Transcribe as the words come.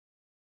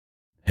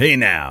Hey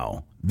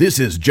now, this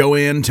is Joe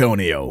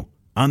Antonio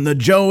on The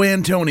Joe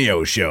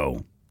Antonio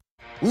Show.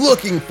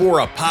 Looking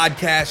for a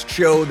podcast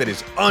show that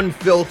is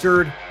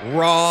unfiltered,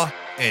 raw,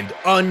 and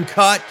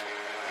uncut?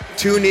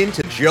 Tune in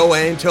to Joe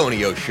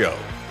Antonio Show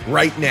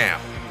right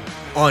now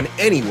on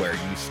anywhere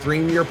you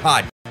stream your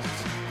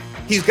podcasts.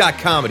 He's got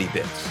comedy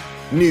bits,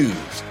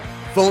 news,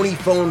 phony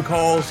phone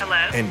calls,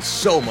 and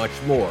so much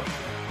more.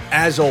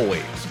 As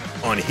always,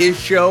 on his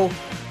show,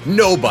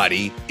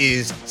 nobody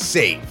is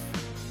safe.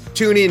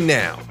 Tune in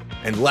now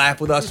and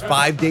laugh with us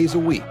 5 days a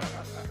week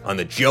on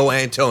The Joe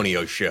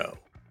Antonio Show.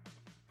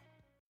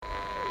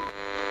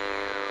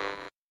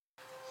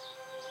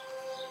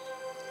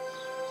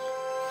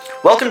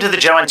 Welcome to The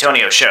Joe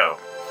Antonio Show.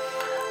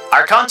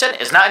 Our content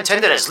is not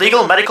intended as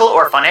legal, medical,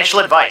 or financial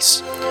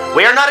advice.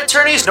 We are not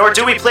attorneys, nor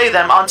do we play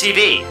them on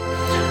TV.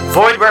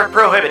 Void where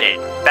prohibited.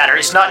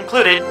 Batteries not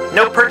included.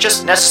 No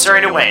purchase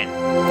necessary to win.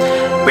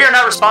 We are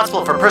not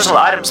responsible for personal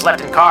items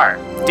left in car.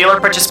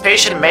 Dealer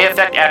participation may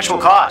affect actual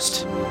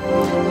cost.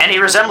 Any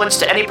resemblance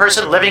to any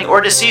person living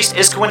or deceased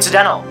is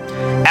coincidental.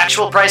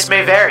 Actual price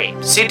may vary.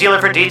 See dealer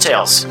for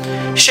details.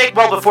 Shake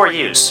well before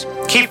use.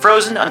 Keep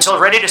frozen until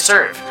ready to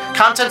serve.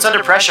 Contents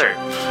under pressure.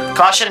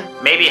 Caution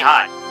may be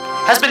hot.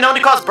 Has been known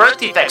to cause birth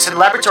defects in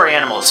laboratory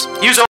animals.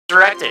 Use as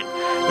directed.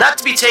 Not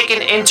to be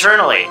taken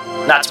internally.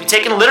 Not to be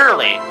taken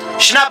literally.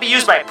 Should not be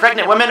used by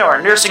pregnant women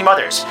or nursing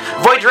mothers.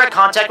 Avoid direct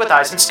contact with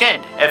eyes and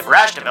skin. If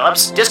rash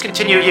develops,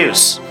 discontinue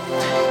use.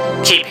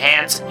 Keep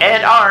hands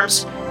and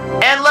arms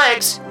and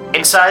legs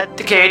inside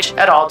the cage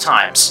at all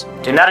times.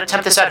 Do not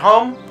attempt this at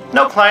home.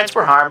 No clients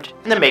were harmed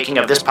in the making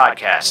of this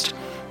podcast.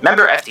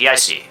 Member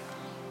FDIC.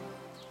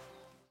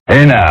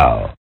 Hey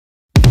now.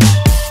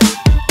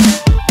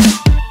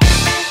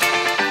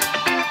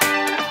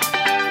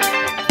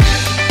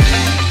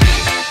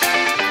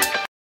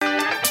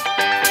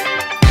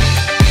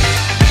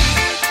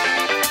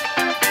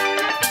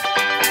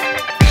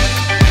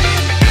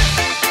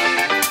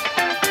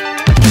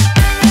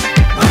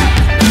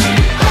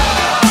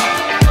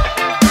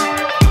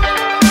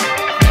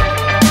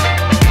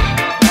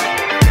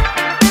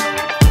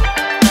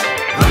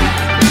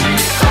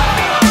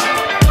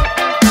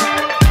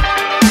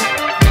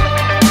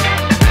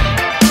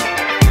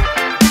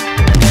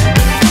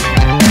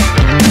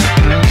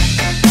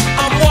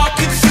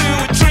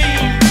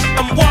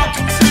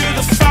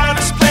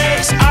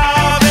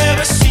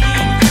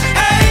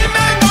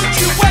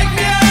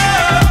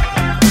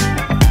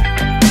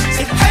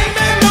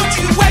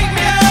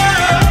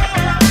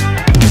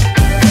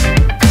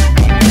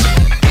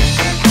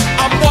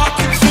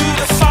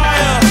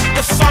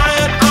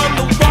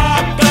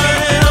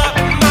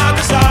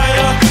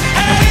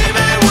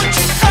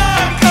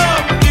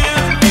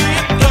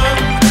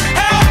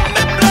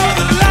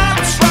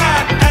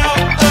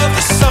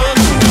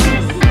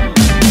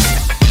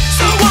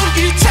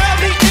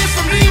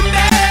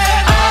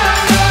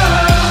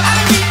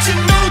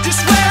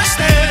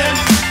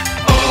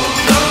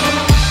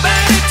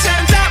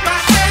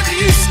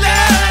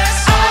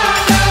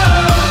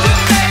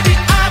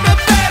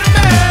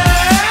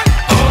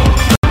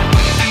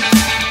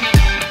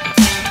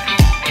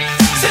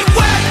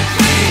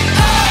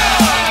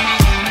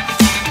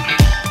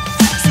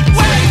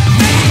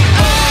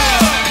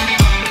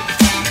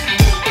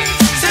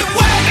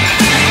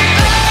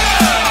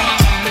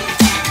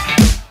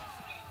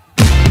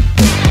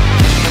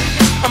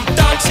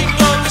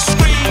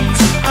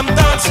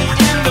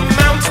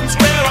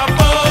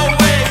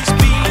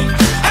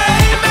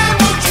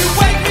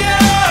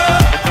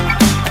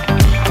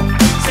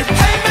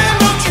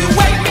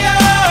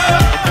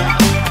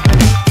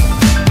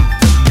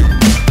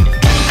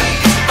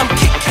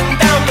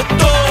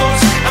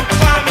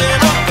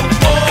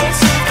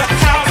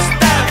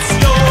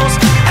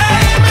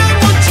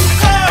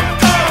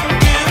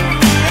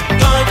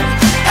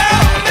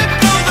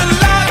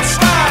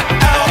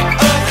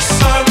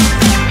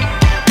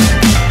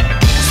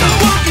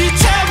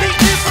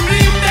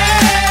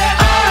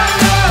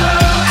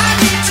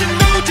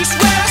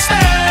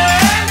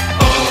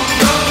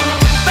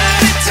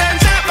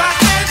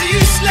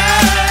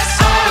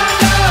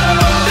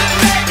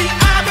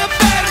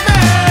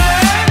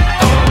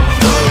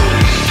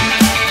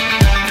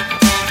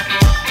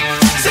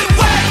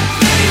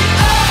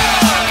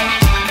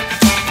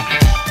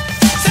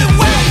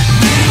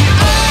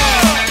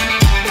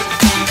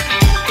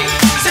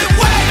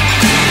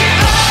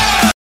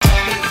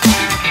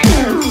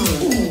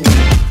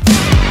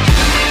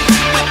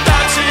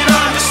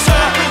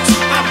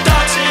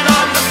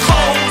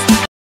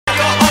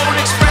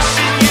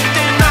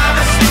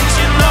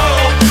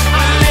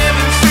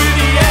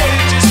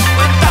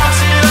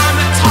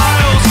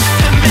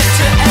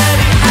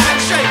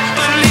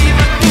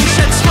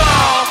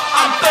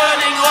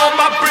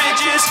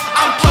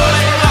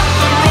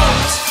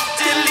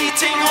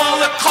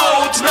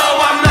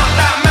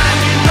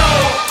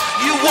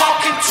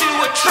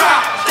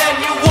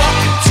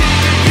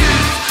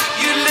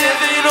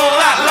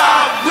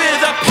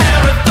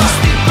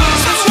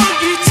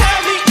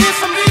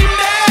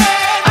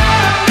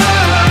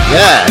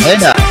 Yeah, hey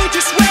now.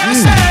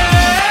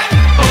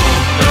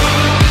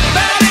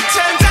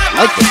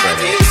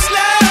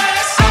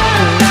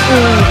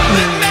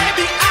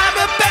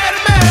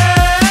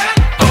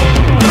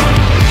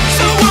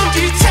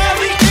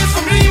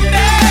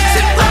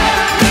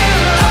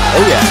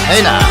 Oh yeah,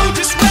 hey now.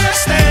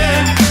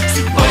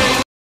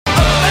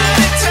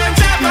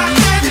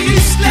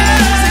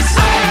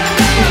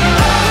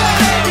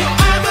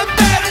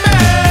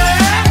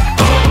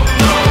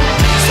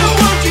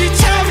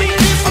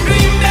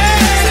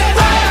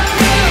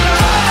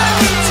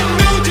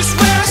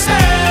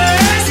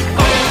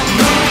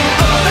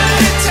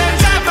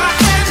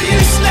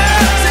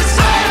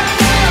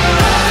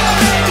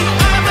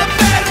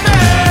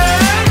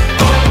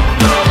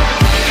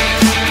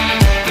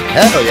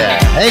 Hell yeah,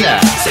 hey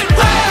now.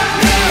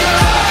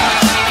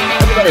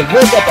 Everybody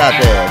wake up out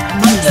there.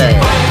 Monday.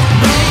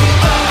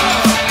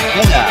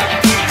 Hey now.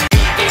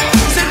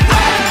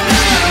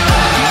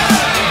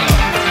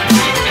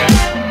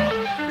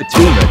 Good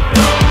tune right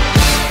there.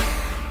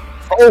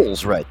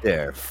 Foles right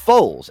there.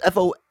 Foles.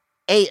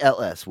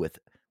 F-O-A-L-S with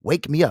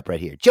Wake Me Up right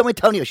here. Joe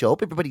Antonio Show.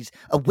 Hope everybody's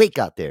awake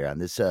out there on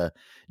this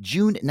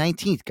June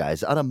 19th,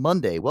 guys, on a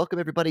Monday. Welcome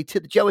everybody to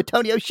the Joe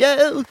Antonio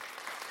Show.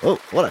 Oh,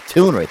 what a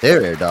tune right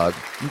there, Air Dog.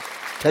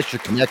 Test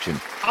your connection.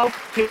 How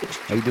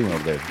you doing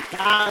over there?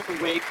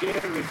 Wake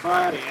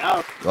everybody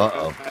up.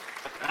 Uh-oh.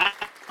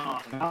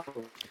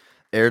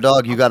 Air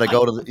Dog, you gotta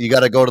go to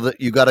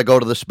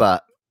the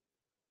spot.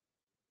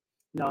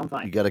 No, I'm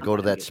fine. You gotta go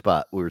to that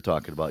spot we were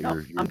talking about.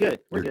 No, I'm good.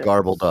 You're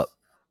garbled up.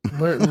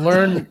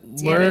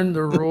 Learn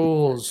the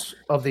rules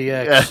of the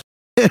X. Yeah.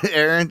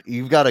 Aaron,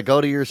 you've got to go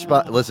to your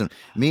spot. Listen,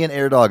 me and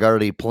Air Dog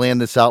already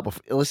planned this out.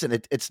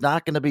 Listen, it's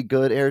not going to be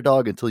good, Air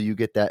Dog, until you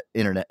get that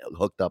internet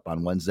hooked up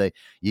on Wednesday.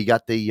 You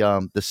got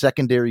the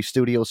secondary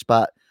studio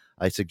spot.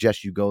 I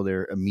suggest you go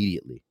there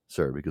immediately,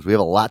 sir, because we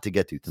have a lot to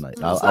get to tonight.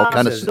 I'll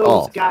kind of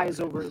stall. Those guys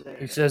over there.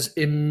 He says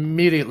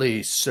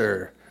immediately,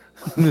 sir.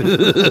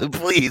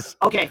 Please.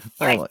 Okay.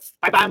 All right.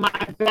 Bye-bye.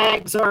 My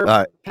bags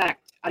are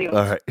packed. Adios.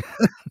 All right.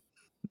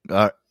 All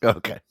right.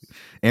 Okay.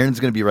 Aaron's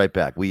going to be right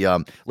back. We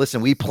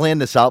listen, we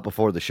planned this out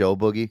before the show,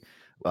 Boogie.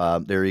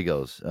 There he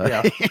goes.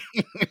 Yeah.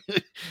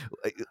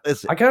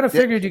 Listen, I kind of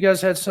figured you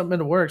guys had something in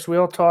the works. We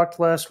all talked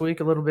last week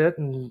a little bit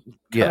and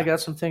kind of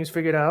got some things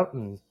figured out.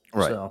 And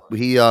right. So.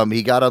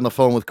 He got on the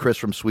phone with Chris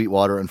from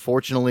Sweetwater.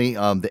 Unfortunately,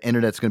 the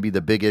internet's going to be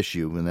the big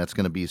issue, and that's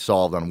going to be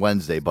solved on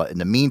Wednesday. But in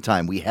the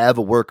meantime, we have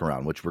a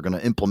workaround, which we're going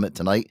to implement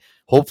tonight.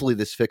 Hopefully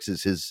this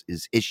fixes his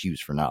issues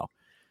for now.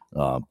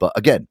 But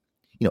again,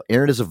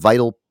 Aaron is a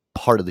vital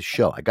part of the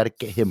show. I got to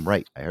get him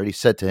right. I already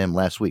said to him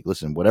last week,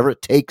 listen, whatever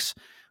it takes,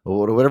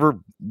 whatever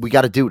we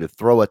got to do to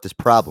throw at this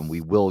problem,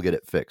 we will get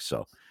it fixed.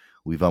 So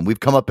we've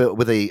come up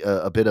with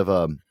a bit of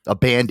a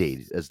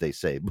Band-Aid, as they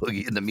say,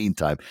 Boogie, in the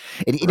meantime.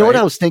 And you know what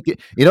I was thinking?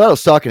 I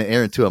was talking to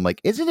Aaron too. I'm like,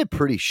 isn't it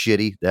pretty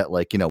shitty that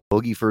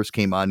Boogie first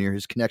came on here,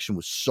 his connection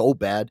was so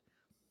bad,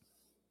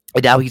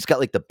 and now he's got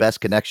like the best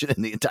connection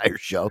in the entire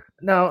show.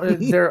 Now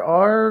there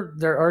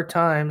are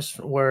times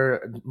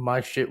where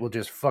my shit will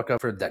just fuck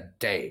up for the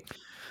day.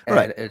 And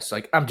right. It's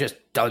like, I'm just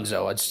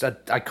donezo.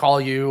 I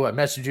call you, I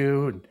message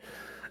you, and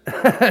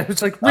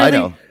it's like, I really?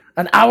 know.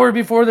 An hour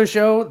before the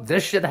show,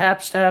 this shit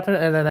has to happen,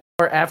 and then an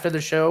hour after the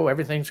show,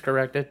 everything's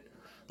corrected.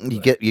 You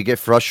get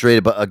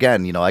frustrated, but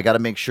again, I got to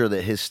make sure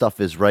that his stuff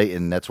is right,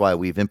 and that's why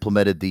we've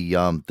implemented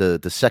the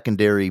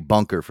secondary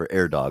bunker for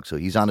Air Dog. So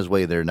he's on his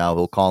way there now.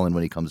 He'll call in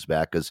when he comes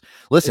back. Because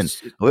listen,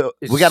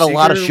 we got a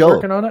lot of show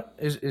working on it.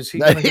 Is he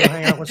going to go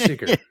hang out with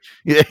Seeker?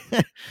 Yeah.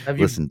 Have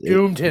you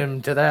doomed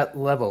him to that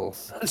level?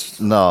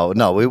 No.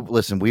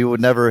 We would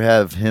never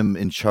have him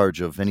in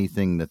charge of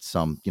anything that's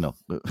related.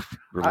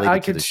 I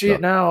can see it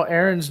now.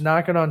 Aaron's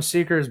knocking on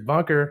Seeker's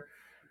bunker.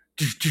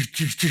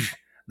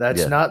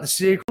 That's not the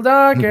sequel,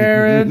 Doc,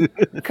 Aaron.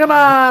 Come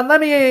on,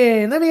 let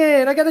me in.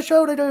 I got a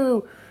show to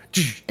do.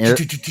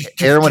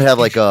 Aaron would have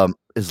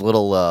his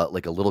little a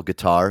little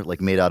guitar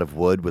made out of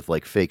wood with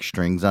fake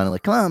strings on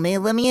it. Come on,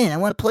 man, let me in. I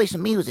want to play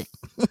some music.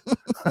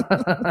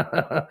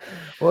 Well,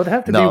 it'd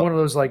have to be one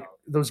of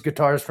those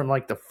guitars from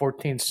the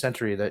 14th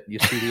century that you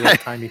see the old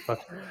timey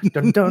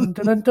dun dun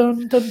dun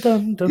dun dun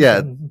dun dun.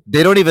 Yeah,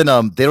 they don't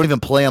even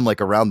play them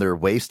around their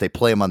waist. They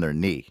play them on their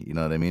knee. You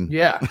know what I mean?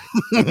 Yeah.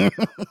 He's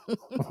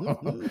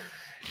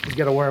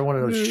got to wear one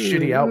of those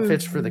shitty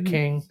outfits for the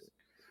king.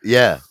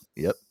 Yeah.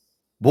 Yep.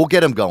 We'll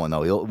get him going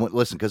though.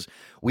 Listen, because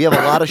we have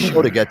a lot of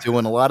show to get to,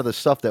 and a lot of the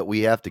stuff that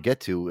we have to get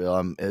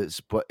to is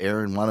what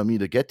Aaron wanted me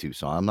to get to.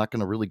 So I'm not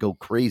going to really go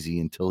crazy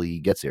until he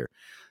gets here.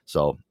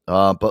 So,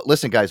 but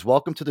listen, guys,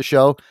 welcome to the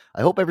show.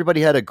 I hope everybody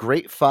had a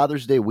great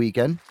Father's Day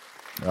weekend.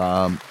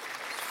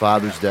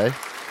 Father's Day.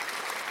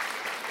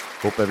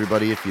 Hope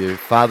everybody, if your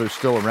father's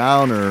still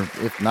around, or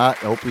if not,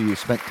 hopefully you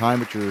spent time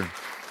with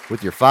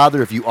your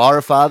father. If you are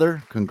a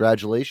father,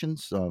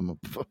 congratulations. I'm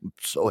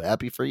so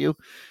happy for you.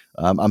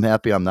 I'm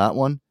happy I'm not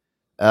one.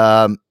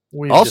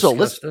 Also,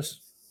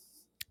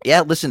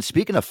 listen,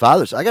 speaking of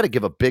fathers, I got to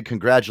give a big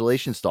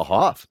congratulations to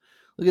Hoff.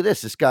 Look at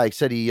this. This guy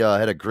said he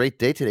had a great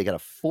day today. Got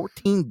a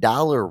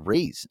 $14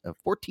 raise, a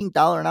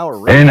 $14 an hour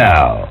raise. Hey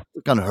now.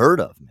 Unheard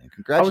of, man.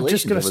 Congratulations. I was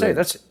just going to say,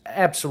 that's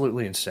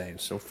absolutely insane.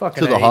 So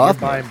fucking to the Hoff,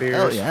 you're buying beers.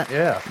 Oh, yeah.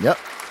 Yeah. Yep.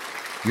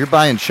 You're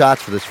buying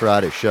shots for this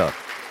Friday show.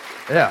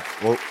 Yeah.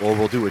 Or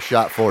we'll do a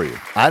shot for you.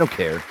 I don't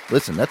care.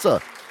 Listen, that's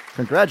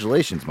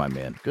congratulations, my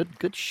man.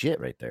 Good shit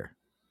right there.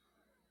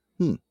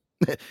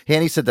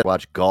 Hanny said that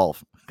watch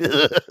golf.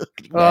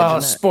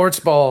 Sports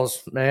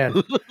balls,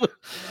 man.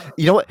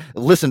 You know what?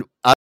 Listen,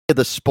 out of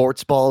the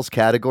sports balls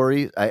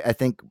category, I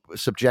think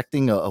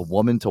subjecting a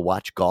woman to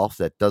watch golf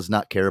that does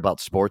not care about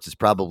sports is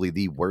probably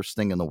the worst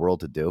thing in the world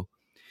to do.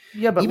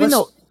 Yeah, but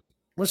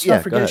let's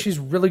not forget she's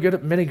really good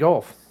at mini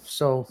golf.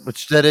 So,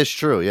 which that is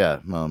true, yeah.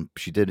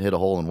 She did hit a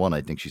hole in one,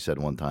 I think she said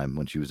one time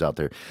when she was out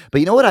there.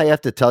 But you know what I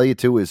have to tell you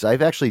too is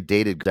I've actually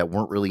dated that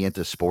weren't really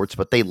into sports,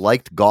 but they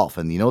liked golf,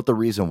 and you know what the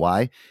reason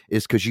why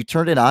is because you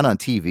turn it on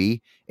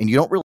TV and you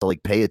don't really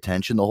like pay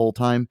attention the whole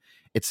time.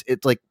 It's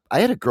like I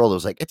had a girl that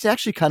was like, it's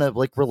actually kind of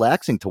like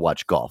relaxing to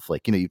watch golf.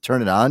 Like you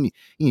turn it on,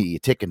 you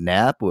take a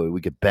nap, or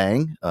we could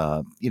bang.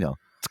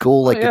 It's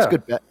cool. Like it's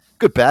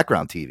good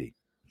background TV.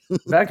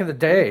 Back in the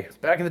day,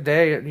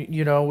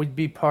 we'd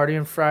be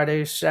partying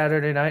Friday,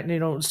 Saturday night,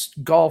 and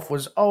golf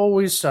was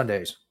always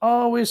Sundays.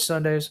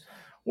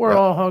 We're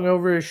all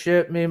hungover as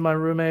shit, me and my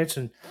roommates,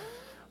 and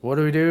what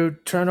do?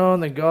 Turn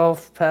on the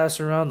golf, pass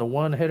around the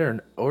one hitter,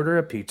 and order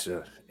a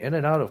pizza. In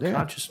and out of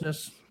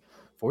consciousness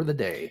for the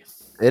day.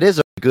 It is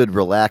a good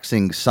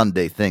relaxing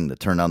Sunday thing to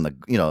turn on I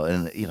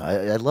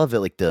love it.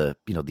 Like the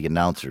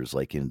announcers,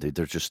 like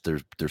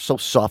they're so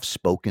soft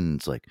spoken.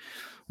 It's like.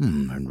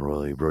 And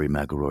Rory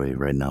McIlroy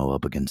right now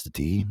up against the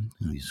tee.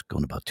 He's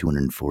going about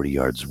 240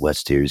 yards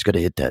west here. He's got to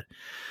hit that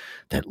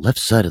left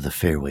side of the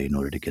fairway in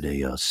order to get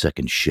a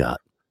second shot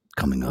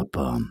coming up.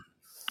 All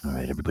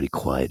right, everybody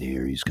quiet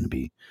here. He's going to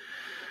be...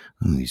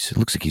 it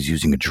looks like he's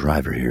using a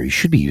driver here. He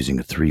should be using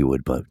a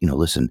 3-wood, but,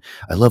 listen,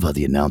 I love how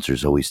the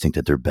announcers always think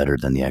that they're better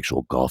than the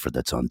actual golfer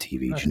that's on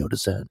TV. Did you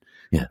notice that?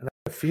 Yeah. And I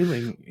have a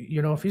feeling,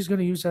 if he's going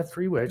to use that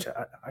 3-wedge,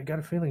 I got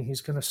a feeling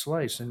he's going to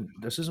slice, and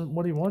this isn't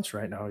what he wants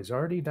right now. He's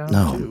already down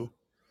 2.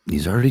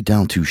 He's already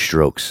down 2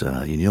 strokes.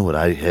 You know what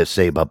I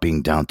say about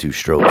being down 2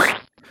 strokes?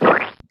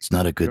 It's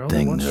not a good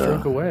thing. Only 1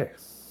 stroke away.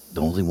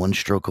 Only 1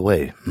 stroke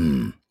away.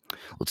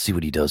 Let's see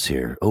what he does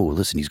here. Oh,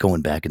 listen, he's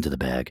going back into the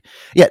bag.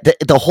 Yeah,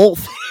 the whole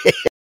thing.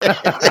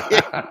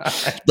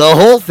 The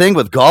whole thing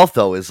with golf,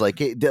 though, is like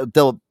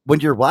when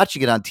you're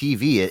watching it on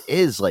TV, it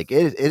is like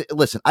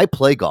listen, I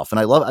play golf and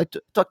I love. I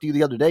talked to you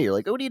the other day. You're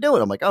like, "What are you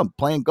doing?" I'm like, "I'm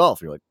playing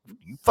golf." You're like,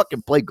 "You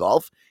fucking play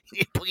golf?"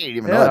 You didn't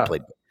even know I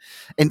played.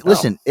 And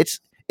listen, it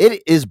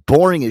is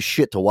boring as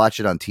shit to watch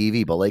it on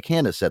TV. But like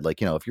Hannah said,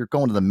 like if you're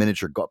going to the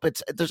miniature golf,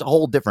 there's a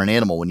whole different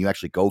animal when you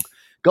actually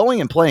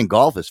going and playing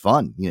golf is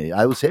fun.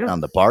 I was hitting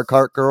on the bar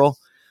cart girl.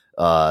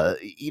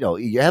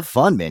 You have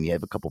fun, man. You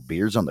have a couple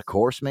beers on the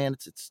course, man.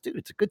 It's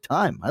a good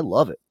time. I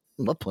love it.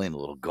 I love playing a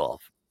little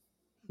golf.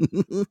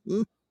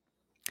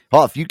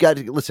 If you got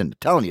to listen, I'm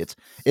telling you,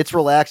 it's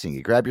relaxing.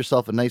 You grab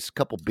yourself a nice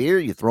couple beer,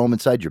 you throw them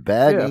inside your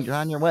bag, and you're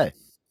on your way.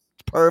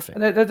 It's perfect.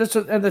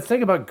 And the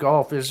thing about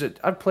golf is that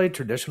I've played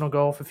traditional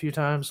golf a few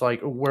times,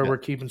 like where we're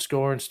keeping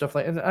score and stuff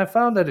and I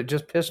found that it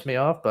just pissed me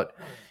off. But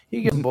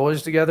you get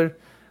boys together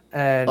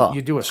and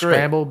you do a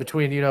scramble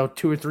between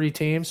 2 or 3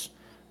 teams.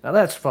 Now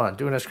that's fun.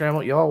 Doing a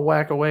scramble, you all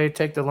whack away,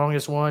 take the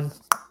longest one,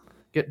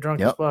 get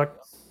drunk as fuck.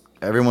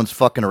 Everyone's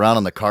fucking around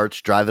on the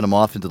carts, driving them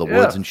off into the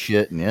woods and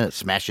shit, and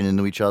smashing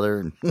into each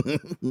other.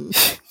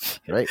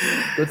 Right.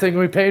 Good thing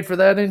we paid for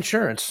that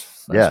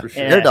insurance. That's for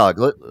sure. Air dog,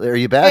 are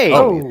you back? Hey,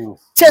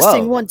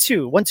 testing 1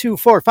 2 1 2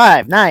 4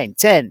 5 9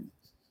 10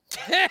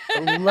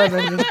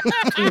 11.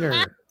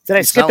 Did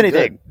I skip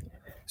anything?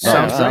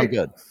 Sound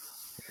good.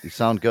 You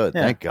sound good.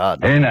 Yeah. Thank God.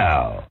 Hey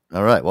now.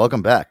 All right,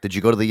 welcome back. Did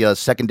you go to the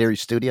secondary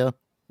studio?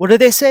 What did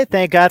they say?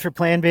 Thank God for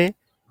Plan B.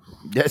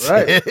 Yes.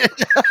 Right.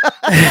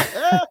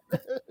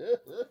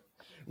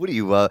 What do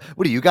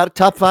you got a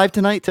top 5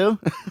 tonight too?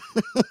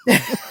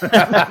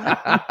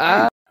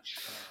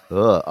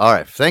 All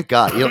right, thank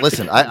God.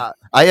 Listen,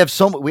 we have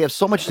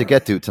so much to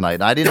get to tonight,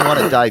 and I didn't want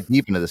to dive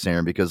deep into this,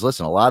 Aaron, because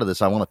listen, a lot of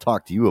this I want to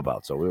talk to you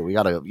about. So we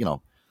got to,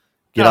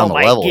 get on the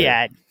level.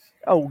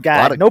 Oh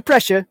God, no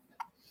pressure.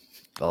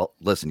 Well,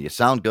 listen, you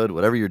sound good.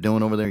 Whatever you're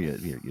doing over there,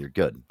 you're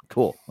good.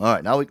 Cool. All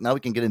right, now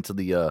we can get into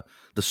the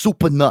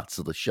super nuts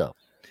of the show.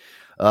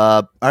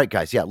 All right,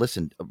 guys. Yeah,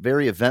 listen, a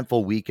very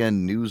eventful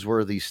weekend,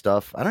 newsworthy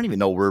stuff. I don't even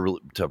know where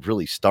to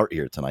really start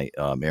here tonight,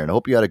 Aaron. I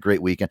hope you had a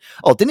great weekend.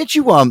 Oh, didn't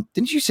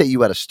you say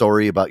you had a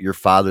story about your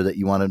father that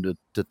you wanted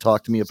to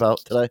talk to me about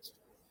today?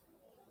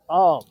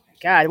 Oh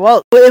God.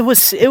 Well, it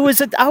was.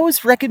 I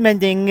was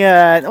recommending.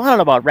 I don't know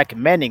about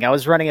recommending. I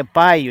was running it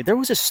by you. There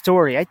was a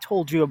story I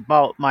told you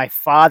about my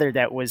father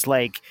that was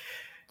like,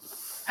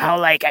 how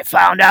like I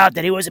found out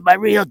that he wasn't my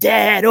real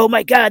dad. Oh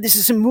my God, this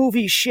is some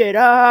movie shit.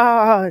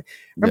 Remember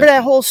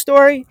that whole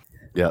story?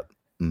 Yep.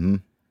 Mm-hmm.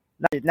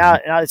 Now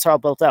it's all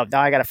built up.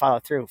 Now I got to follow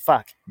through.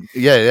 Fuck.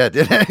 Yeah.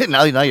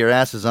 now your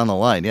ass is on the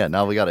line. Yeah.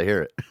 Now we got to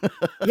hear it.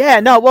 Yeah.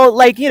 No. Well,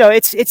 like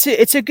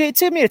it's a good.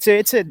 To me,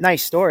 it's a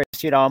nice story.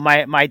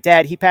 My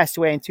dad, he passed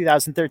away in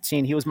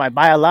 2013. He was my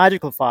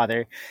biological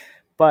father,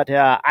 but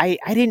I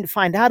didn't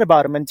find out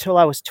about him until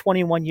I was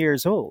 21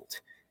 years old.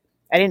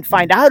 I didn't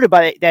find out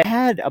about it that I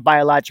had a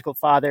biological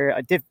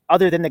father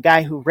other than the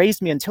guy who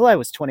raised me until I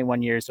was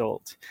 21 years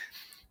old.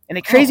 And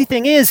the crazy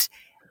thing is,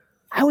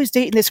 I was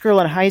dating this girl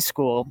in high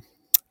school,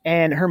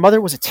 and her mother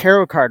was a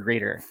tarot card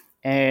reader.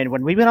 And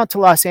when we went out to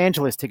Los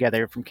Angeles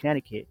together from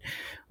Connecticut,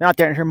 went out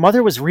there, and her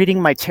mother was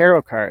reading my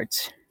tarot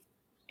cards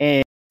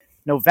in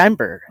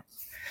November,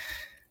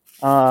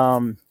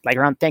 like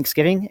around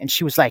Thanksgiving, and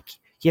she was like,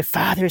 "Your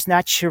father's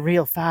not your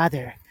real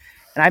father."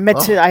 And I meant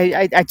to,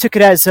 I took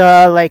it as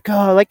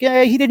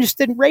he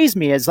didn't raise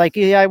me as like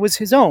I was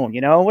his own,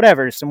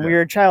 whatever, some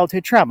weird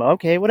childhood trauma.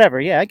 Okay,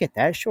 whatever. Yeah, I get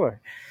that. Sure.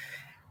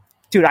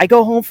 Dude, I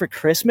go home for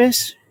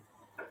Christmas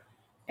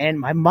and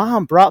my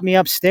mom brought me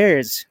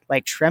upstairs,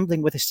 like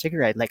trembling with a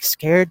cigarette, like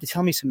scared to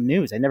tell me some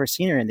news. I'd never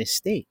seen her in this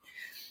state.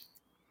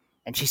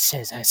 And she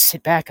says,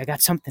 "Sit back. I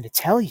got something to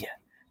tell you."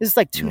 This is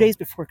like 2 days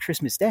before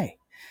Christmas Day.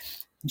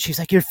 And she's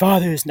like, "Your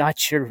father is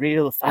not your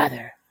real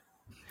father."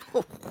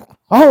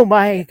 Oh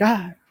my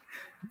God.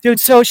 Dude,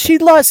 so she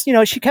lost,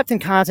 she kept in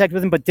contact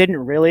with him, but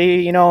didn't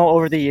really,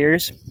 over the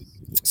years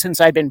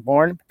since I'd been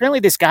born. Apparently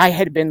this guy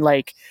had been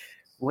like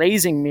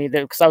raising me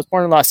because I was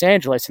born in Los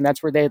Angeles, and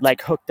that's where they had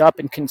like hooked up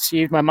and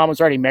conceived. My mom was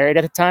already married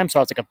at the time, so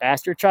I was like a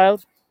bastard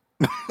child.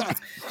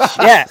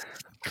 Yeah.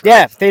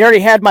 They already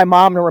had my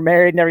mom and were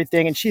married and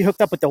everything, and she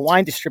hooked up with the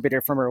wine distributor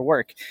from her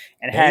work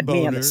and had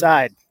me on the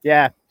side.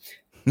 Yeah.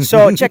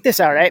 So check this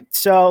out, right?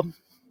 So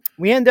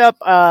we end up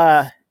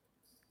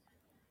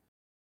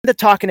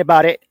talking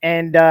about it,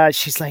 and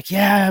she's like,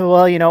 "Yeah,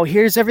 well,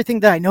 here's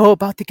everything that I know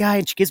about the guy,"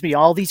 and she gives me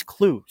all these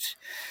clues.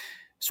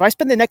 So I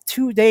spend the next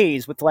 2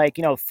 days with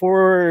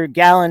 4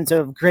 gallons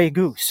of Grey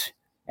Goose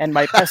and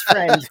my best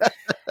friend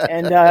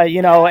and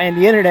and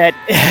the internet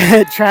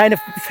trying to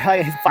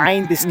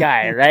find this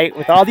guy, right,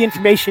 with all the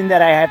information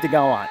that I have to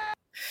go on.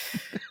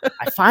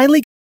 I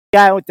finally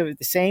guy with the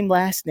same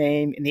last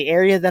name in the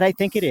area that I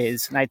think it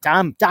is. And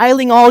I'm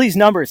dialing all these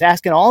numbers,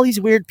 asking all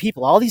these weird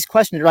people, all these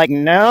questions. They're like,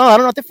 "No, I don't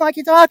know what the fuck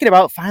you're talking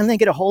about." Finally, I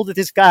get a hold of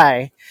this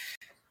guy.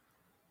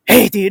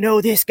 "Hey, do you know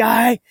this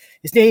guy?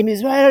 His name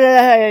is..."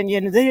 And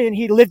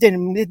he lived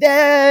in...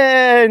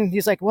 And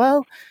he's like,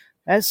 "Well,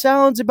 that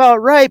sounds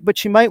about right,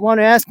 but you might want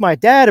to ask my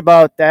dad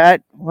about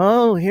that."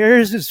 "Well,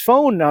 here's his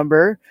phone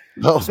number."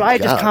 So I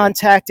just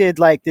contacted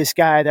this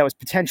guy that was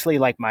potentially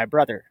my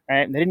brother,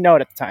 right? And they didn't know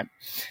it at the time.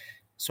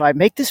 So I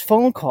make this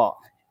phone call,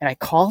 and I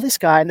call this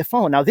guy on the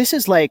phone. Now, this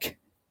is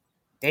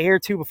day or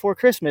two before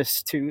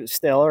Christmas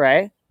still,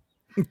 right?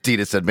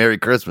 Tina said, "Merry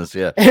Christmas,"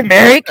 yeah.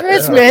 Merry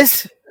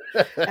Christmas!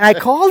 And I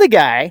call the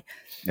guy.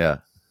 Yeah.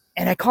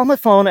 And I call my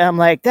phone, and I'm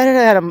like,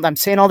 da-da-da, I'm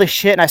saying all this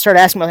shit, and I start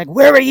asking him,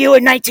 "Where were you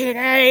in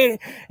 1980?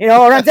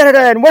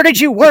 And where did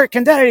you work?"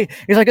 And da-da-da.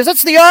 He's like, "Is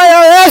this the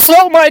IRS?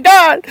 Oh my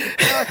God!"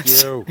 Fuck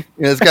you.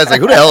 This guy's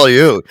like, "Who the hell are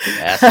you,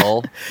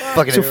 asshole?"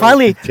 So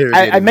finally,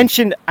 I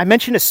mentioned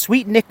a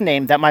sweet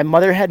nickname that my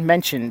mother had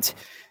mentioned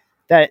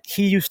that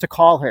he used to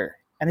call her,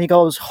 and he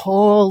goes,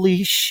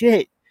 "Holy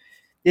shit,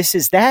 this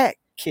is that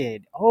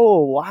kid.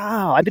 Oh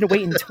wow, I've been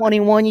waiting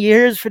 21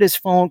 years for this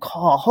phone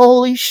call.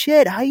 Holy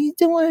shit, how you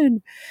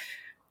doing?"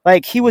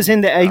 He was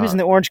in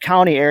the Orange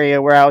County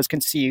area where I was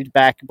conceived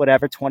back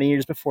 20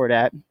 years before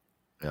that.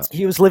 Yeah.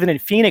 He was living in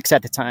Phoenix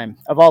at the time,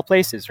 of all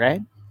places, right?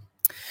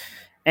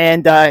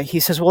 And he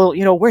says, "Well,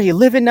 where are you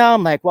living now?"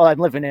 I'm like, "Well, I'm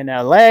living in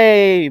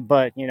LA,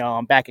 but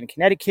I'm back in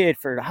Connecticut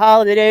for the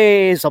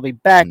holidays. I'll be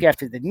back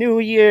after the new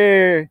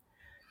year."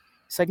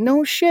 It's like,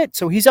 "No shit."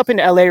 So he's up in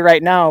LA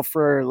right now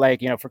for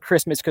for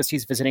Christmas because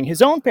he's visiting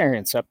his own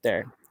parents up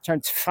there.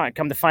 Come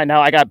to find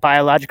out, I got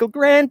biological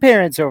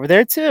grandparents over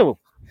there too.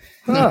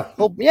 Huh.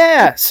 Well,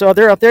 yeah. So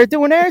they're up there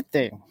doing their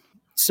thing.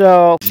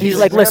 So he's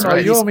like,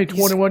 "Listen, you owe me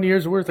 21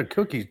 years worth of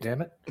cookies,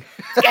 damn it."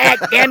 God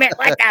damn it,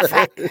 what the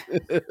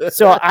fuck?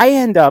 So I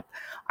end up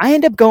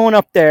going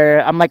up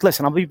there. I'm like,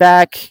 "Listen, I'll be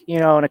back,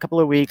 in a couple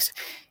of weeks."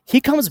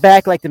 He comes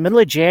back the middle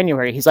of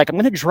January. He's like, "I'm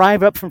going to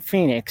drive up from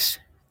Phoenix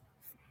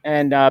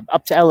and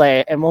up to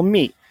LA, and we'll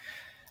meet."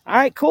 All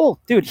right, cool.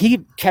 Dude,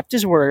 he kept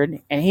his word,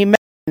 and he met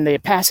in the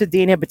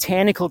Pasadena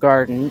Botanical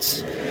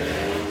Gardens,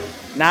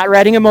 not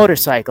riding a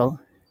motorcycle.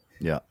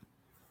 Yeah.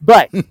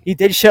 But he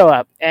did show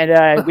up,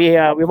 and we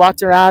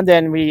walked around,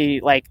 and we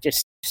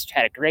just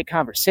had a great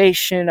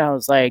conversation. I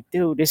was like,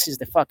 "Dude, this is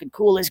the fucking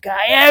coolest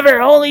guy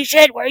ever. Holy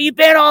shit, where you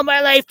been all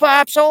my life,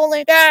 Pops?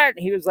 Holy God."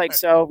 He was like,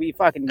 so we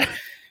fucking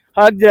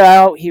hugged it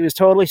out. He was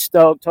totally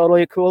stoked,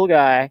 totally a cool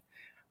guy.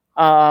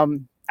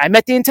 I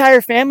met the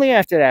entire family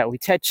after that. We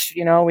touched,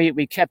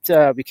 we kept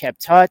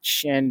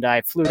touch, and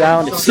I flew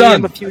down to see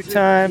him a few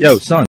times. Yo,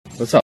 son,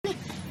 what's up?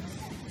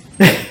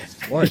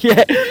 What?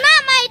 Yeah. You're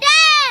not my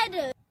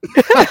dad!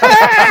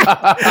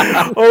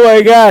 Oh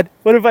my God!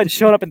 What if I'd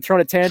shown up and thrown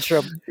a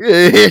tantrum?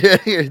 Yeah,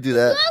 do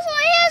that. You also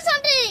hear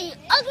something,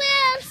 ugly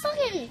ass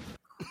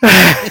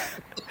fucking.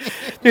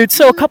 Dude,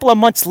 so a couple of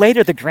months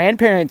later, the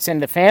grandparents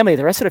and the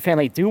rest of the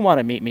family do want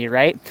to meet me,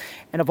 right?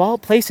 And of all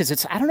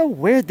places, I don't know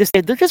where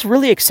they're just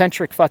really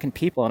eccentric fucking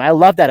people. And I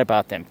love that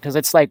about them because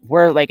it's I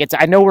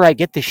know where I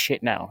get this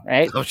shit now,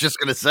 right? I was just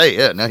going to say,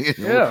 yeah. Now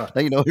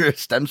you know where it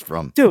stems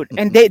from. Dude,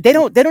 and they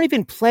don't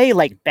even play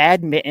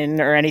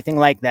badminton or anything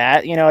like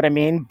that. You know what I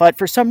mean? But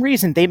for some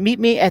reason, they meet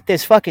me at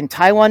this fucking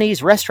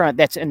Taiwanese restaurant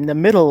that's in the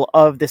middle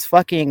of this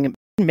fucking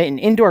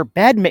indoor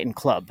badminton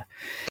club.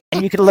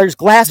 And there's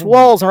glass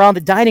walls around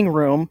the dining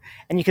room,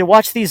 and you can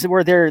watch these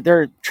where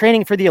they're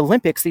training for the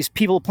Olympics. These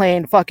people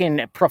playing fucking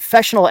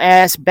professional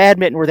ass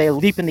badminton where they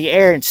leap in the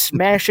air and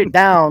smash it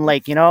down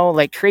like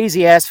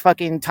crazy ass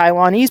fucking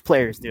Taiwanese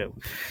players do.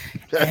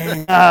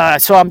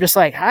 And, so I'm just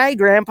like, hi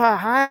grandpa,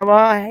 hi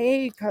mama,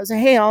 hey cousin,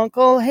 hey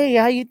uncle, hey,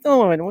 how you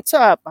doing? What's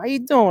up? How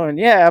you doing?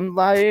 Yeah, I'm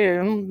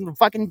a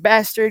fucking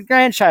bastard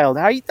grandchild.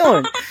 How you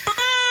doing?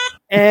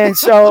 And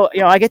so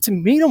I get to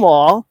meet them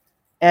all,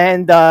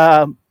 and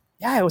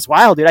yeah, it was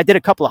wild, dude. I did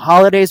a couple of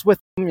holidays with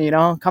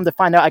them, come to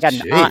find out I got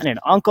an aunt and an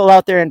uncle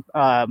out there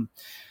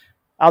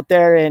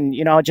and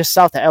just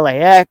south of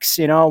LAX.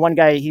 One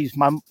guy,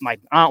 my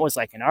aunt was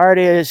like an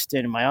artist,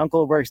 and my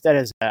uncle works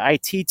as an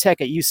IT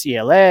tech at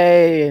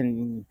UCLA,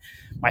 and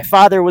my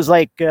father was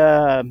like, he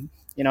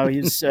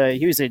was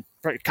a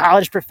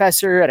college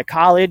professor at a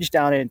college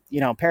down in,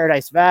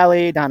 Paradise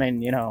Valley, down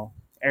in,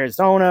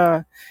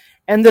 Arizona.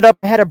 Ended up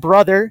had a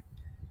brother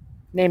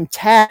named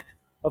Tad,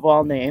 of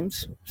all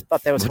names.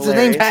 Thought that was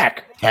hilarious. What's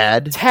his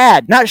name?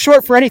 Tad. Not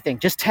short for anything.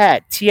 Just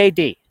Tad.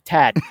 T-A-D.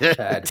 Tad.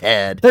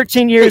 Tad.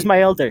 13 years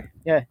my elder.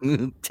 Yeah.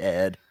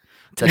 Tad.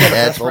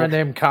 Best friend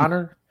named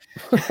Connor.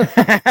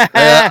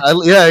 Yeah. I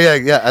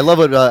love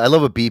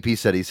what BP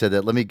said. He said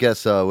that. Let me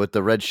guess. With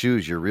the red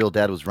shoes, your real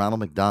dad was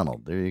Ronald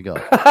McDonald. There you go.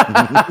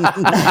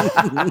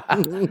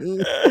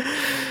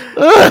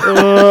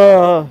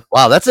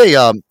 Wow, that's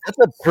a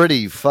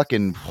pretty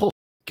fucking. Oh,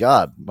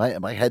 God,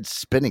 my head's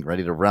spinning,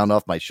 ready to round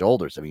off my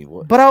shoulders. I mean,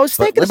 but I was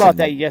thinking about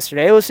that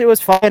yesterday. It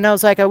was fun. And I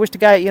was like, I wish the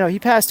guy, he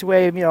passed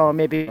away,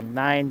 maybe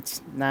 9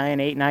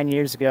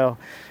 years ago.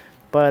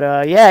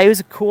 But yeah, he was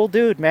a cool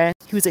dude, man.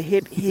 He was a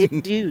hip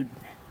dude.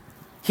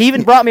 He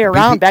even brought me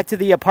around back to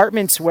the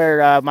apartments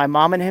where my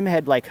mom and him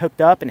had like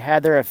hooked up and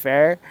had their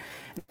affair.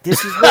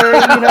 This is where,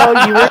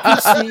 you were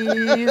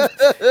conceived.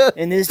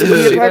 And this is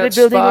the apartment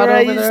building where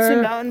I used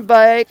to mountain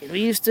bike. We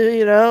used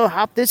to,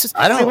 hop this.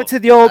 We went to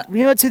the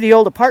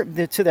old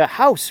apartment, to the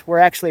house where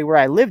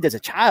I lived as a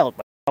child.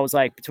 I was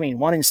like between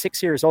 1 and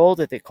 6 years old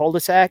at the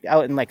cul-de-sac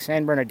out in like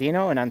San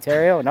Bernardino in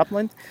Ontario and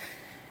Upland.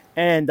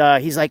 And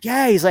he's like,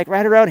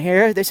 right around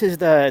here. This is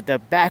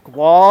the back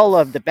wall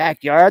of the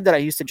backyard that I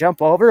used to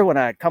jump over when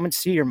I'd come and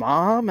see your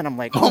mom. And I'm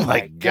like, oh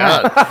my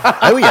God.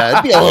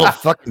 I'd be a little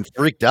fucking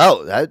freaked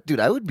out. Dude,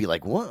 I would be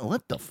like,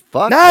 what the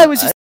fuck? No, it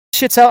was just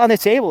shit's out on the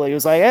table. He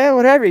was like,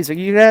 whatever. He's like,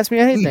 you can ask me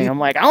anything. I'm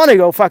like, I want to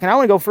go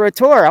for a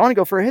tour. I want to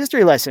go for a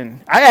history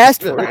lesson. I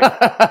asked for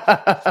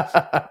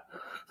it.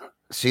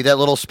 See that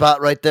little spot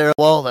right there?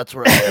 Well, that's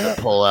where I had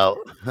to pull out.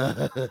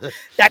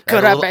 That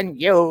could have been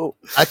you.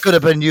 I could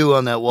have been you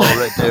on that wall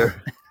right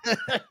there.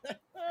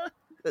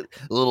 A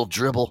little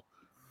dribble.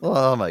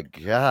 Oh my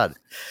God.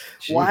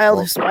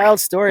 Jeez, wild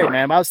story,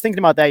 man. I was thinking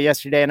about that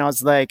yesterday, and I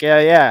was like,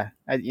 yeah.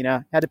 I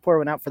had to pour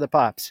one out for the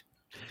pops.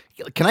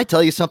 Can I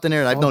tell you something,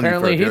 Aaron? I've known you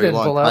for a very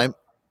long time.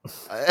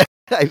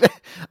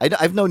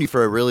 I've known you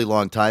for a really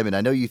long time, and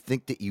I know you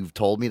think that you've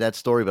told me that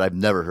story, but I've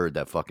never heard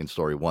that fucking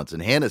story once.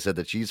 And Hannah said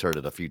that she's heard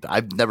it a few times.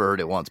 I've never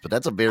heard it once, but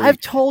that's a very. I've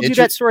told you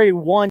that story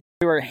once.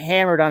 You were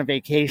hammered on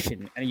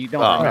vacation, and you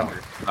don't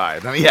remember. All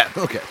right. I mean, yeah.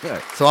 Okay. All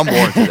right. So I'm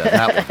warranted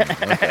that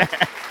one. Okay.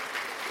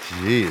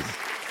 Jeez.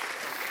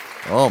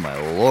 Oh my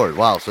Lord!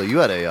 Wow. So you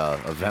had a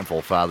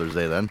eventful Father's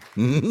Day then.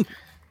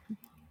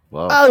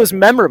 Wow. Well, it was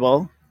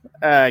memorable,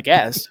 I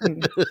guess.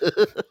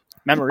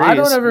 Memories. I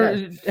don't ever.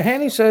 Yeah.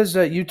 Hanny says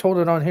that you told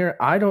it on here.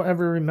 I don't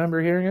ever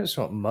remember hearing it,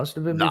 so it must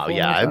have been. No,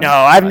 yeah,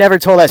 I've never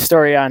told that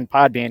story on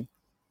Podbean.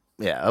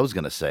 Yeah, I was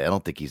gonna say I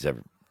don't think he's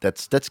ever.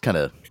 That's kind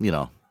of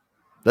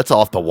that's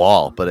off the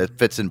wall, but it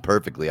fits in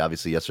perfectly.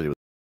 Obviously, yesterday was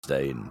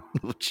Day, and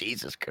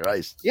Jesus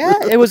Christ. Yeah,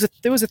 it was a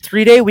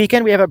 3-day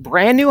weekend. We have a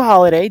brand new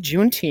holiday,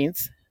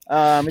 Juneteenth.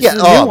 It's a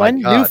new one,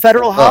 new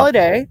federal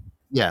holiday.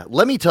 Yeah,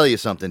 let me tell you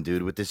something,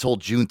 dude, with this whole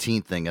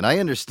Juneteenth thing. And I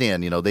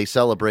understand, they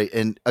celebrate.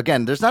 And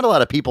again, there's not a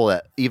lot of people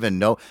that even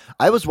know.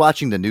 I was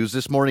watching the news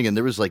this morning, and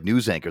there was like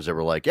news anchors that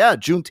were like, yeah,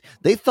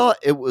 they thought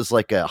it was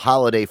like a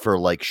holiday for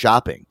like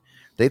shopping.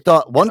 They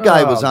thought one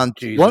guy was on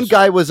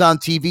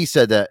TV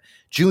said that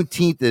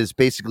Juneteenth is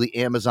basically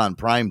Amazon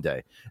Prime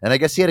Day. And I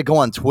guess he had to go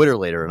on Twitter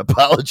later and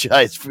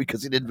apologize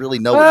because he didn't really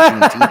know what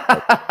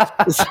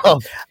Juneteenth was. So,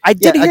 I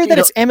did hear that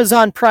it's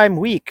Amazon Prime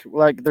Week.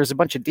 Like, there's a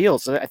bunch of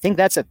deals. I think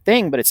that's a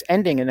thing, but it's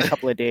ending in a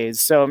couple of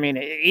days. So, I mean,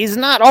 he's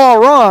not all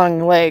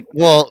wrong. Like,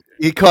 well,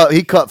 he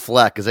cut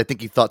flack because I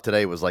think he thought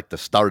today was like the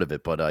start of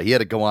it, but he had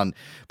to go on.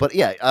 But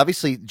yeah,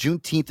 obviously,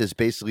 Juneteenth is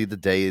basically the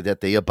day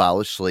that they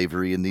abolished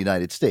slavery in the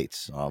United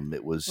States.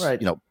 It was,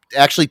 right.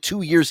 Actually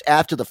 2 years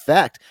after the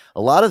fact.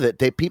 A lot of it,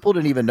 people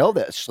didn't even know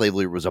that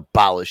slavery was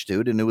abolished,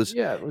 dude. And it was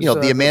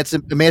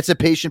the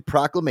Emancipation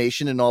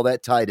Proclamation and all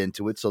that tied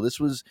into it. So this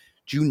was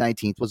June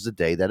 19th was the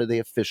day that they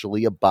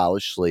officially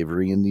abolished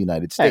slavery in the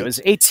United States. It was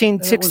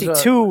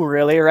 1862,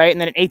 really, right? And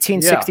then in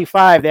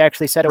 1865, they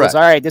actually said it was, all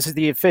right, this is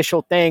the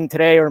official thing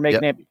today. We're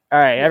making it, all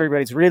right,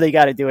 everybody's really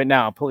got to do it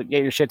now.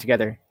 Get your shit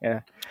together. Yeah.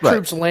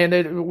 troops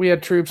landed. We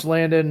had troops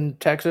land in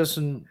Texas,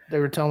 and they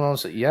were telling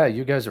us that, yeah,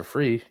 you guys are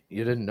free.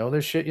 You didn't know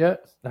this shit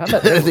yet? I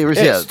bet they were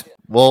pissed.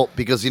 Well,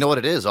 because you know what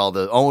it is? All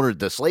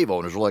the slave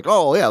owners were like,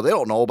 oh, yeah, they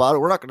don't know about it.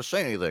 We're not going to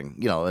say anything.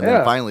 And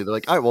then finally they're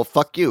like, all right, well,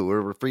 fuck you.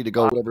 We're free to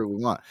go whatever we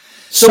want.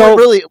 So it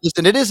really,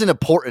 listen, it is an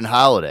important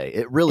holiday.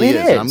 It really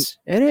is.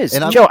 It is.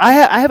 And Joe, I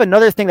have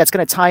another thing that's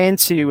going to tie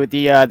into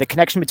the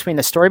connection between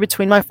the story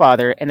between my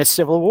father and the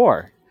Civil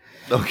War.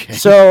 Okay.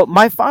 So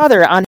my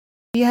father,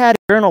 he had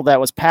a journal that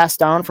was passed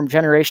down from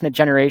generation to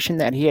generation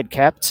that he had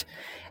kept.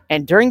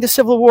 And during the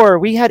Civil War,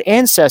 we had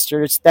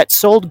ancestors that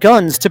sold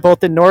guns to both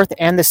the North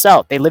and the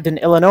South. They lived in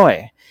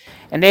Illinois.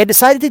 And they had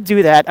decided to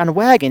do that on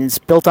wagons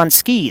built on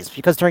skis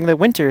because during the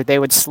winter, they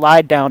would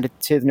slide down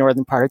to the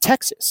northern part of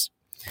Texas.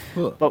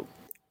 Huh. But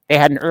they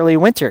had an early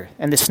winter,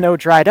 and the snow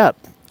dried up.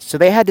 So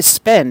they had to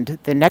spend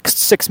the next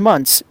 6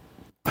 months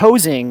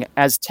posing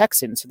as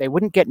Texans so they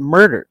wouldn't get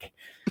murdered.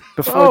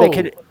 Before they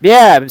could,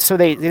 so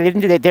they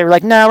didn't do that. They were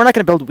like, no, we're not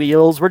going to build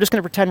wheels. We're just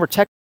going to pretend we're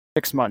Texans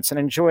 6 months and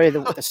enjoy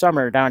the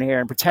summer down here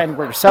and pretend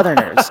we're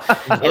Southerners.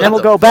 And then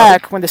we'll go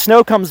back when the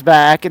snow comes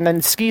back, and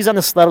then skis on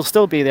the sled will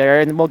still be there,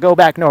 and then we'll go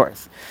back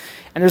north.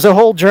 And there's a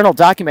whole journal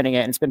documenting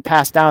it, and it's been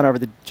passed down over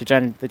the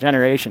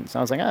generations.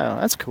 I was like, oh,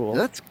 that's cool.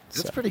 That's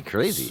pretty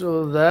crazy.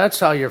 So that's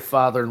how your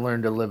father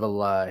learned to live a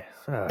lie.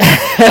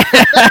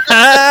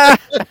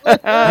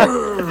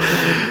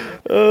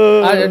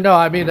 I didn't know.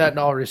 I mean that in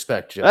all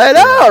respect, Joe. I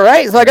know,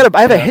 right? So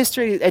I have a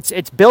history.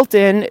 It's built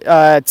in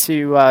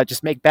to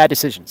just make bad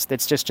decisions.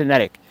 That's just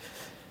genetic.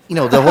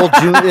 The whole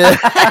June.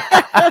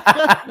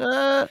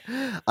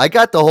 I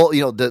got the whole.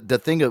 The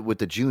thing with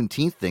the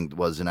Juneteenth thing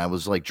was, and I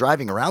was like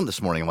driving around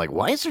this morning. I'm like,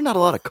 why is there not a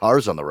lot of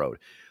cars on the road?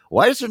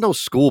 Why is there no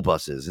school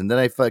buses? And then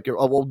I figure,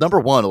 number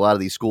one, a lot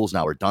of these schools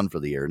now are done for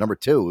the year. Number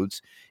two,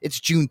 it's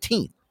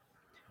Juneteenth.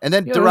 And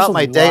then throughout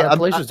my day,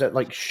 places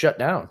that shut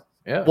down.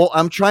 Yeah. Well,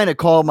 I'm trying to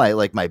call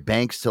my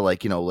banks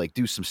to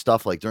do some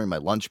stuff during my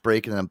lunch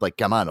break, and I'm like,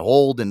 I'm on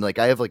hold, and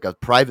I have a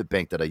private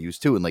bank that I use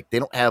too, and they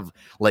don't have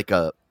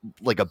a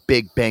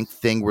big bank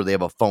thing where they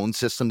have a phone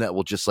system that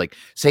will just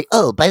say,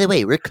 oh, by the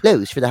way, we're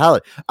closed for the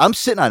holiday. I'm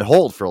sitting on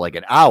hold for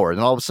an hour, and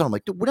then all of a sudden I'm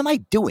like, dude, what am I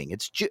doing?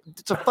 It's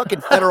a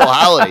fucking federal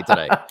holiday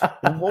today.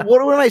 What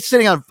am I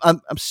sitting on?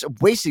 I'm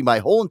wasting my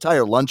whole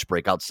entire lunch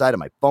break outside of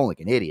my phone like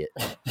an idiot.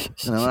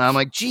 And I'm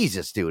like,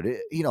 Jesus, dude,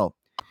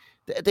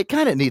 They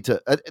kind of need to.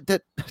 They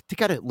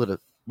got to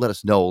let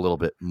us know a little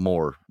bit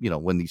more.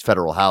 When these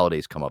federal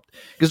holidays come up,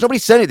 because nobody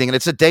said anything, and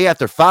it's a day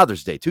after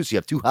Father's Day too. So you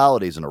have 2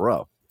 holidays in a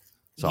row.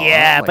 So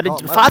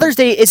Father's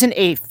Day isn't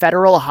a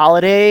federal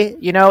holiday.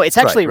 It's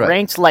actually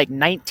ranked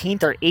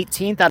 19th or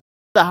 18th out of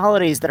the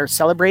holidays that are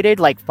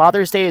celebrated.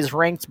 Father's Day is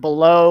ranked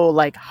below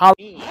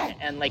Halloween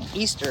and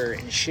Easter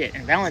and shit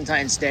and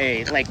Valentine's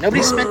Day.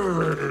 Nobody spent.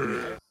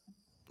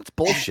 That's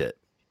bullshit.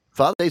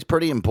 Father's Day is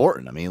pretty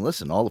important. I mean,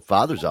 listen, all the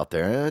fathers out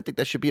there, I think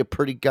that should be a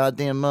pretty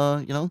goddamn,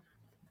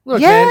 Look,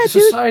 man,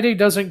 society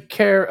doesn't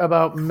care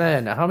about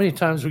men. How many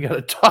times we got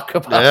to talk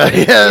about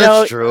it? Yeah,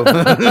 that's true.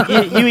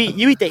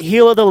 you eat the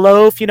heel of the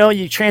loaf.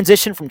 You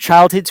transition from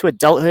childhood to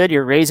adulthood.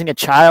 You're raising a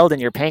child,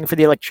 and you're paying for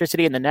the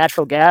electricity and the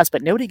natural gas,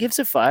 but nobody gives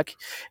a fuck.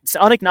 It's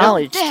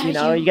unacknowledged.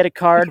 You get a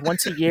card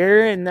once a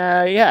year, and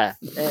that's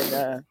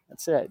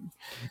it.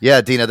 Yeah,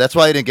 Dina, that's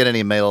why I didn't get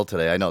any mail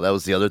today. I know that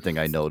was the other thing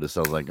I noticed. I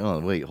was like, oh,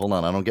 wait, hold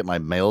on. I don't get my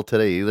mail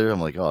today either. I'm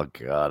like, oh,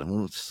 God.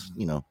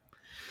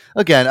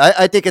 Again,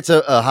 I think it's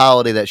a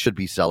holiday that should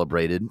be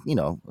celebrated.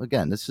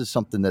 Again, this is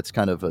something that's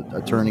kind of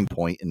a turning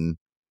point.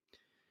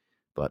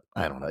 But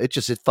I don't know. It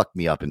fucked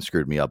me up and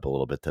screwed me up a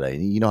little bit today.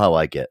 You know how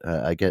I get.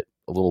 I get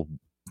a little.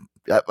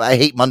 I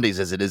hate Mondays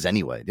as it is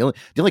anyway. The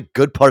only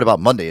good part about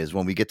Monday is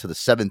when we get to the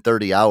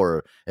 7:30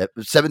 hour at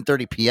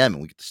 7:30 p.m.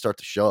 and we get to start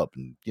the show up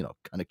and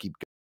kind of keep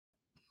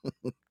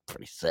going.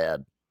 Pretty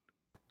sad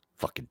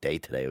fucking day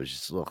today. It was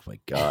just, oh my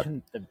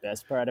God. The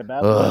best part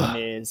about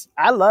Mondays,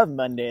 I love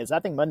Mondays. I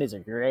think Mondays are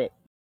great.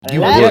 You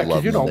would love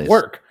Mondays. You don't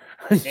work.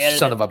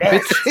 Son of a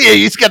bitch. Yeah,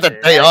 you just got the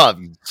day off,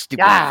 you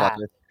stupid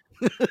fucker.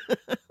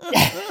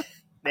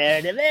 There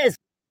it is.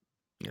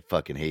 I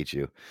fucking hate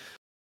you.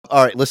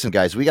 All right, listen,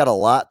 guys, we got a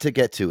lot to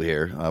get to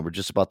here. We're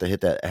just about to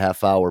hit that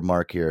half-hour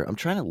mark here. I'm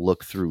trying to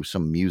look through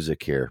some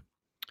music here.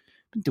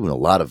 I've been doing a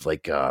lot of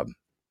I'm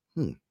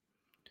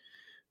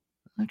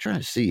trying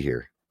to see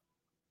here.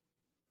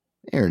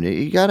 Aaron,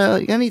 you got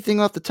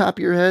anything off the top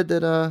of your head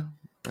that I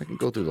can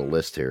go through the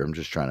list here? I'm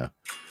just trying to.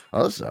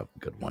 Oh, this is a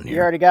good one here.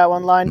 You already got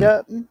one lined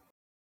up?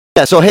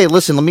 Yeah. So hey,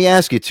 listen, let me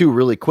ask you too,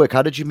 really quick.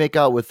 How did you make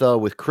out with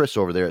Chris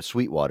over there at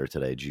Sweetwater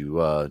today? Did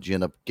you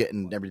end up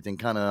getting everything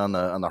kind of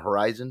on the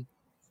horizon?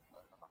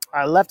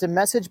 I left a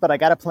message, but I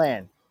got a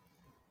plan.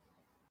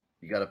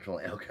 You got a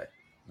plan? Okay.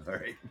 All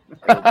right.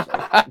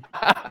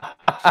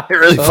 I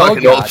really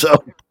fucking hope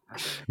so.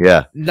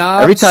 Yeah.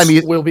 Knobs every time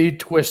will be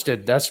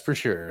twisted. That's for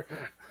sure.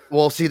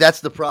 Well, see,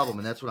 that's the problem,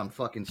 and that's what I'm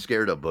fucking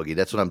scared of, Boogie.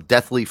 That's what I'm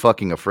deathly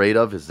fucking afraid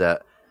of, is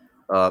that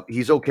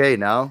he's okay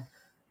now.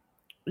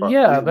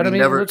 Yeah, but I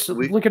mean, let's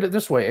look at it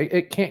this way.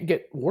 It can't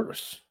get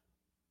worse.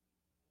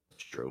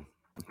 It's true.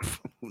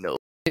 Who knows?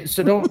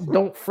 So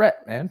don't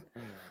fret, man.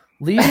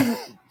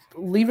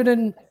 Leave it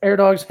in Air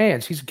Dog's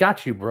hands. He's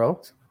got you,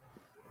 bro.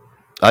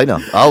 I know.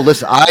 I'll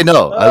listen. I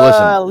know. I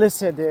listen.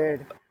 Listen,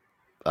 dude.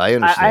 I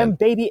understand. I am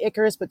baby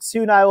Icarus, but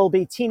soon I will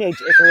be teenage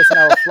Icarus, and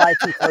I will fly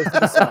too close to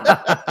the sun.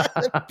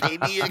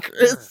 Baby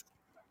Icarus.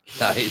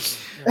 Nice.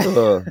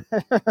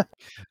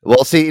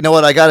 Well, see, you know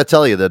what? I got to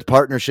tell you, the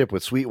partnership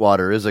with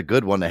Sweetwater is a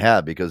good one to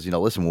have because,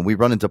 listen, when we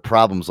run into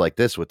problems like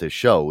this with this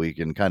show, we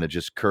can kind of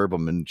just curb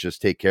them and just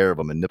take care of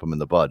them and nip them in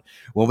the bud.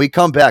 When we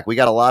come back, we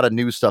got a lot of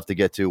new stuff to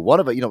get to. One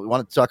of it, we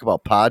want to talk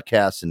about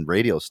podcasts and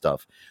radio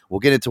stuff. We'll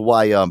get into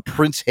why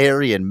Prince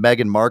Harry and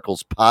Meghan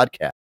Markle's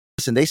podcast.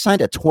 Listen, they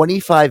signed a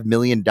 $25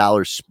 million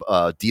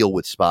deal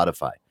with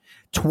Spotify.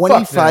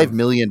 $25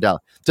 million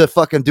to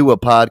fucking do a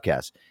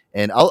podcast.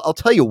 And I'll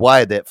tell you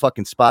why that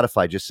fucking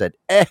Spotify just said,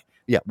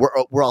 yeah,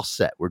 we're all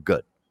set. We're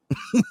good.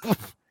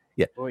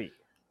 Yeah. Boy.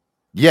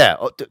 Yeah.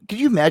 Could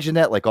you imagine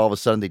that? Like all of a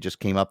sudden they just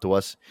came up to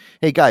us.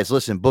 Hey guys,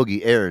 listen,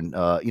 Boogie, Aaron,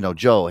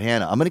 Joe,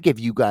 Hannah, I'm going to give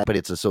you guys, but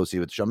it's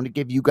associated with the show. I'm going to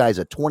give you guys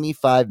a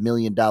 $25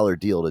 million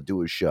deal to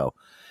do a show.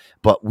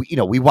 But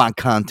we want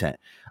content.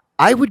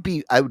 I would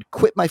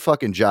quit my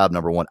fucking job.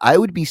 Number one, I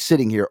would be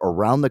sitting here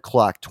around the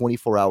clock,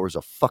 24 hours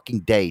a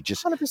fucking day,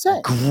 just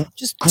 100%.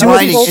 Just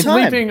grinding,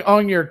 sleeping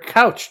on your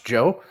couch,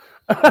 Joe.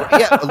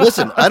 Yeah,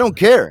 listen, I don't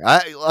care.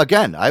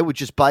 I would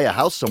just buy a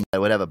house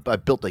somewhere. I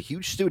built a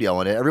huge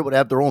studio, and everyone would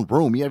have their own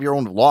room. You have your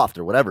own loft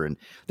or whatever, and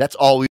that's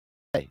all we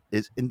say.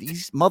 And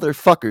these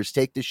motherfuckers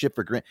take this shit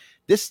for granted.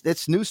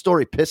 This news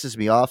story pisses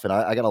me off, and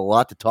I got a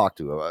lot to talk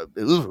to.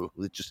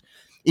 It just.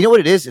 You know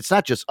what it is? It's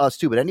not just us,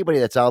 too, but anybody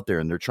that's out there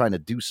and they're trying to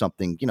do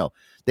something,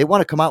 they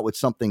want to come out with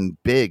something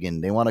big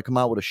and they want to come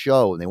out with a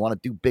show and they want to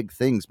do big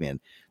things,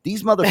 man.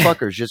 These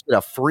motherfuckers just get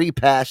a free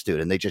pass,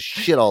 dude, and they just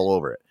shit all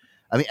over it.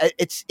 I mean,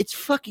 it's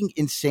fucking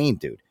insane,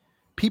 dude.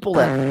 People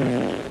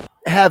that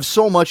have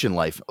so much in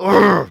life.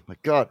 Oh, my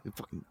God.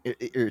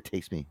 It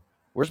irritates me.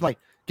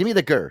 Give me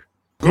the grr.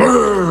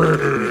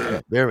 Yeah,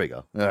 there we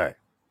go. All right.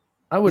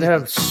 I would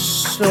have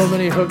so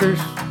many hookers.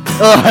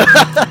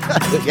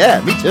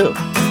 Yeah, me too.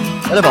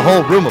 I'd have a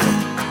whole room of them.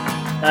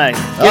 All right.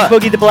 Give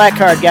Boogie the black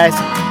card, guys.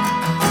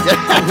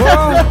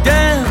 Walked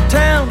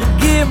downtown to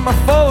get my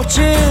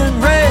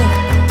fortune read.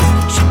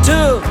 She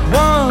took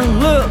one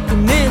look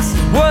and this is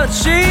what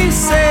she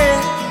said.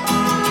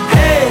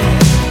 Hey,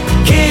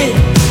 kid,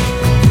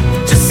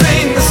 just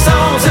sing the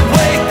songs and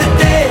wake the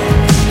dead.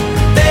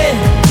 Then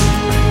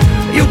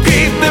you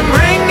keep them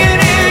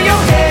ringing in your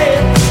head.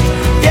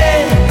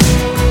 Yeah,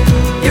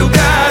 you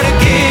gotta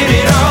get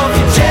it off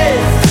your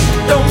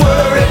chest. Don't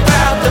worry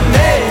about the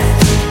mess.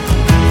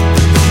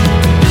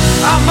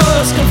 I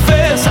must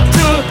confess I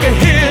took a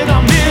hit.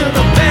 I'm in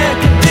a bad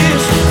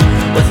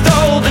condition. With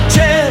all the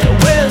chatter,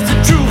 where's the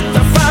truth?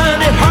 I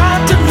find it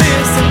hard to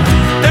listen.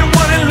 They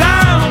want it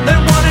loud, they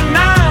want it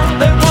now,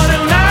 they want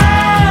it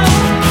now.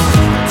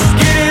 Just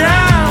get it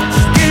out,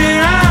 just get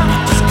it out,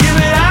 just give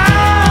it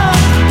out.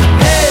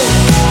 Hey,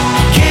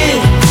 kid,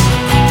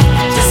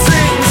 just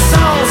sing the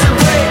songs and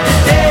wake the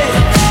dead.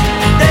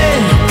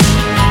 Then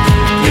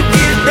you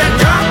get that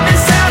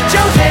darkness out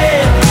your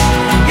head.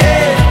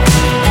 Yeah,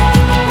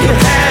 you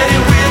had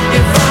it with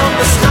you from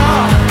the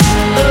start.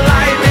 The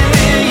lightning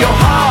in your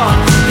heart.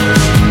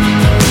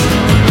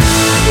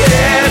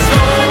 Yeah, it's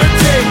gonna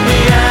take me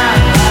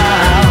out.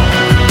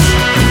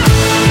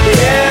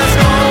 Yeah, it's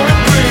gonna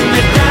bring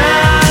me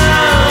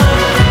down.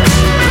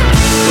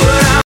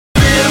 But I'm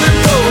feeling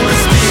for the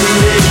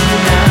spirit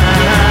now.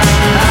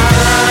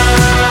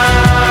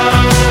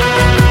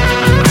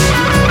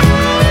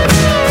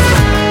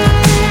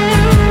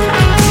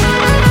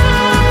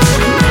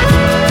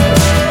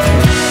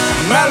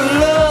 I'm out of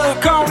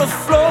luck on the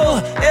floor.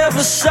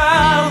 Every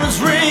silence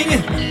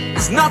ringing.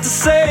 It's not the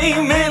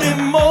same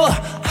anymore.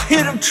 I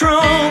hear them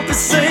trumpets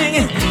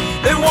singing.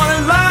 They want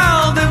it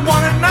loud, they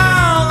want it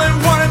now, they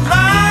want it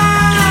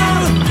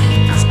loud.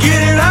 Just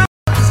get it out,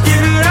 just get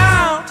it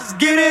out, just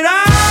get it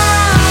out.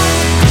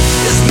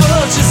 As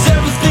much as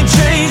everything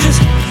changes,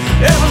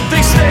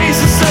 everything stays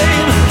the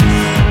same.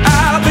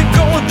 I've been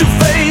going through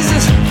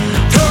phases,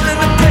 turning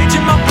the page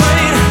in my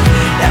brain.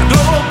 That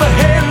glow up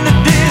ahead in the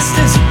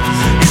distance,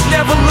 it's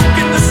never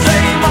looking the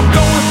same. I'm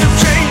going through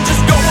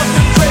changes, going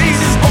through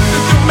phases,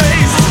 walking through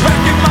mazes,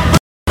 racking my brain.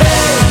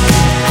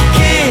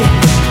 Hey, kid,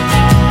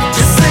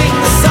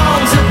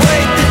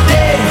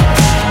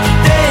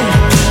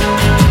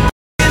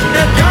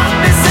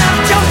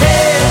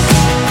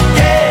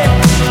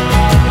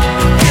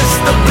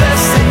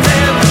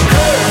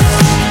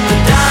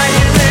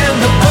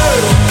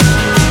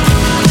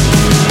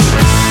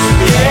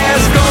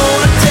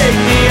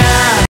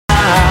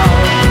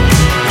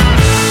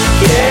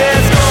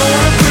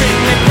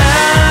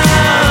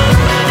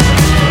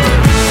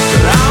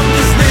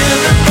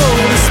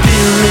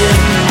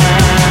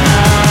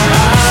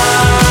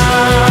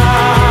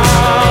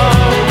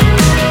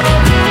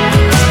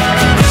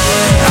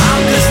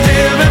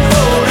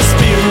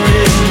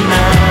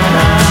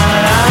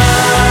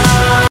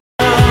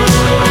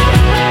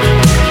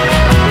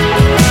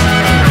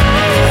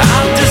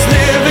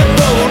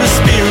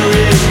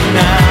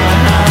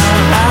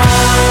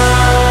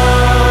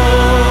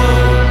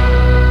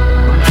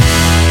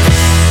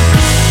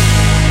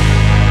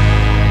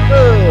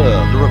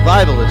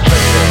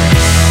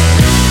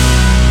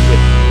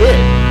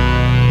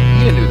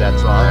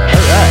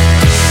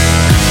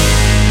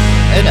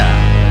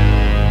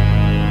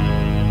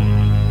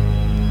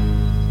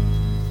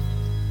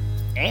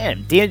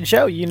 Damn, Dean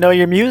Joe, you know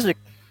your music.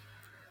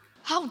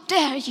 How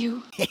dare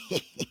you?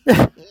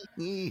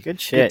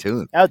 Good shit.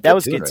 Good tune. That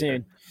was a tune good right tune.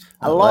 there.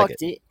 I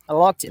liked it. I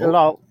liked it a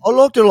lot. I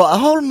liked it a lot.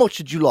 How much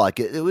did you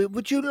like it?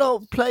 Would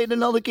you play it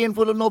another game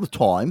for another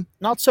time?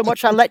 Not so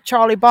much I let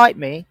Charlie bite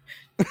me.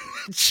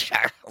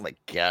 Oh my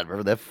god!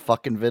 Remember that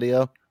fucking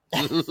video?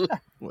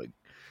 Like,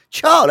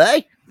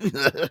 Charlie.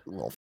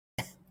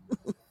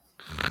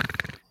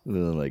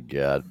 Oh my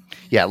god!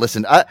 Yeah,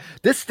 listen.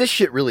 This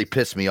shit really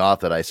pissed me off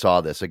that I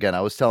saw this again.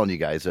 I was telling you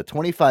guys a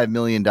 $25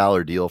 million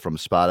deal from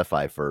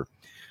Spotify for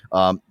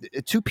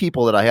two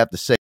people that I have to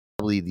say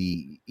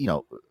probably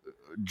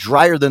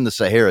drier than the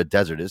Sahara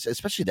Desert is,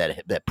 especially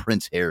that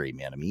Prince Harry,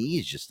 man. I mean,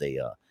 he's just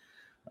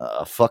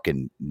a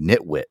fucking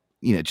nitwit.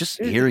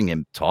 Just hearing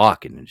him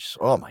talk and just,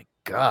 oh my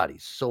god,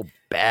 he's so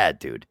bad,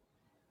 dude.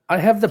 I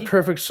have the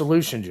perfect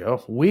solution,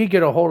 Joe. We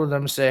get a hold of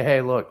them and say,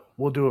 hey, look,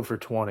 we'll do it for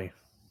 20.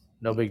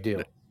 No big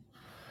deal.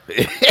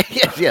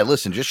 Yeah,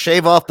 listen, just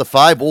shave off the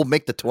 5. We'll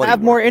make the 20.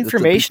 Have more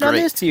information on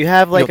this? Do you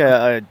have like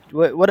I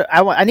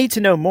need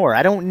to know more.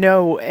 I don't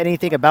know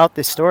anything about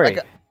this story.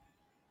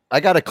 I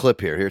got a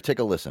clip here. Here, take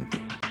a listen.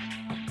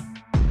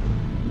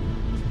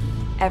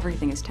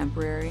 Everything is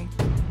temporary.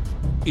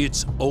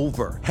 It's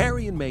over.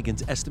 Harry and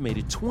Meghan's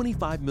estimated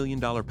 $25 million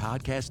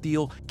podcast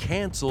deal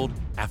canceled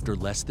after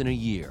less than a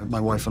year.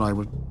 My wife and I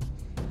were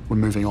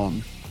moving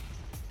on.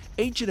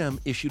 H&M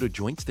issued a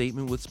joint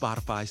statement with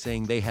Spotify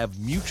saying they have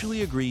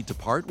mutually agreed to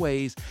part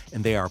ways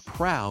and they are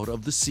proud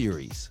of the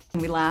series.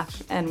 We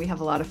laugh and we have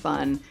a lot of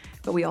fun,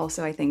 but we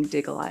also, I think,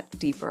 dig a lot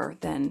deeper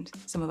than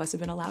some of us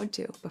have been allowed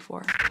to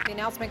before. The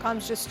announcement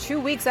comes just 2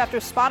 weeks after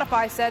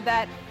Spotify said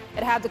that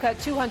it had to cut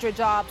 200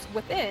 jobs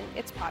within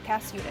its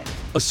podcast unit.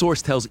 A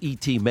source tells ET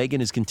Meghan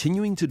is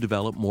continuing to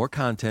develop more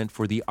content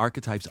for the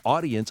Archetypes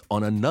audience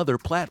on another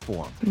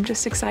platform. I'm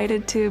just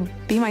excited to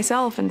be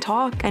myself and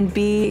talk and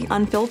be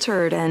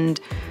unfiltered and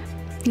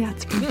yeah,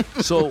 it's fun.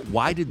 So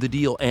why did the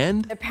deal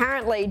end?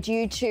 Apparently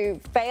due to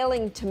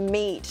failing to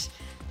meet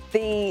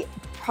the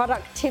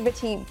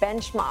productivity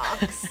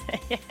benchmarks.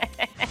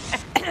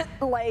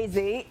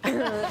 Lazy.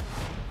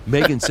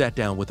 Meghan sat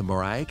down with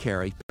Mariah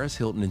Carey, Paris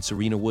Hilton, and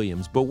Serena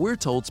Williams, but we're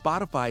told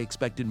Spotify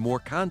expected more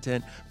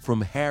content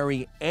from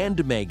Harry and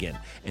Meghan.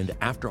 And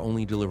after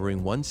only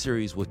delivering one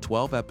series with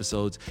 12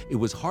 episodes, it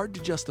was hard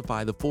to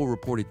justify the full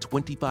reported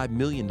 $25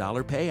 million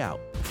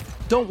payout.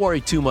 Don't worry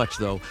too much,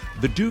 though.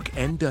 The Duke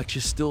and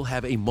Duchess still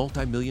have a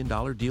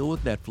multi-million-dollar deal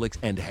with Netflix,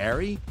 and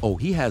Harry,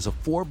 he has a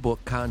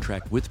 4-book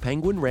contract with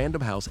Penguin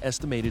Random House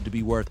estimated to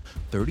be worth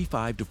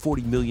 $35 to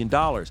 $40 million,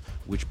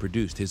 which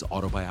produced his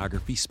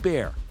autobiography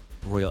Spare.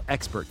 Royal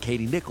expert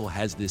Katie Nichol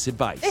has this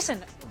advice.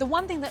 Listen, the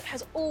one thing that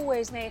has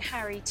always made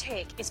Harry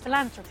tick is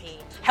philanthropy,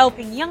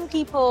 helping young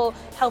people,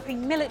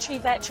 helping military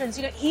veterans.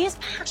 He is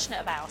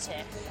passionate about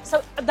it.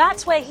 So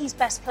that's where he's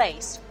best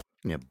placed.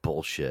 Yeah,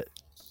 bullshit.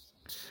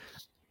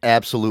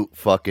 Absolute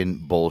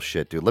fucking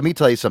bullshit, dude. Let me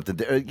tell you something.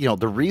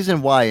 The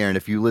reason why, Aaron,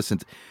 if you listen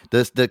to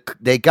this,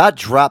 they got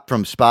dropped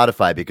from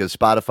Spotify because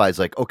Spotify's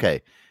like,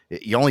 okay,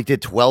 you only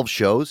did 12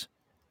 shows.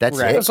 That's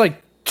right. it. It's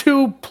like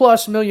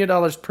 $2+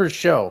 million per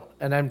show,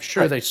 and I'm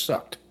sure they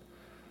sucked.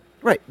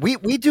 Right.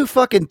 We do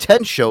fucking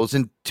 10 shows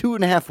in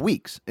 2.5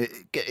 weeks.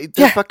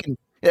 They're fucking,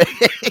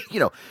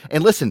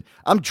 and listen,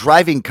 I'm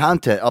driving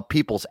content up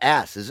people's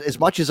asses as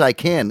much as I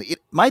can.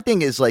 My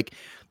thing is like,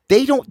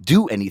 they don't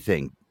do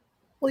anything.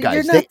 Well,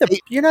 guys,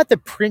 you're not the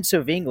Prince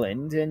of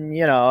England, and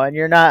you're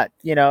not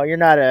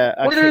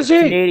a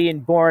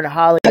Canadian-born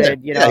Hollywood.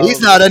 Yeah, he's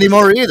not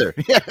anymore either.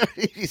 Yeah,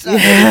 he's not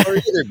anymore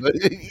either. But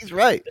he's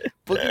right.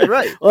 Boogie's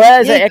right.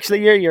 Well,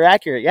 actually, you're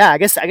accurate. Yeah, I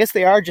guess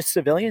they are just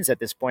civilians at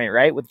this point,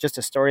 right? With just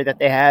a story that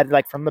they had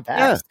like from the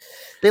past. Yeah.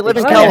 They live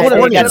in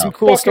California. They got some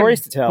cool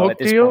stories to tell at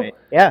this point.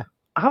 Yeah.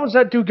 How is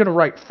that dude gonna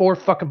write 4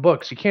 fucking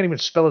books? He can't even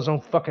spell his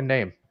own fucking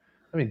name.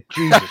 I mean,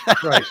 Jesus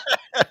Christ.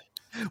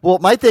 Well,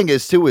 my thing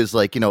is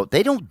like,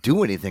 they don't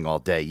do anything all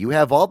day. You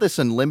have all this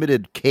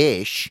unlimited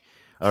cash.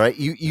 All right.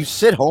 You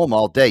sit home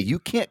all day. You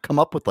can't come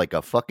up with like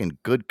a fucking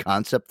good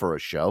concept for a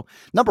show.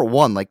 Number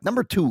one,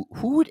 number two,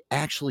 who would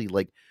actually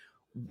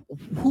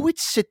who would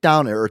sit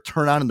down or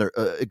turn on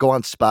go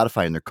on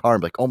Spotify in their car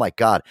and be like, oh my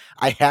God,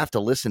 I have to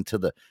listen to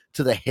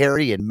the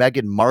Harry and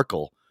Meghan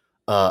Markle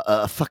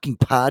fucking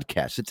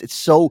podcast. It's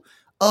so,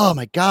 oh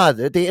my God,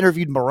 they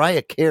interviewed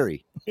Mariah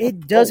Carey.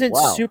 It doesn't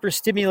super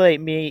stimulate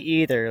me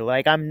either.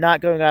 Like, I'm not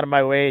going out of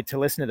my way to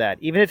listen to that.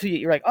 Even if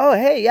you're like, oh,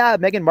 hey, yeah,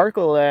 Meghan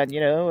Markle and,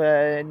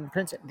 and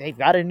Prince, they've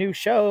got a new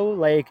show.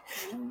 Like,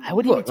 I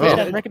wouldn't even take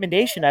that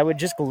recommendation. I would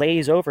just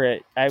glaze over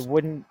it.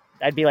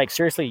 I'd be like,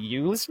 seriously,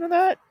 you listen to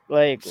that?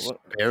 Like,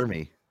 spare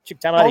me. Took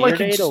time out of your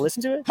day to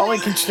listen to it? All I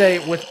can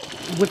say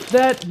with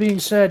that being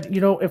said,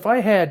 if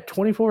I had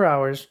 24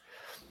 hours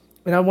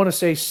and I want to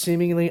say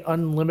seemingly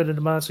unlimited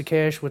amounts of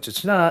cash, which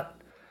it's not,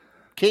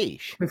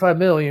 cash, $25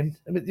 million.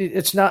 I mean,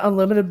 it's not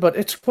unlimited, but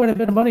it's quite a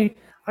bit of money.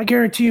 I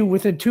guarantee you,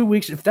 within 2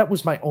 weeks, if that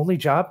was my only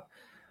job,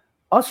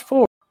 us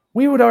 4,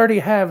 we would already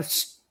have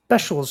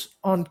specials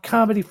on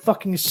Comedy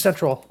fucking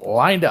Central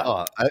lined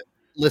up.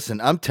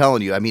 Listen, I'm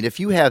telling you. I mean, if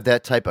you have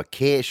that type of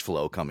cash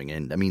flow coming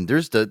in, I mean,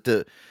 there's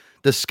the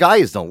sky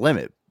is the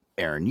limit,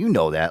 Aaron. You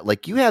know that.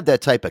 Like, you have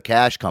that type of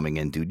cash coming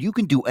in, dude. You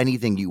can do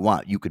anything you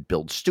want. You could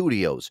build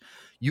studios.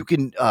 You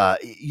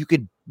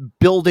could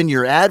build in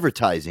your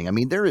advertising. I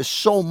mean, there is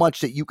so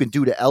much that you can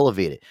do to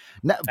elevate it.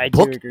 I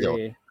Book do deal.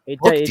 agree.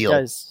 Book It deal.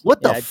 does. What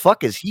Yeah, the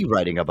fuck is he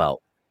writing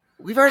about?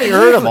 We've already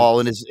heard them all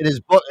in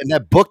his book, in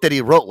that book that he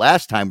wrote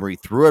last time, where he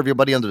threw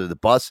everybody under the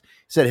bus. He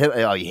said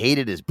he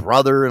hated his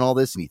brother and all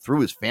this, and he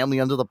threw his family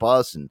under the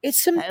bus. And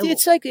It's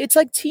like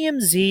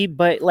TMZ,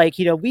 but like,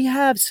 we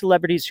have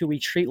celebrities who we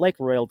treat like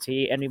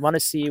royalty, and we want to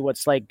see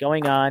what's like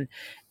going on.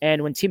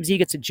 And when TMZ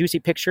gets a juicy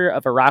picture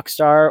of a rock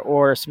star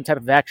or some type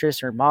of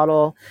actress or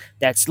model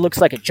that looks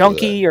like a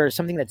junkie or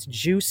something that's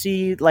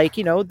juicy, like,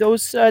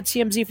 those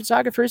TMZ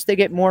photographers, they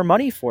get more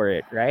money for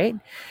it, right?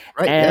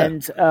 Right,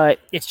 And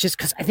it's just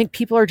because I think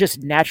people are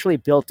just naturally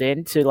built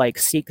in to like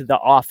seek the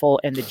awful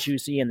and the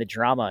juicy and the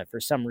drama for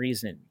some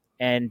reason.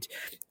 And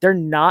they're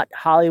not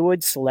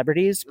Hollywood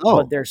celebrities,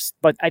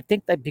 but I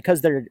think that because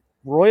they're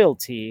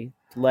royalty,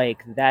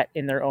 like that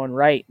in their own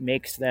right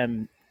makes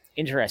them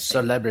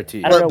interesting.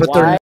 Celebrity. I don't know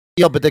why.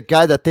 But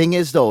the thing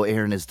is, though,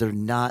 Aaron, is they're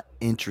not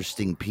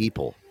interesting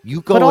people.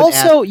 You go, But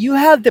also, you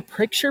have the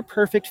picture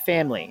perfect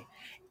family,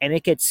 and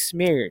it gets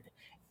smeared.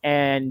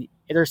 And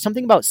there's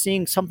something about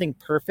seeing something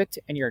perfect,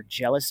 and you're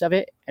jealous of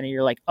it, and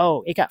you're like,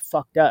 "Oh, it got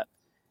fucked up."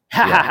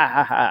 Ha ha ha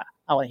ha ha!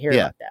 I want to hear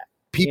about that.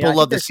 People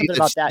love to see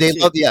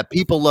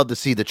people love to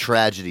see the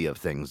tragedy of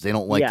things. They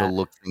don't like to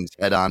look things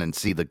head on and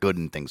see the good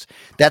in things.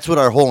 That's what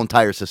our whole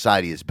entire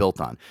society is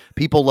built on.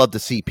 People love to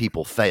see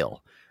people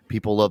fail.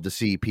 People love to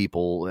see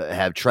people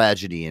have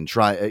tragedy and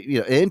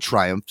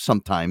triumph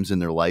sometimes in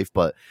their life,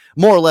 but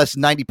more or less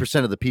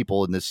 90% of the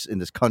people in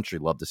this country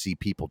love to see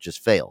people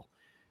just fail.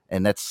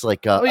 And that's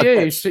like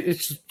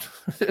it's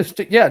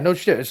yeah, no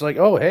shit. It's like,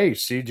 oh, hey,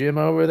 see Jim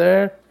over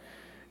there?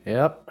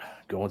 Yep,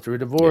 going through a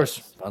divorce.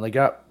 Finally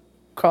got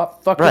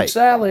caught fucking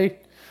Sally.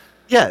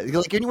 Yeah,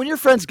 like when your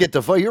friends get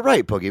divorced, you're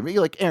right, Boogie.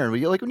 You're like, Aaron,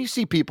 you're like when you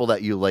see people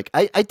that you like.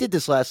 I did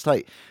this last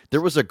night.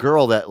 There was a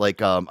girl that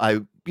like I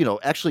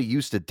actually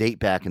used to date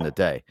back in the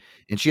day,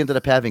 and she ended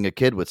up having a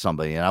kid with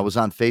somebody. And I was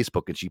on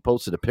Facebook, and she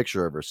posted a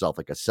picture of herself,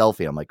 like a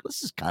selfie. I'm like,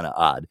 this is kind of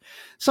odd.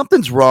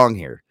 Something's wrong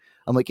here.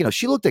 I'm like,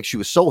 she looked like she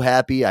was so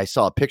happy. I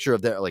saw a picture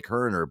of that, like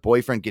her and her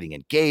boyfriend getting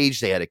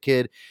engaged. They had a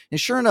kid, and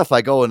sure enough,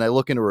 I go and I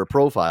look into her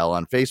profile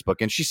on Facebook,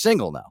 and she's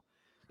single now.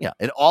 Yeah,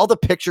 and all the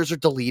pictures are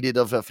deleted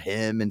of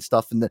him and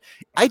stuff. And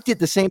I did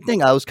the same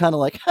thing. I was kind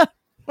of like,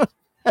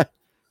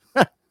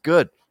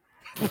 good.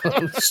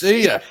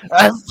 See ya.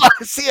 I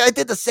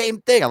did the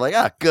same thing. I'm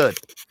like, good.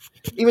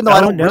 Even though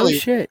I don't know really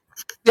shit.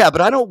 Yeah,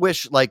 but I don't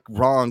wish like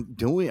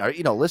wrongdoing.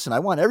 Listen, I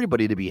want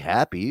everybody to be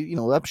happy.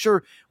 I'm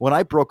sure when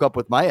I broke up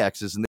with my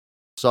exes and they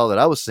saw that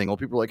I was single,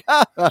 people were like,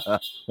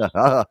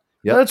 yeah,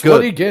 that's good.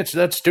 What he gets.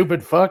 That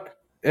stupid fuck.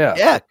 Yeah.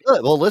 Yeah.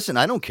 Good. Well, listen,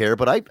 I don't care,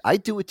 but I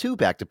do it too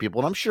back to people.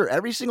 And I'm sure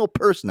every single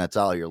person that's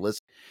out here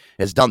listening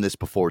has done this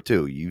before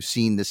too. You've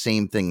seen the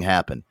same thing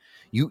happen.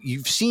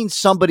 You've seen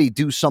somebody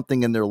do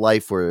something in their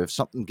life where if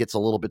something gets a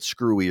little bit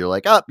screwy, you're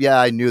like, oh, yeah,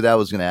 I knew that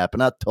was going to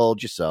happen. I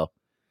told you so.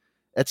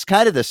 It's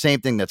kind of the same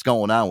thing that's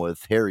going on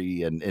with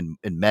Harry and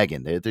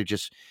Meghan. They're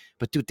just,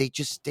 but dude,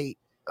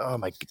 oh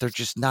my, they're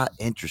just not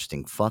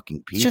interesting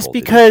fucking people. Just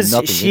because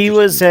she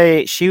was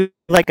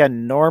like a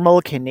normal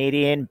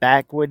Canadian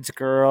backwoods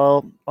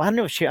girl. Well, I don't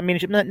know if she's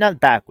not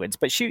backwoods,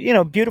 but she,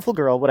 beautiful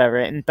girl,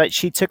 whatever. But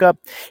she took up,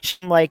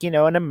 like,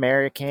 an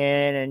American,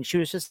 and she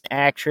was just an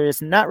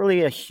actress, not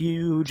really a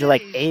huge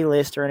like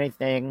A-list or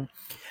anything.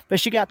 But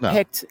she got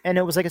picked, and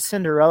it was like a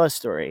Cinderella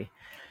story.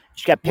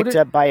 She got picked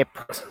up by a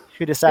person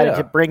who decided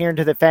to bring her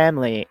into the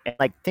family, and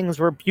like things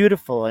were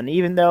beautiful. And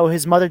even though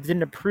his mother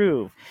didn't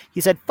approve,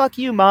 he said, "Fuck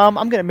you, mom!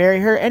 I'm gonna marry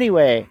her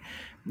anyway."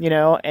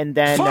 And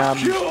then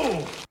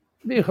It'd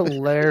be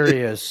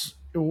hilarious.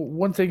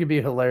 One thing would be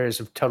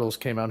hilarious if Tuttles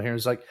came out here and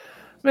was like,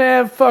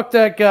 "Man, fuck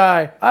that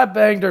guy! I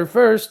banged her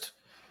first."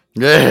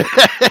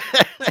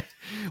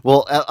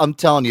 Well, I'm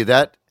telling you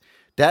that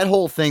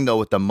whole thing though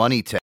with the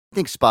money tag. I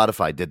think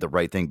Spotify did the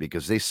right thing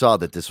because they saw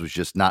that this was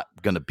just not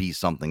going to be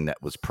something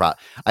that was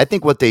I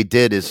think what they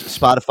did is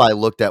Spotify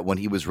looked at when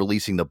he was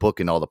releasing the book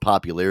and all the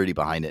popularity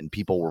behind it, and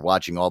people were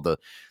watching all the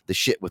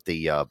shit with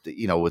the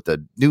with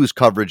the news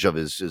coverage of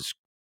his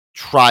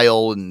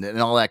trial and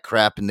all that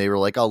crap, and they were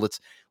like, oh,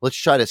 let's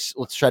try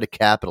to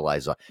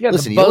capitalize on. Yeah,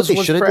 listen, the buzz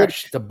was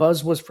fresh. The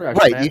buzz was fresh,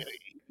 right? Man.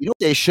 You know what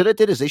they should have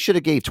did is they should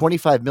have gave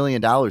 $25 million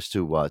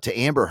to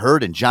Amber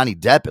Heard and Johnny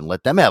Depp and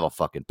let them have a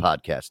fucking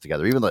podcast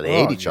together, even though they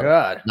hate each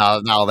other.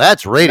 Now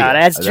that's radio. Now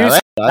that's juicy.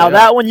 Now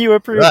that one you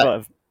approve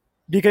of,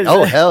 because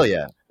hell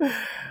yeah.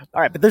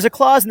 All right, but there's a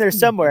clause in there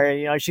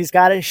somewhere. She's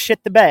got to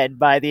shit the bed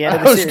by the end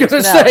of the series.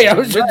 I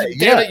was going to say,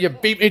 damn it, you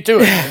beat me to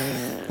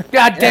it.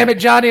 God damn it,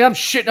 Johnny, I'm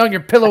shitting on your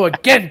pillow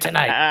again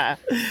tonight.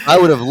 I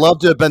would have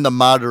loved to have been the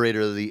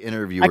moderator of the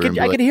interview. I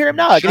can hear him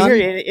now. I can hear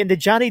it in the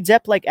Johnny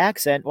Depp like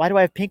accent. Why do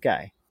I have pink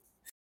eye?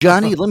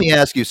 Johnny, let me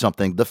ask you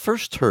something. The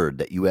first turd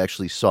that you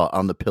actually saw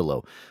on the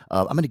pillow,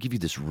 I'm going to give you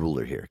this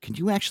ruler here. Can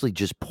you actually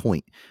just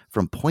point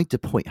from point to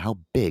point how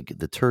big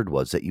the turd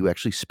was that you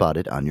actually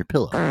spotted on your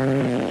pillow?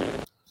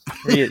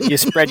 You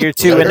spread your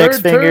two index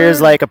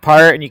fingers like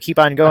apart, and you keep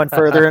on going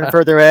further and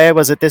further away.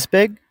 Was it this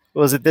big?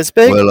 Was it this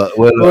big?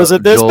 Was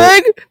it this Joel,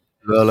 big?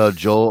 Well,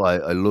 Joel,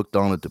 I looked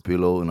down at the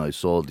pillow and I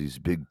saw these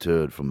big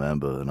turd from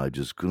Amber, and I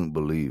just couldn't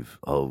believe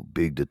how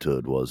big the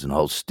turd was and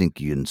how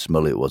stinky and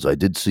smelly it was. I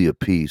did see a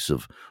piece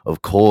of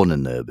corn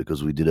in there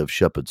because we did have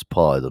shepherd's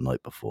pie the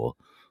night before,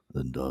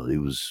 and it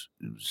was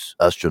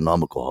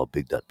astronomical how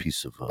big that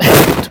piece of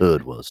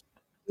turd was.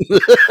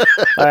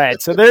 All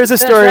right, so there's a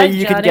story right,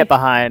 you can Johnny. get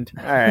behind.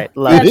 All right,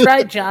 love That's it.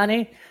 right,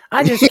 Johnny.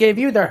 I just gave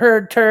you the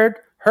heard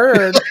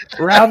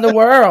around the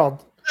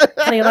world.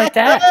 How do you like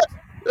that?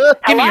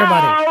 Give me your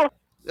money.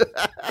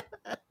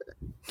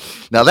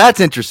 Now that's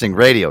interesting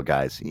radio,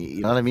 guys.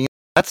 You know what I mean?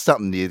 That's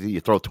something you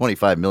throw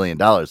 $25 million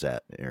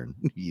at, Aaron.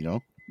 You know?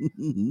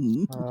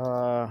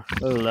 I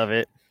love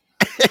it.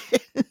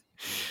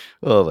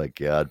 Oh my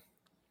God.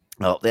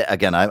 Oh,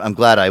 again, I'm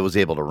glad I was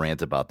able to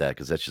rant about that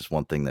because that's just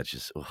one thing that's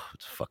just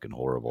it's fucking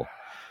horrible.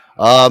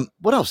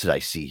 What else did I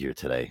see here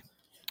today?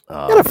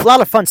 Got a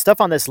lot of fun stuff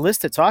on this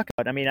list to talk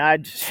about. I mean, I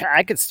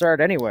could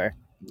start anywhere.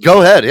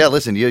 Go ahead. Yeah,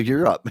 listen,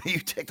 you're up. You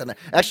take the.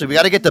 Actually, we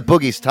got to get the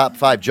Boogie's top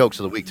 5 jokes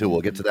of the week too.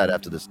 We'll get to that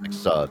after this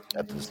next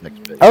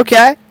bit.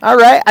 Okay, all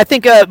right. I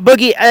think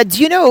Boogie.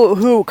 Do you know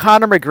who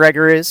Conor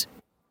McGregor is?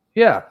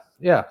 Yeah,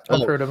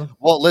 I've heard of him.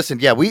 Well, listen,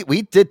 yeah,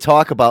 we did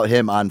talk about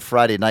him on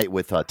Friday night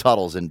with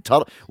Tuttles, and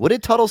what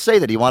did Tuttles say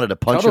that he wanted to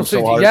punch him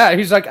so hard? Yeah,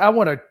 he's like, I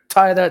want to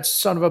tie that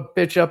son of a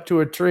bitch up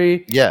to a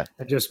tree. Yeah,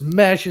 and just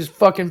mash his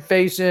fucking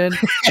face in.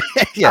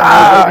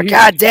 Oh,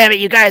 God damn it!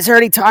 You guys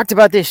already talked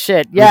about this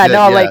shit. Yeah, did,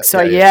 no, yeah, like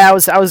so. yeah. I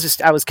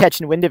was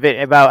catching wind of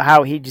it about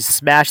how he just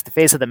smashed the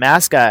face of the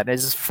mascot.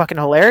 It's just fucking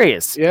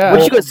hilarious. Yeah.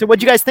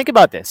 What'd you guys think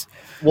about this?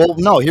 Well,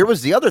 no, here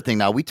was the other thing.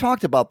 Now, we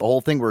talked about the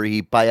whole thing where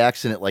he, by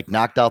accident, like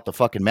knocked out the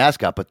fucking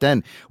mascot. But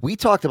then we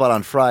talked about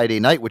on Friday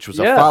night, which was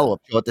a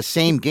follow-up show at the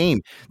same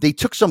game. They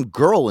took some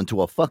girl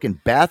into a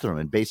fucking bathroom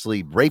and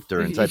basically raped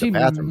her inside the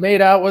bathroom. He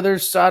made out with her,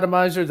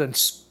 sodomized her, then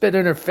spit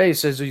in her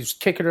face as he was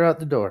kicking her out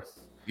the door.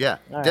 Yeah,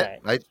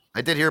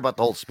 I did hear about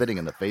the whole spitting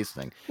in the face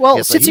thing. Well,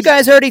 Yeah, so since you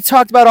guys already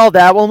talked about all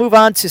that, we'll move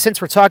on to, since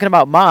we're talking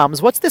about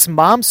moms, what's this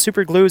mom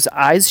super glues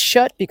eyes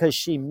shut because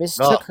she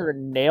mistook her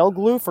nail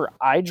glue for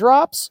eye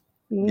drops?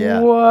 Yeah.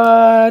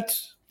 What?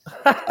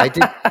 I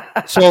did.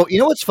 So, you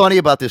know what's funny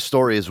about this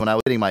story is when I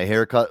was getting my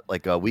haircut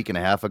like a week and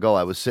a half ago,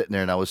 I was sitting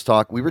there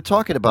and we were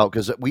talking about,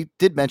 because we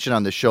did mention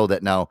on the show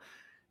that now,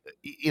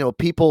 you know,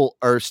 people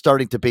are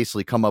starting to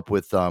basically come up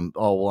with, oh,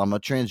 well, I'm a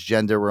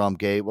transgender or I'm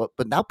gay. Well,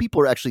 but now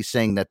people are actually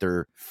saying that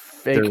they're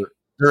fake.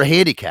 They're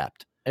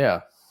handicapped.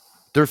 Yeah.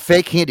 They're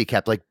fake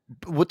handicapped. Like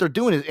what they're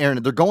doing is,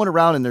 Aaron, they're going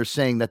around and they're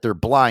saying that they're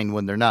blind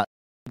when they're not.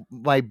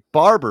 My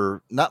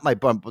barber, not my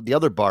but the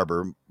other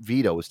barber,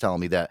 Vito, was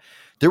telling me that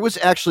there was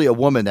actually a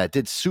woman that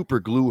did super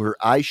glue her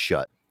eyes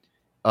shut.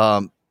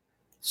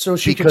 So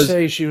she could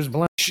say she was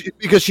blind.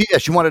 Because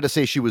she wanted to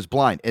say she was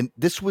blind. And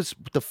this was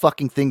the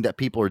fucking thing that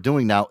people are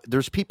doing now.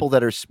 There's people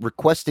that are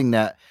requesting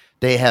that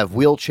they have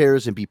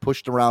wheelchairs and be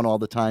pushed around all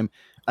the time.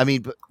 I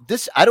mean, but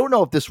this, I don't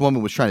know if this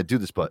woman was trying to do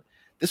this, but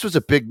this was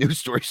a big news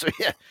story. So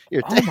yeah.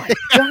 Oh my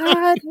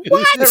God.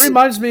 What? That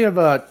reminds me of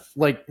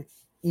like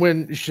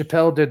when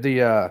Chappelle did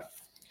the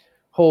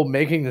whole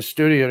making the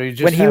studio. He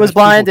just when he was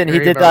blind and he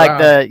did like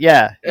the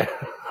yeah. And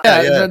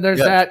then there's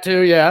that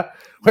too. Yeah.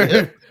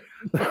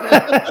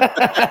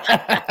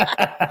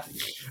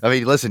 I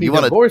mean, listen, he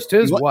divorced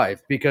his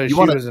wife because she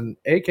was an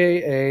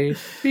AKA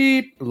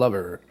beep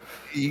lover.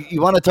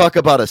 You want to talk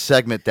about a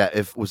segment that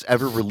if was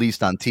ever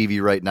released on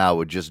TV right now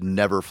would just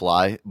never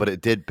fly, but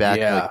it did back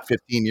like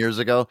 15 years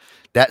ago.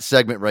 That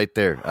segment right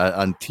there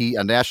on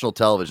national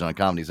television on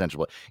Comedy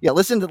Central. Yeah,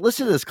 listen to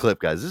this clip,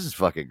 guys. This is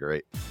fucking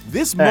great.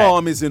 This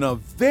mom is in a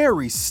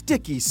very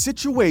sticky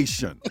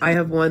situation. I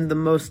have won the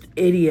most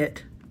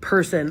idiot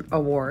person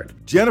award.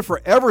 Jennifer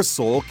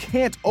Eversole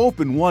can't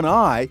open one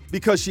eye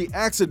because she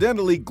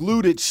accidentally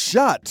glued it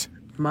shut.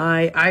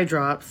 My eye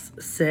drops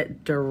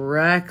sit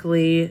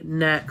directly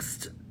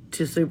next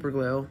to super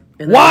glue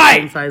in Why? the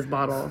same size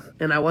bottle,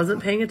 and I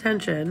wasn't paying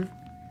attention.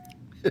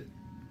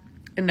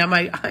 And now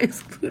my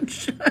eyes glued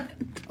shut.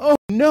 Oh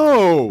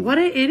no! What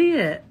an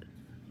idiot!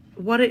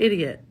 What an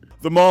idiot!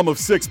 The mom of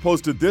 6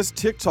 posted this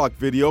TikTok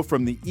video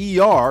from the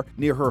ER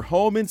near her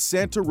home in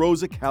Santa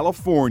Rosa,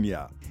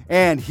 California.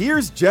 And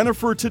here's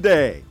Jennifer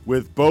today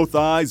with both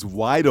eyes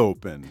wide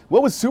open.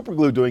 What was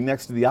superglue doing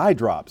next to the eye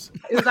drops?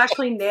 It was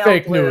actually nail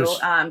Fake glue,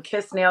 news.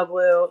 Kiss nail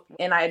glue.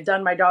 And I had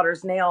done my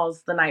daughter's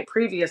nails the night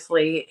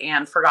previously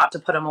and forgot to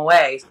put them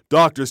away.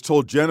 Doctors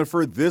told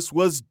Jennifer this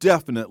was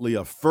definitely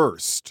a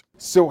first.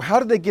 So how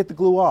did they get the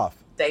glue off?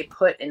 They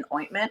put an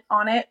ointment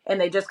on it and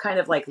they just kind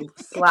of like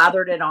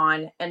slathered it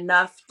on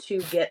enough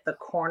to get the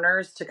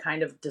corners to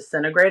kind of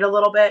disintegrate a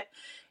little bit.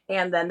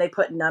 And then they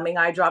put numbing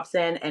eye drops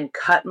in and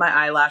cut my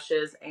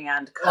eyelashes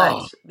and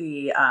cut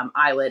the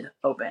eyelid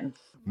open.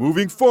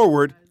 Moving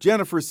forward,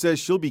 Jennifer says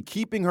she'll be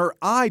keeping her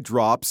eye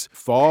drops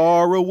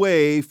far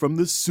away from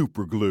the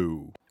super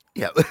glue.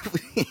 Yeah.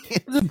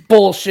 This is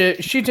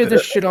bullshit. She did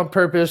this shit on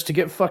purpose to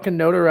get fucking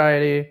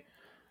notoriety.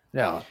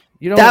 No.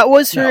 You know, that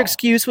was her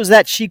excuse, was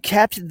that she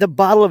kept the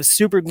bottle of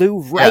super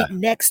glue right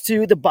next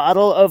to the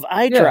bottle of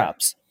eye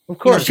drops. Of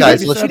course. She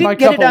didn't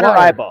get it on her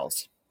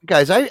eyeballs.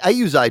 Guys, I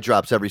use eye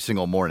drops every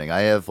single morning.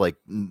 I have I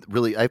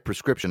have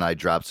prescription eye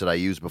drops that I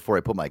use before I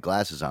put my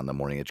glasses on in the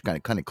morning. It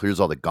kind of clears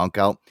all the gunk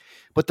out.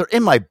 But they're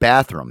in my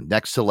bathroom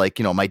next to my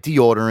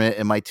deodorant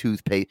and my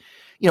toothpaste.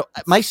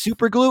 My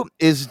super glue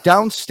is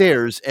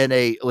downstairs in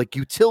a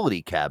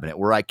utility cabinet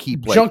where I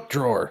keep junk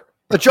drawer.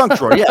 A junk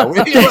drawer, yeah.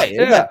 Right,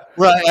 yeah.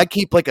 Right. I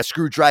keep a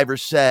screwdriver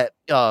set,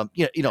 a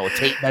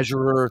tape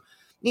measure.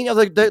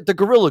 The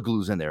Gorilla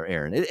Glue's in there,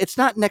 Aaron. It's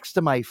not next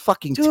to my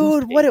fucking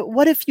dude.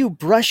 What if you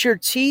brush your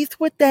teeth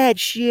with that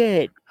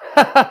shit?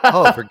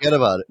 Oh, forget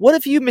about it. What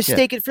if you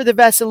mistake it for the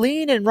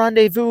Vaseline and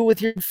rendezvous with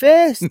your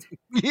fist?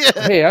 Yeah.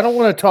 Hey, I don't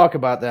want to talk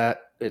about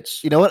that.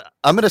 It's You know what?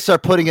 I'm gonna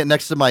start putting it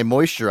next to my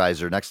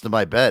moisturizer, next to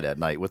my bed at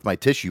night with my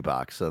tissue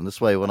box, and this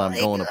way, when I'm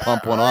going to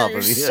pump one off,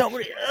 so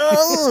many.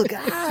 Oh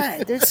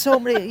God, there's so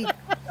many.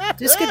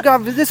 This could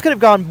have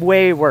gone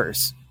way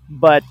worse,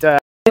 but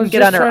didn't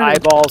get on her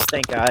eyeballs.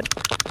 Thank God.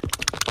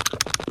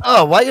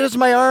 Oh, why does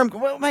my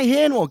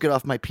hand won't get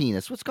off my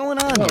penis? What's going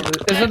on here?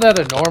 Isn't that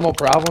a normal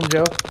problem,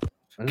 Joe?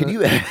 Can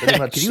you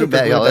imagine?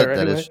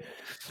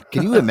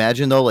 Can you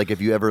imagine though,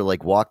 if you ever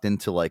walked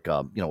into an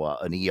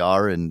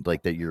ER and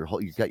that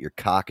you got your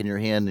cock in your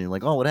hand and you're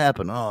like, oh, what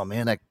happened? Oh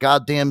man, that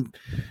goddamn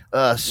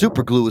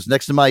super glue was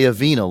next to my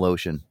Avena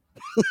lotion.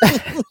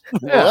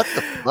 What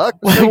the fuck?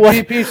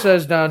 Like BP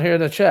says down here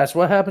in the chat,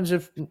 what happens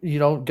if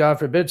God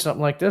forbid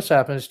something like this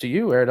happens to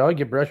you, Air Dog?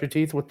 You brush your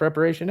teeth with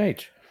Preparation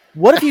H.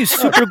 What if you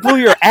super glue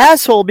your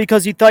asshole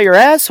because you thought your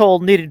asshole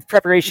needed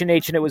Preparation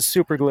H and it was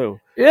super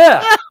glue?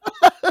 Yeah.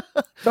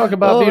 Talk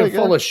about being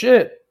full of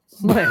shit.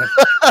 Man.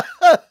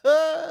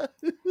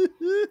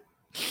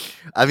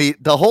 I mean,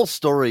 the whole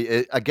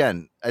story,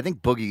 again, I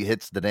think Boogie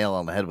hits the nail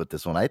on the head with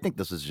this one. I think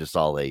this is just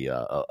all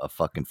a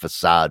fucking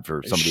facade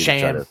for somebody to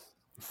try to...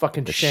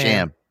 Fucking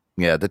sham.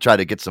 Yeah, to try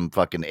to get some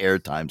fucking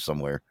airtime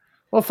somewhere.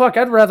 Well, fuck,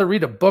 I'd rather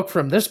read a book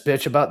from this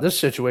bitch about this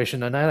situation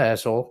than that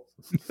asshole.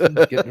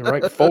 Getting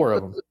right 4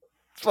 of them.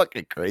 It's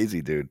fucking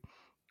crazy, dude.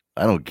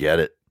 I don't get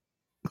it.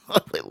 Oh,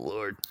 my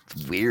Lord.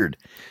 It's weird.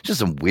 Just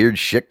some weird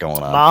shit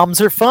going on.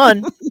 Moms are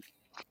fun.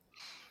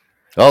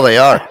 Oh, they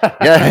are.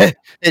 Yeah. Hey,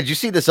 did you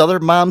see this other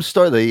mom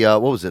story?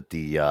 What was it?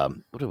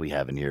 What do we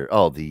have in here?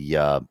 Oh,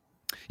 the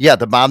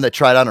mom that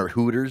tried on her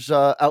Hooters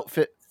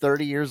outfit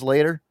 30 years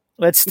later.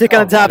 Let's stick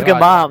on the topic of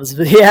moms.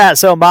 Yeah,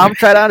 so mom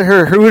tried on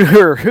her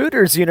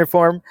Hooters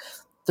uniform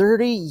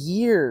 30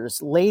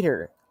 years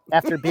later.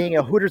 After being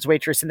a Hooters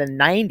waitress in the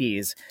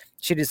 90s,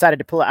 she decided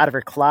to pull it out of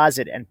her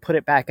closet and put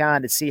it back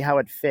on to see how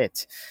it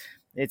fit.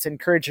 It's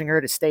encouraging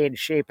her to stay in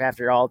shape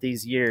after all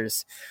these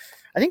years.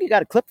 I think you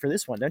got a clip for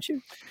this one, don't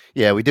you?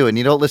 Yeah, we do. And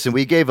listen,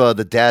 we gave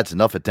the dads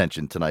enough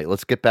attention tonight.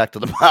 Let's get back to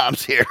the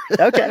moms here.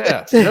 Okay.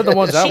 Yeah, they're the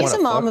ones I want. She's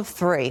a mom of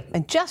 3,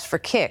 and just for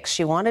kicks,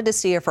 she wanted to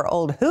see if her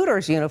old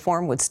Hooters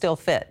uniform would still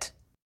fit.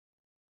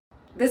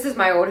 This is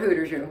my old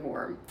Hooters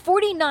uniform.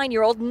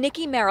 49-year-old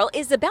Nikki Merrill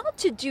is about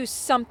to do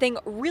something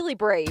really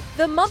brave.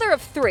 The mother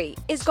of 3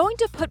 is going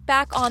to put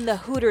back on the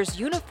Hooters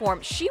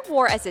uniform she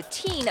wore as a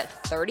teen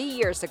 30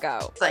 years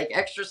ago. It's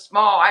extra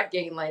small. I've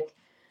gained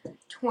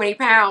 20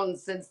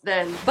 pounds since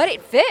then. But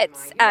it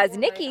fits, as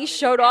Nikki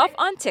showed off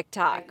on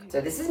TikTok.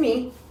 So this is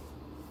me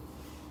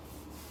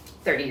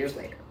 30 years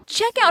later.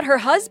 Check out her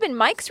husband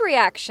Mike's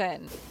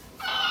reaction.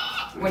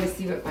 Want to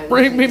see what my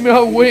Bring me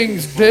my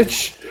wings,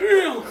 bitch.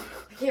 I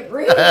can't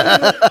breathe.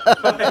 I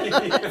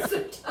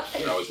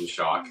was in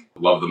shock.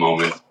 Love the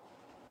moment.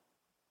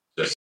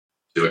 Just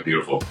do it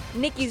beautiful.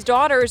 Nikki's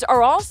daughters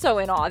are also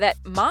in awe that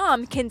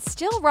mom can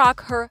still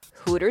rock her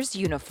Hooters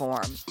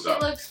uniform.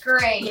 It looks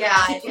great.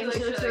 Yeah, it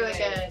looks really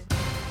good.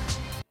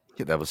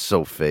 Yeah, that was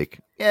so fake.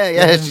 Yeah,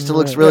 it still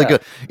looks really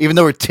good. Even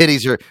though her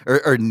titties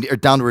are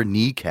down to her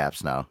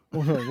kneecaps now.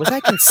 Was I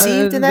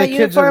conceived in that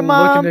uniform,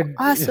 Mom?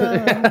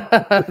 Awesome.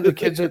 The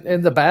kids are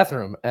in the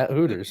bathroom at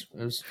Hooters.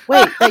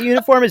 Wait, that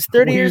uniform is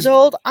 30 years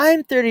old?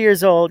 I'm 30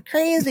 years old.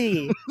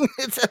 Crazy.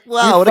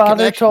 Wow, Your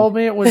father told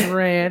me it was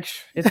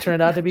ranch. It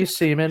turned out to be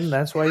semen.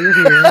 That's why you're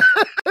here.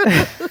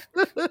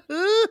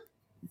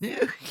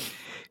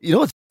 You know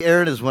what's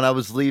Aaron is when I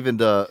was leaving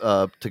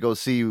to go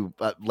see you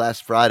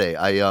last Friday,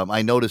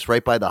 I noticed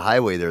right by the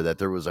highway there that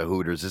there was a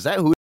Hooters. Is that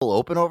Hooters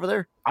open over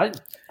there? I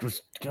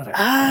was gonna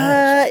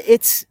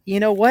it's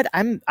what?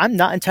 I'm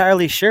not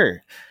entirely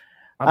sure.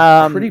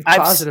 I'm pretty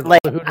positive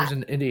the Hooters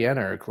in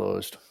Indiana are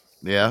closed.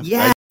 Yeah.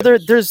 Yeah.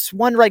 There's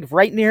one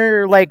right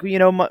near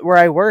where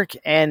I work,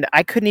 and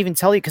I couldn't even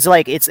tell you because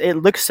it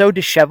looks so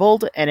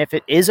disheveled, and if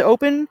it is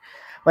open,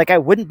 I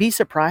wouldn't be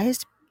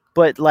surprised,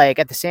 but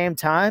at the same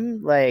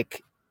time,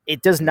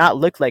 it does not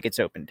look like it's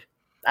opened.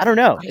 I don't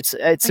know. It's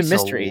a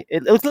mystery.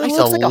 It looks like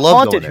a love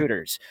haunted going there.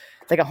 Hooters.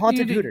 Like a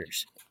haunted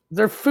Hooters.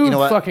 Their food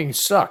fucking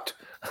sucked.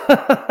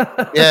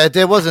 Yeah,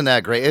 it wasn't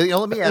that great.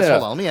 Let me ask. Yeah.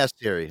 Hold on. Let me ask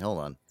Siri. Hold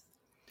on.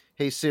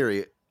 Hey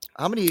Siri,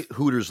 how many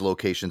Hooters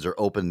locations are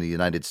open in the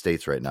United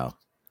States right now?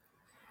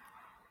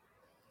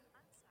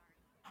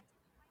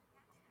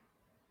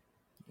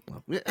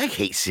 I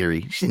hate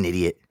Siri. She's an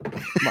idiot.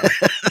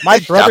 My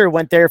brother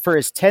went there for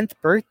his 10th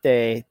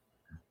birthday.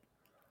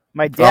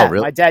 My dad,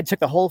 really? my dad took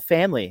the whole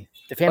family.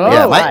 The family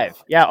Yeah, was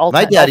alive. Yeah, all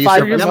my all dad used five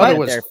to. of your my mother dad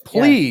was was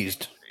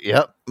pleased.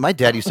 Yep, my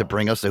dad used to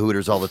bring us to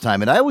Hooters all the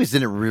time, and I always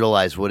didn't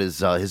realize what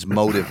his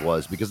motive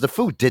was because the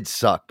food did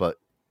suck. But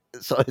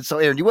so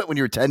Aaron, you went when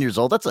you were 10 years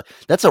old. That's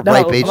a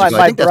ripe age.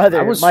 To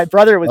go. My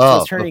brother was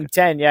Oh, turning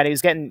 10. Yeah,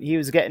 and he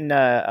was getting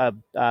a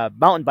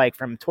mountain bike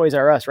from Toys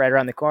R Us right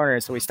around the corner.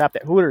 So we stopped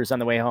at Hooters on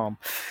the way home.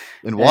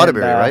 In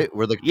Waterbury, right?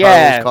 Where the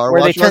car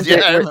where wash they turned was?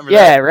 Yeah, I remember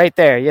yeah, that. right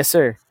there. Yes,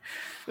 sir.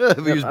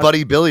 We use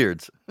Buddy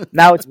Billiards.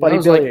 Now it's When I Buddy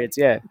was like- Billiards.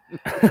 Yeah.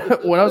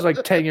 When I was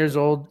like 10 years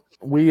old,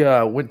 we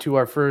went to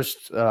our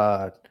first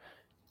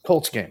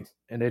Colts game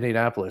in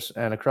Indianapolis,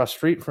 and across the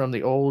street from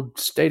the old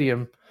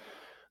stadium,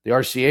 the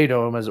RCA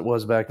Dome, as it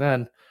was back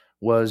then,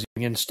 was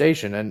Union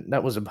Station, and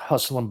that was a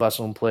hustle and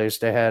bustling place.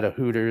 They had a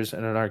Hooters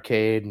and an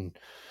arcade, and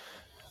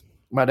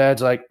my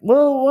dad's like,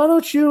 well, why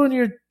don't you and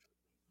your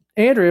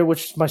Andrea,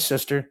 which is my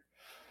sister,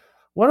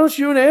 why don't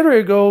you and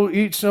Andrea go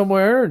eat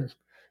somewhere? And,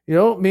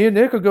 me and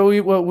Nick will go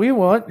eat what we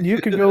want, and you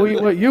can go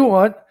eat what you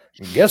want.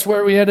 And guess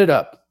where we ended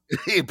up?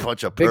 A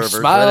bunch of Big perverts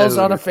smiles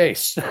at on a Hooters.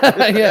 face.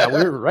 Yeah,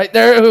 we were right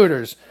there at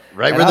Hooters.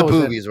 Right And where I the was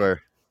in- boobies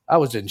were. I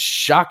was in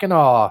shock and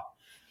awe.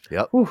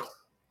 Yep.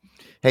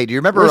 Hey, do you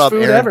remember Worst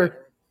food Aaron? ever.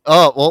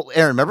 Oh well,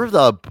 Aaron.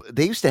 Remember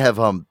they used to have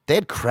they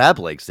had crab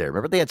legs there.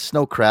 Remember they had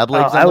snow crab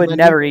legs. Oh, I would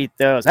never eat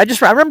those. I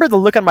remember the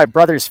look on my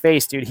brother's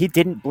face, dude. He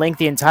didn't blink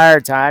the entire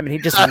time, and he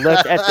just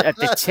looked at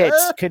the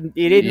tits.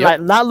 He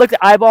didn't not look at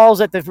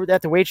eyeballs at the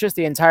waitress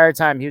the entire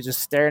time. He was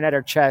just staring at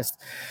her chest,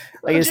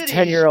 like his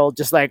 10-year-old,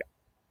 just like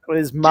with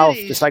his mouth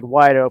just like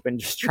wide open,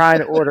 just trying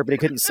to order, but he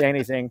couldn't say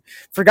anything.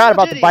 Forgot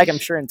about the bike, I'm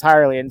sure,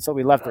 entirely until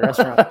we left the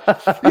restaurant.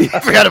 You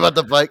forgot about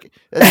the bike.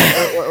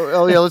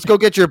 Oh yeah, let's go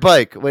get your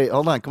bike. Wait,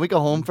 hold on. Can we go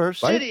home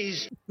first? I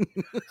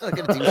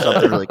gotta do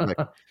something really quick.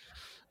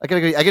 I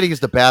gotta use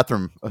the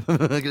bathroom. I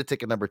gotta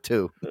take a number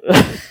 2.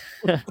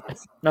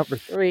 Number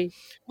 3.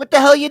 What the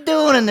hell you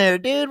doing in there,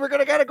 dude?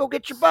 Gotta go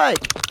get your bike.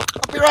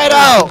 I'll be right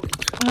out.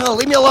 No,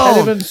 leave me alone. Had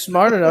he been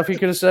smart enough, he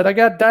could have said, I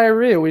got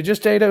diarrhea. We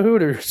just ate at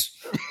Hooters.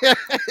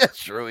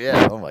 That's true,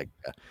 yeah. Oh my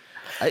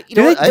god.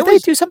 Do they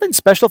do something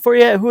special for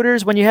you at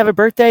Hooters when you have a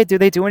birthday? Do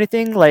they do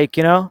anything like,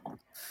 I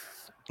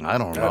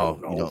don't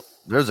know.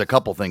 There's a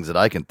couple things that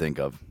I can think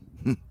of.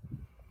 You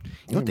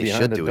know what they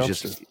should do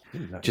is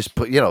just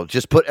put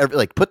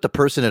put the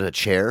person in a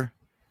chair,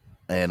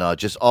 and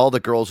just all the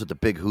girls at the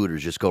big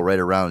Hooters just go right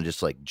around and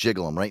just like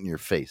jiggle them right in your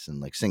face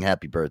and like sing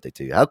happy birthday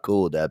to you. How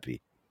cool would that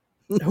be?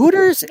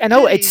 Hooters, I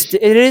know it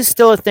is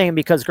still a thing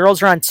because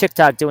girls are on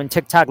TikTok doing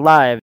TikTok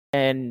live,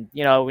 and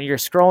when you're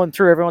scrolling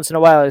through every once in a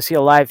while, you see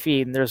a live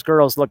feed, and there's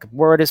girls look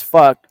word as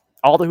fuck.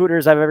 All the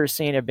Hooters I've ever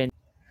seen have been.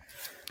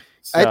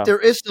 So. There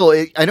is still.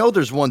 I know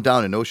there's one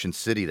down in Ocean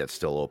City that's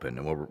still open,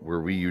 and where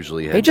we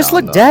usually head They just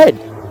down, look dead.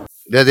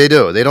 Yeah, they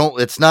do. They don't.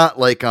 It's not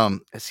like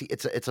See,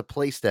 it's a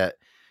place that.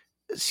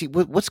 See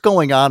what's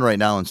going on right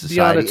now in society.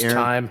 Beyond its Aaron?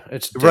 time.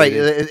 It's right.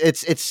 dated.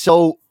 It's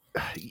so.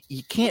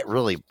 You can't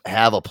really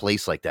have a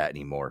place like that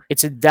anymore.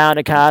 It's a down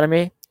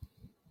economy.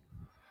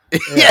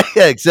 Yeah,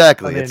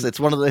 exactly. I mean- It's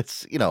one of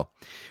the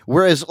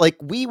whereas like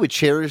we would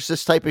cherish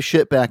this type of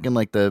shit back in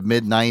like the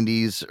mid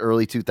 90s,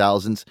 early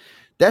 2000s.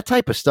 That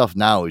type of stuff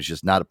now is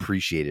just not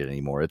appreciated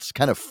anymore. It's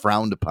kind of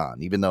frowned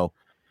upon, even though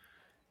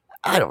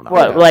I don't know.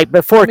 What, like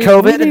before we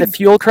COVID and the need-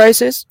 fuel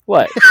crisis?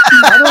 What?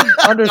 I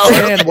don't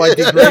understand why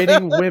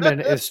degrading women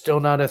is still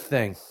not a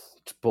thing.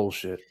 It's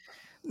bullshit.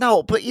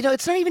 No, but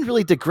it's not even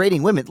really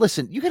degrading women.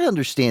 Listen, you got to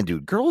understand,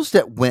 dude. Girls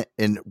that went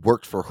and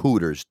worked for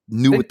Hooters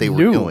knew what they were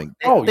knew. doing.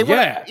 Oh, were-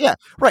 yeah. yeah,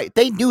 right.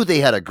 They knew they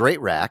had a great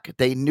rack.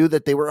 They knew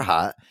that they were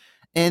hot,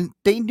 and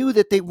they knew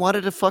that they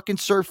wanted to fucking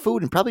serve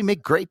food and probably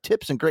make great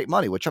tips and great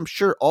money. Which I'm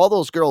sure all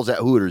those girls at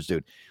Hooters,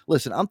 dude.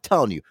 Listen, I'm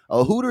telling you,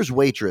 a Hooters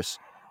waitress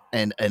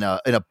and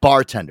a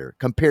bartender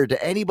compared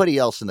to anybody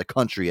else in the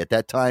country at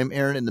that time,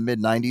 Aaron, in the mid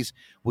 90s,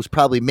 was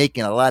probably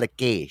making a lot of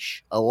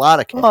cash. A lot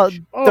of cash.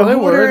 The they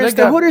were. They Hooters,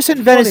 got the Hooters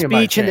in Venice plenty of my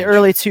Beach in the change.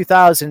 early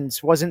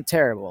 2000s wasn't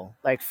terrible,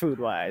 like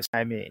food-wise.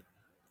 I mean,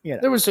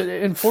 There was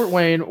in Fort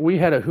Wayne, we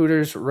had a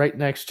Hooters right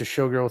next to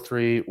Showgirl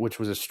 3, which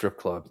was a strip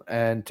club.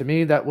 And to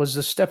me, that was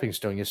the stepping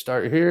stone. You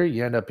start here,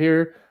 you end up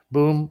here,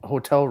 boom,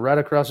 hotel right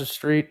across the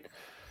street.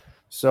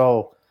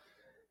 So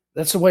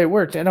that's the way it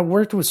worked. And I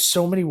worked with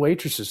so many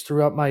waitresses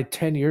throughout my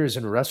 10 years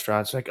in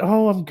restaurants. Like,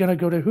 oh, I'm going to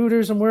go to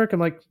Hooters and work. I'm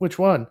like, which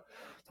one?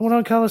 The one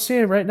on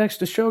Coliseum right next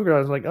to Showgirl. I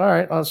was like, all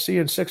right, I'll see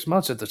you in 6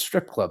 months at the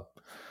strip club.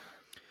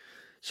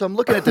 So I'm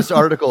looking at this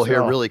article here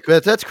So- really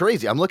quick. That's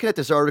crazy. I'm looking at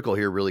this article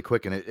here really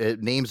quick, and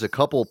it names a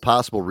couple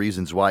possible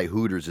reasons why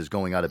Hooters is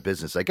going out of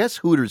business. I guess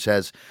Hooters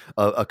has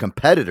a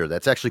competitor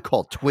that's actually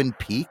called Twin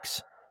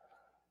Peaks.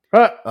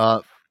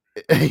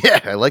 Yeah,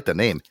 I like the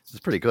name. It's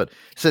pretty good.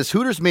 It says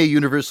Hooters may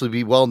universally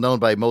be well known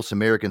by most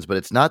Americans, but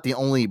it's not the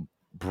only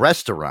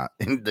restaurant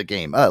in the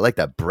game. Oh, I like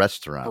that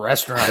restaurant.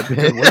 Restaurant.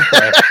 Good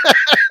wordplay.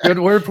 Good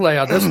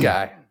wordplay on this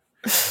guy.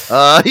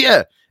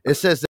 Yeah. It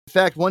says that, in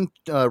fact, one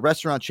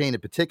restaurant chain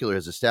in particular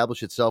has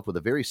established itself with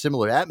a very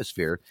similar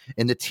atmosphere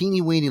in the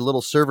teeny-weeny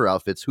little server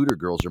outfits Hooter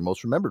girls are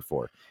most remembered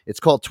for.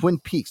 It's called Twin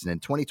Peaks, and in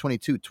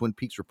 2022, Twin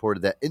Peaks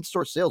reported that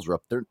in-store sales were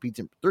up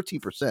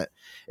 13%.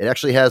 It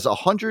actually has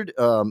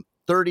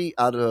 130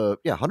 out of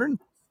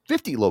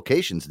 150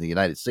 locations in the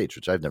United States,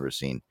 which I've never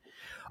seen.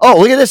 Oh,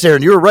 look at this,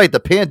 Aaron. You were right. The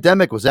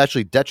pandemic was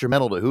actually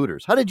detrimental to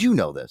Hooters. How did you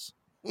know this?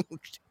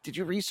 Did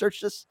you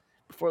research this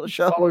before the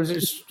show?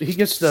 He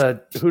gets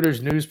the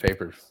Hooters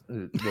newspaper.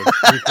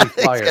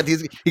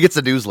 He gets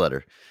a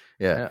newsletter.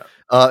 Yeah.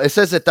 It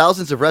says that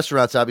thousands of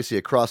restaurants, obviously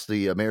across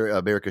the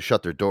America,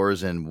 shut their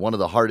doors, and one of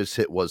the hardest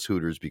hit was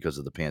Hooters because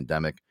of the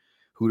pandemic.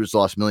 Hooters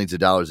lost millions of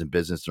dollars in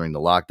business during the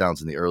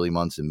lockdowns in the early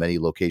months, and many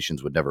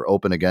locations would never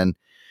open again.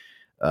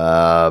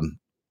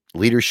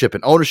 Leadership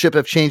and ownership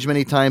have changed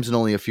many times in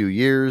only a few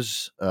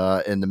years,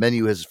 and the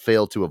menu has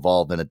failed to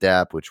evolve and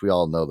adapt, which we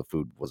all know the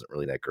food wasn't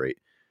really that great.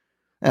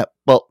 Yeah,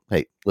 well,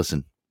 hey,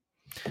 listen,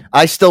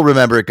 I still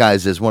remember it,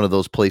 guys, as one of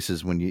those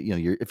places when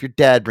if your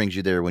dad brings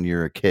you there when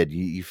you're a kid,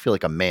 you feel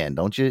like a man,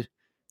 don't you?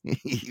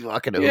 You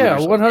walk into Yeah,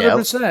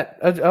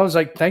 100%. I was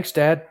like, thanks,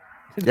 Dad.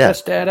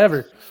 Best dad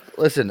ever.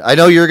 Listen, I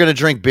know you're going to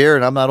drink beer,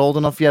 and I'm not old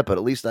enough yet, but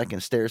at least I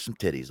can stare some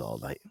titties all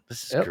night.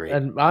 This is great.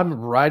 And I'm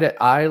right at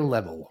eye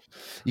level.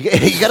 You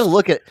got to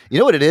look at, you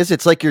know what it is?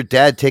 It's like your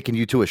dad taking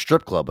you to a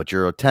strip club, but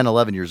you're 10,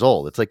 11 years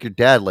old. It's like your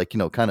dad, like,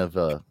 kind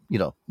of,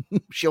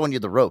 showing you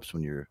the ropes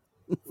when you're.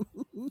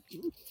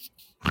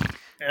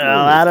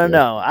 I don't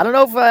know. I don't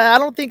know if I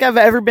don't think I've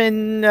ever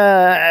been.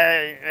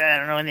 I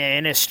don't know,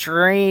 in a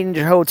strange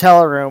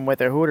hotel room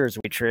with a Hooters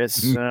waitress.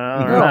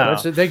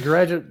 They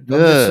graduate. I'm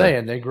just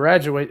saying, they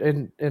graduate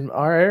in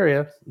our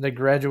area. They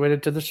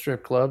graduated to the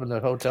strip club, and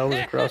the hotel was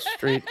across the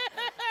street.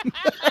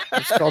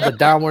 It's called the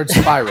Downward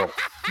Spiral,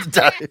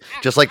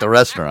 just like the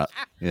restaurant.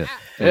 Yeah,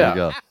 there you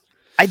go.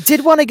 I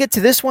did want to get to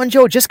this one,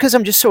 Joe, just because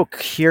I'm just so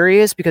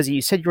curious, because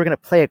you said you were going to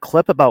play a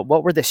clip about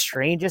what were the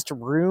strangest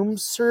room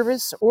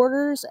service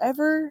orders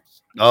ever.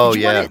 Oh,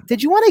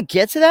 did you want to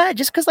get to that?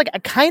 Just because,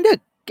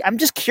 I'm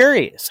just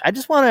curious. I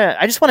just want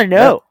to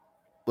know. Yeah.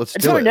 Let's do it.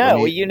 I just want to know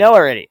what you know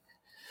already.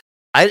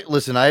 I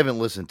haven't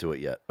listened to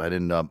it yet. I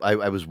didn't.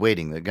 I was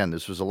waiting. Again,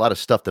 this was a lot of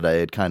stuff that I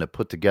had kind of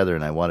put together,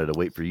 and I wanted to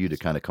wait for you to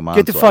kind of come on.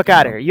 Get the fuck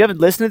out of here. You haven't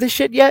listened to this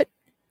shit yet?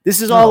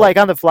 This is all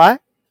on the fly?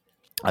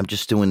 I'm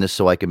just doing this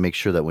so I can make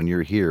sure that when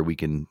you're here, we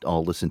can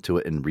all listen to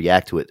it and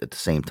react to it at the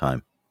same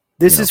time.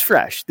 This is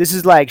fresh. This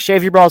is like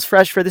shave your balls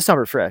fresh for the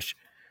summer fresh.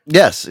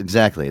 Yes,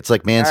 exactly. It's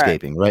like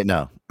manscaping right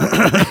now.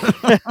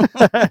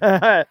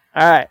 All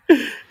right.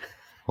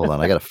 Hold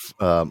on. I gotta.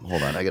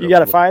 You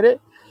gotta find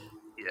it.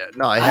 Yeah.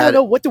 No, I don't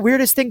know what the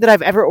weirdest thing that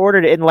I've ever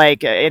ordered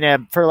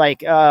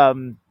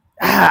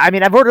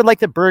I've ordered like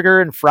the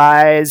burger and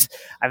fries.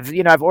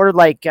 I've ordered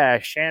like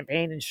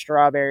champagne and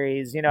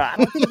strawberries. I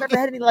don't think I've ever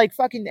had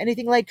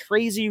anything like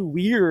crazy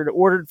weird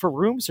ordered for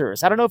room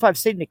service. I don't know if I've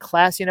stayed in a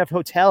classy enough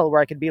hotel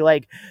where I could be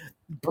like,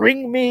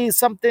 bring me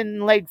something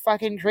like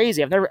fucking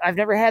crazy. I've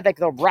never had like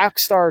the rock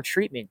star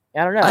treatment.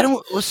 I don't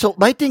know. So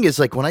my thing is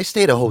like when I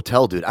stay at a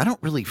hotel, dude, I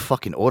don't really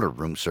fucking order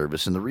room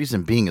service, and the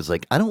reason being is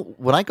like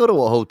when I go to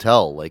a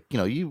hotel, like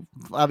you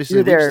obviously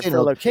you're there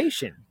for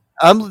location.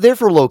 I'm there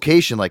for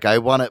location. Like I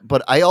want to,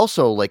 but I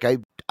also like I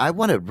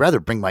want to rather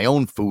bring my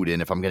own food in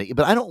if I'm going to,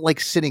 but I don't like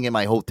sitting in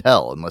my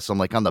hotel unless I'm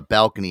like on the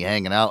balcony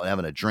hanging out and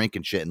having a drink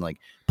and shit and like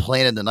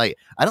planning the night.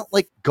 I don't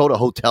like go to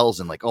hotels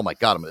and like, oh my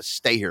God, I'm going to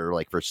stay here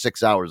like for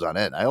 6 hours on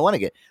end. I want to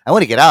get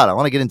out. I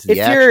want to get into the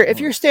action.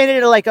 If you're staying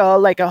in like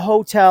a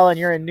hotel and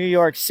you're in New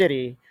York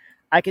City,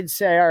 I can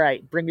say, all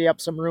right, bring me up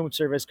some room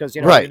service because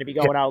I'm going to be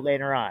going out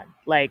later on.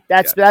 Like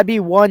that'd be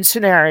one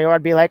scenario.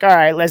 I'd be like, all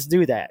right, let's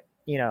do that.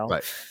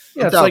 Right.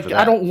 Yeah, it's like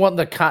I don't want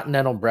the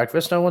continental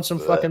breakfast. I want some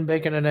fucking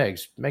bacon and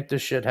eggs. Make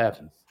this shit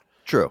happen.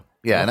 True.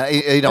 Yeah,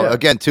 and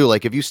again too,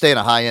 like if you stay in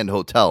a high end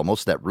hotel,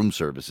 most of that room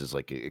service is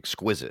like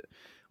exquisite.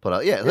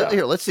 But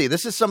here, let's see.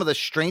 This is some of the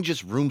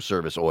strangest room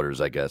service orders,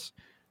 I guess.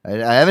 I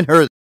haven't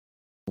heard.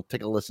 We'll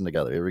take a listen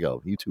together. Here we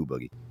go. You too,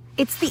 Boogie.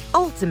 It's the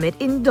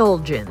ultimate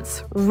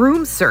indulgence,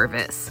 room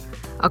service.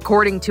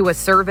 According to a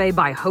survey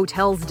by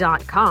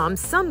Hotels.com,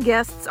 some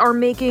guests are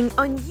making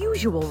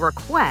unusual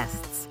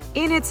requests.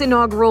 In its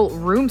inaugural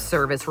room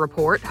service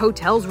report,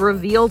 hotels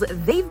revealed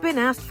they've been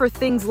asked for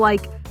things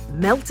like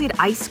melted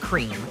ice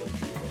cream,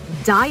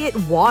 diet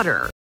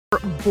water, or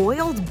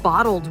boiled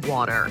bottled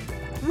water.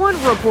 One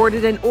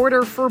reported an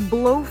order for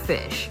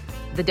blowfish.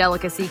 The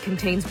delicacy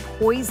contains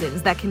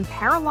poisons that can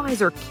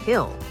paralyze or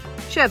kill.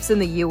 Chefs in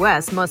the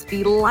U.S. must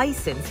be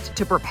licensed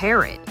to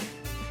prepare it.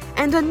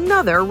 And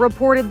another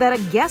reported that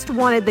a guest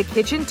wanted the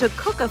kitchen to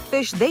cook a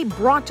fish they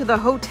brought to the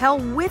hotel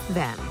with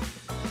them.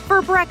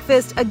 For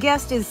breakfast, a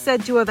guest is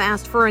said to have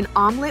asked for an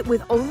omelet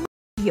with only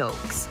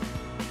yolks,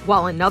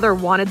 while another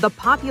wanted the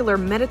popular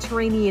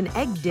Mediterranean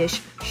egg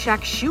dish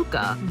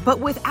shakshuka, but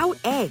without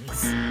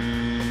eggs.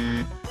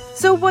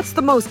 So what's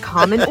the most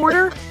common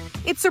order?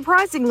 It's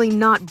surprisingly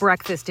not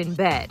breakfast in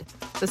bed.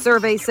 The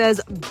survey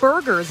says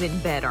burgers in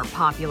bed are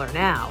popular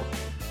now.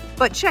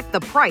 But check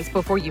the price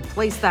before you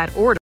place that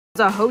order.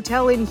 A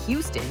hotel in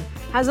Houston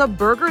has a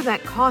burger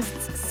that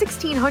costs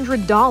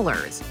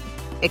 $1,600.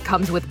 It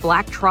comes with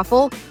black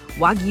truffle,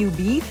 Wagyu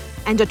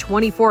beef, and a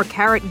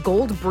 24-karat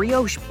gold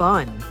brioche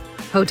bun.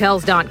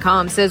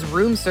 Hotels.com says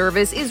room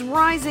service is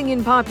rising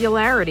in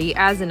popularity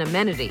as an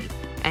amenity,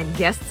 and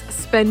guests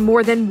spend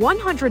more than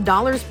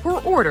 $100 per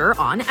order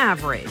on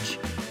average.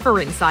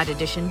 For Inside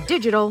Edition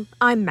Digital,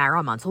 I'm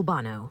Mara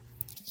Montalbano.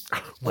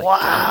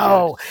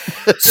 Wow.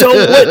 So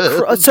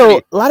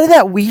a lot of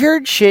that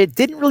weird shit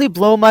didn't really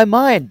blow my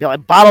mind.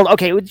 Like bottled,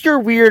 okay, you're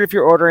weird if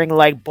you're ordering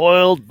like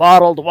boiled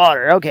bottled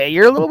water. Okay,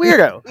 you're a little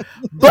weirdo.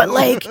 But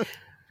like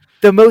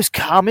the most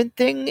common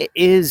thing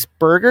is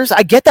burgers.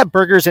 I get that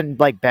burgers in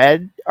like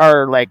bed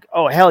are like,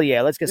 oh hell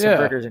yeah, let's get some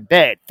burgers in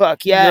bed.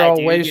 Fuck yeah, You're all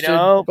dude, wasted, you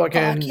know?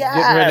 fucking Fuck yeah,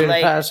 getting ready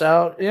like, to pass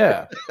out.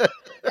 Yeah.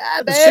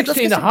 Yeah, man,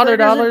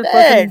 $1,600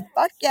 fucking.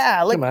 Fuck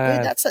yeah! Like, Come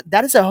on. dude,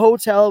 that is a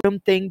hotel room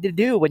thing to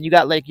do when you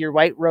got like your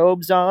white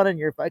robes on and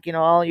you're fucking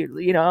all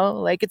you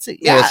know, like it's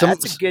that's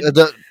a good.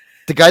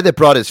 The guy that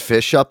brought his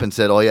fish up and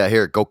said, "Oh yeah,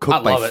 here, go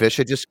cook my love it. fish."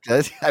 I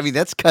mean,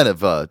 that's kind of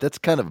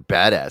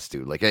badass,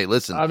 dude. Like, hey,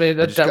 listen, I mean,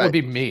 that would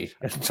be me.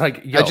 It's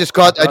like, yo, I just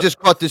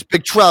caught this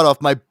big trout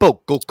off my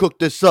boat. Go cook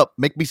this up.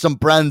 Make me some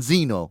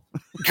branzino.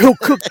 Go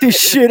cook this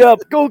shit up.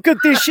 Go cook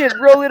this shit.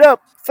 Roll it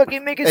up.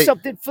 Fucking make it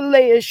something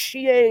filet-ish.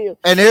 Yeah.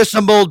 And here's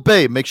some Old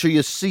Bay. Make sure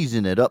you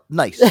season it up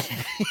nice.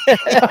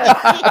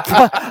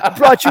 I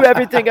brought you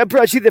everything. I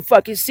brought you the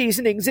fucking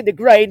seasonings and the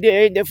grinder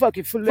and the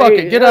fucking filet. Fuck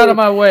it, get out of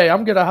my way.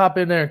 I'm gonna hop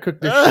in there and cook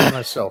this shit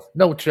myself.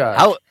 No charge.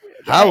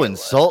 How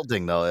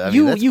insulting though. I mean,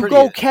 you that's pretty,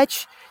 go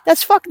catch.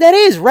 That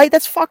is right.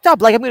 That's fucked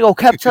up. Like I'm gonna go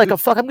capture like a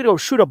fuck. I'm gonna go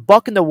shoot a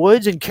buck in the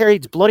woods and carry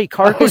its bloody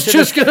carcass. I was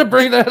just gonna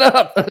bring that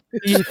up.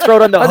 You throw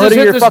it on the I hood just of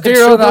hit your this fucking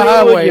deer on the Subaru,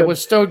 highway. you- It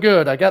was still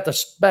good. I got the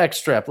back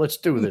strap. Let's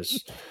do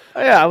this.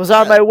 Yeah, I was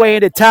on my way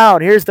into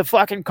town. Here's the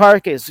fucking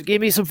carcass. Give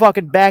me some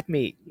fucking back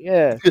meat.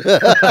 Yeah.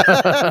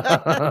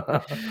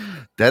 that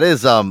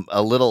is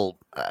a little,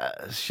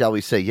 shall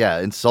we say,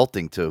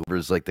 insulting to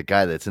whoever's like the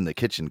guy that's in the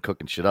kitchen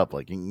cooking shit up.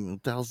 Like,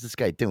 what the hell's this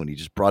guy doing? He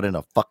just brought in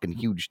a fucking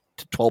huge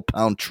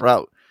 12-pound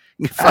trout.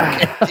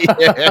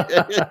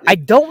 I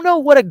don't know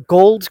what a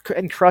gold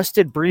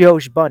encrusted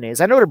brioche bun is.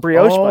 I know what a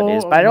brioche bun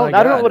is, but I don't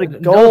know what a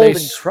gold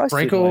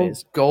encrusted one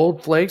is.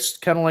 Gold flakes,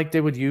 kind of like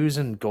they would use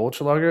in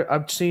Goldschlager.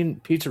 I've seen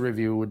pizza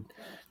review with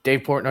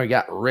Dave Portnoy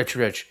got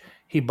rich.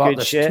 He bought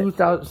this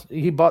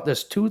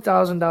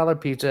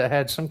 $2,000 pizza. It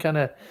had some kind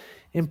of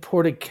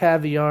imported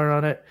caviar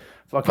on it.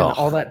 Fucking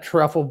all that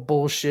truffle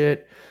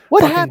bullshit.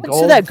 What happens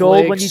to that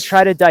gold when you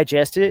try to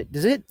digest it?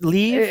 Does it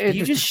leave? Do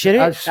you just shit it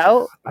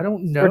out? I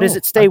don't know. Or does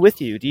it stay with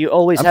you? Do you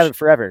always have it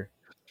forever?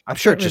 I'm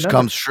sure it just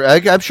comes.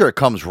 I'm sure it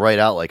comes right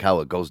out like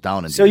how it goes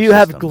down. So you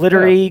have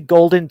glittery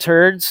golden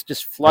turds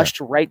just flushed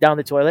right down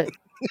the toilet.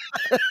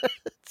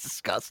 It's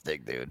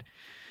disgusting, dude.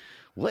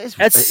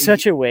 That's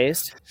such a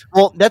waste.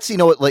 Well, that's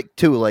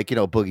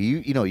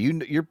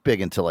Boogie. You're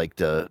big into like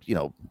the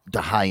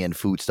high end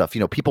food stuff.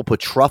 People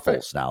put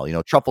truffles now.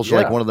 Truffles are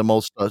like one of the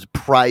most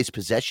prized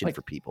possession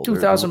for people.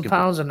 2,000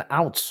 pounds an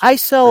ounce. I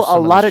sell a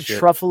lot of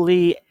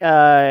truffly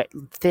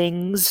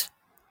things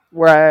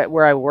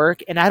where I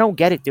work, and I don't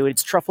get it, dude.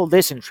 It's truffle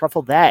this and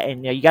truffle that,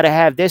 and you got to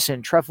have this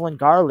and truffle and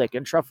garlic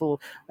and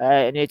truffle,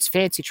 and it's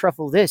fancy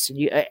truffle this.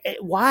 And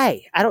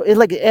why? I don't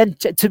like. And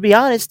to be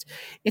honest,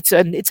 it's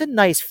a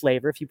nice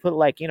flavor if you put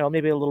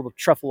maybe a little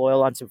truffle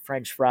oil on some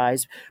French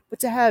fries. But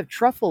to have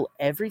truffle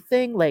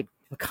everything like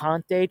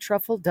picante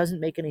truffle doesn't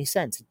make any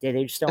sense.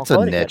 They just don't. It's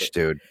a niche,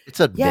 dude. It's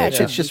a niche.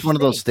 It's just one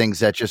of those things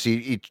that just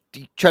you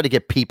try to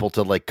get people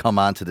to like come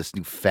onto this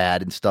new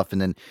fad and stuff,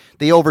 and then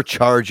they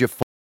overcharge you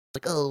for.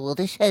 Like, oh, well,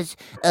 this has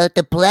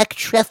the black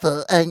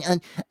truffle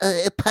and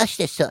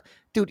pasta sauce.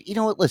 Dude, you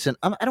know what? Listen,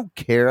 I don't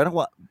care. I don't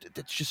want.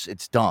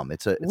 It's dumb.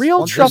 It's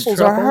real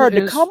truffles are hard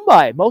to come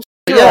by. Most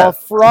are all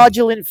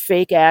fraudulent,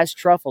 fake ass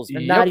truffles.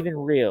 They're not even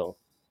real.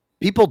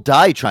 People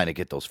die trying to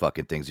get those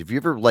fucking things. If you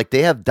ever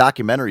they have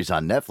documentaries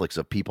on Netflix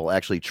of people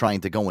actually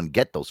trying to go and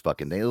get those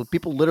fucking things.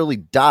 People literally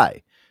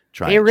die.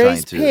 They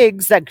raise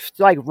pigs that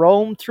like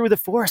roam through the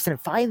forest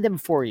and find them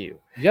for you.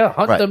 Yeah,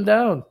 hunt them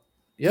down.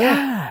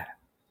 Yeah.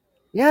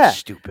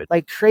 Stupid.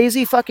 Like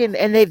crazy fucking,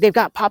 and they've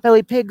got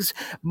potbelly pigs,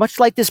 much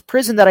like this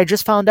prison that I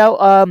just found out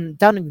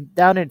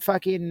down in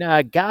fucking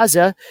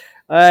Gaza.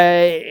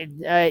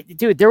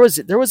 Dude, there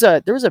was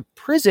a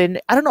prison.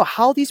 I don't know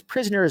how these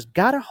prisoners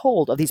got a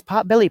hold of these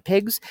potbelly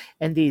pigs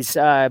and these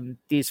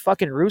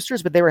fucking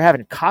roosters, but they were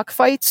having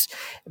cockfights.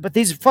 But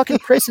these fucking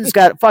prisons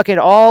got fucking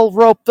all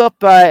roped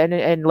up,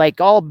 and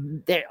like all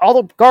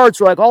the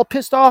guards were like all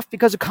pissed off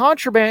because of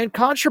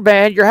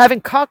contraband. You're having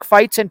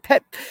cockfights and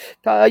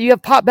you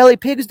have potbelly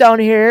pigs down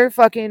here.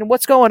 Fucking,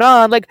 what's going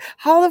on? Like,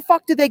 how the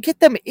fuck did they get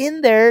them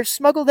in there?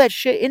 Smuggle that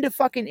shit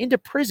into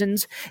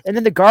prisons, and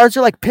then the guards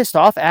are like pissed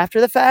off after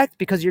the fact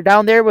because you're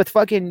down there with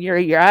fucking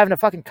you're having a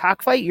fucking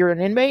cockfight. You're an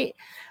inmate.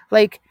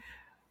 Like,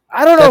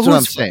 I don't know. That's what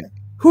I'm saying.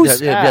 Who's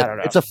yeah, I don't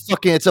know.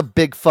 It's a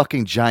big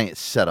fucking giant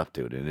setup,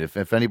 dude. And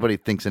if anybody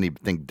thinks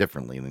anything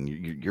differently, then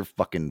you're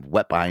fucking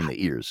wet behind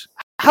the ears.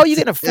 How are you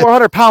getting a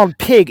 400-pound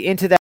pig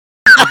into that?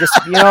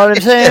 You know what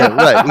I'm saying? Yeah,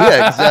 right.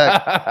 Yeah,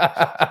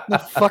 exactly. No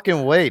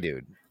fucking way,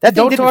 dude. That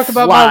Don't talk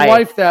about my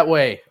wife that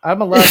way.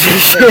 I'm allowed to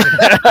use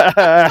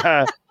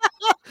that.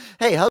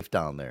 Hey, help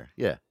down there.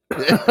 Yeah.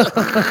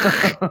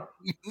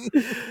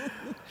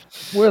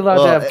 We're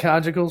allowed to have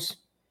conjugals.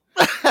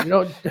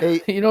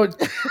 You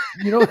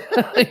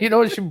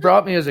know, she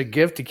brought me as a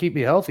gift to keep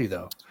me healthy,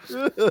 though.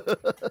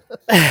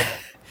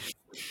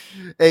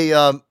 Hey,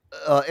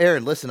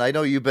 Aaron, listen, I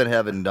know you've been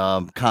having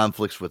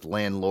conflicts with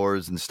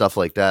landlords and stuff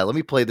like that. Let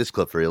me play this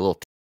clip for you, a little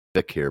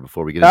Vic here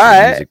before we get into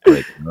the music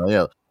break.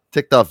 Yeah,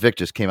 TikTok Vic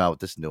just came out with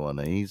this new one.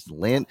 I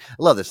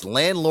love this,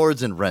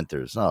 landlords and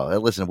renters. Oh,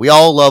 listen, we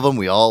all love them.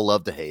 We all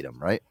love to hate them,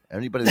 right?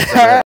 Anybody that's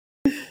ever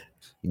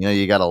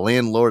you got a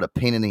landlord, a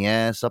pain in the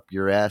ass, up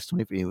your ass.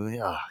 24.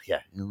 Oh,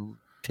 yeah.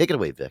 Take it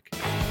away, Vic.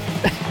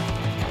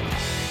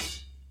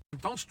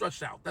 Don't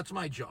stress out. That's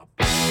my job.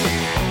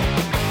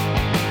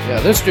 Yeah,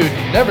 this dude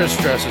never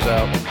stresses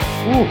out.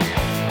 Ooh.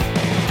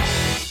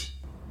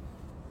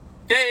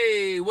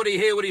 Hey, what do you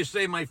hear? What do you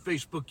say? My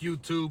Facebook,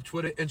 YouTube,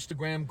 Twitter,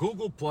 Instagram,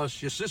 Google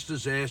Plus, your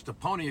sister's ass, the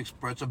Pony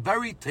Express, a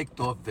very ticked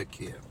off Vic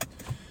here.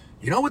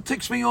 You know what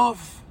ticks me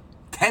off?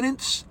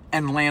 Tenants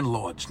and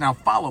landlords. Now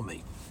follow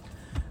me.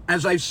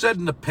 As I've said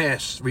in the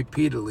past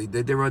repeatedly,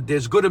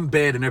 there's good and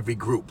bad in every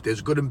group. There's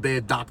good and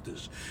bad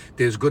doctors.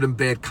 There's good and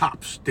bad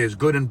cops. There's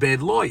good and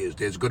bad lawyers.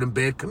 There's good and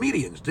bad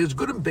comedians. There's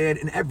good and bad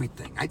in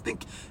everything. I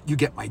think you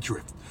get my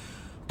drift.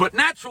 But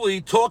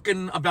naturally,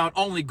 talking about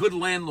only good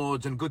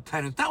landlords and good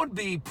tenants, that would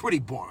be pretty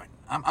boring.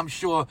 I'm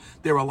sure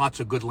there are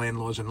lots of good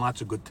landlords and lots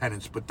of good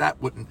tenants, but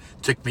that wouldn't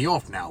tick me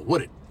off now,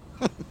 would it?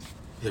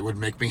 It would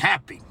make me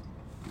happy.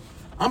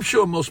 I'm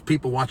sure most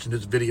people watching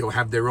this video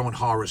have their own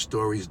horror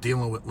stories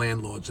dealing with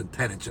landlords and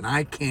tenants, and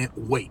I can't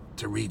wait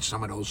to read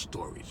some of those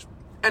stories.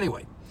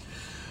 Anyway,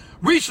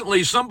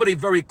 recently somebody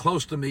very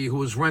close to me who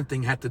was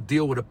renting had to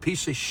deal with a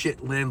piece of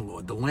shit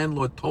landlord. The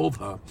landlord told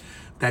her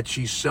that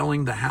she's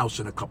selling the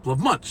house in a couple of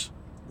months.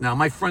 Now,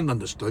 my friend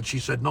understood. She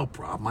said, no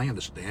problem, I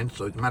understand.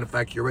 So, as a matter of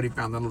fact, she already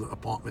found another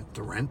apartment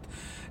to rent,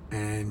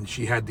 and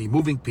she had the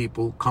moving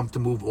people come to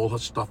move all her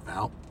stuff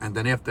out, and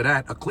then after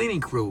that, a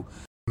cleaning crew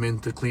in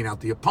to clean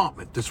out the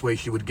apartment. This way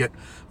she would get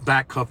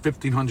back her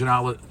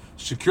 $1,500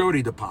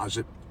 security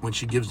deposit when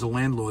she gives the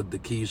landlord the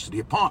keys to the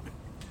apartment.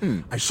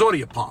 I saw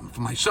the apartment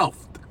for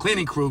myself. The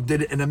cleaning crew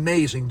did an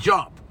amazing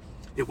job.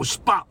 It was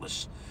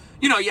spotless.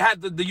 You know, you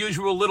had the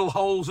usual little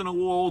holes in the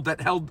wall that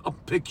held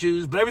up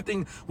pictures, but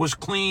everything was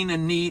clean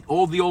and neat.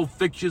 All the old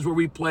fixtures were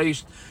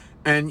replaced,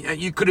 and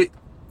you could have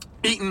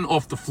eaten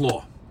off the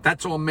floor.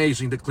 That's how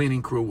amazing the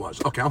cleaning crew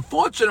was. Okay,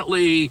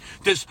 unfortunately,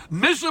 this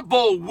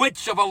miserable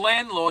witch of a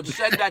landlord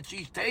said that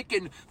she's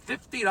taken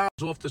 $50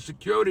 off the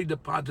security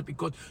deposit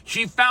because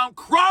she found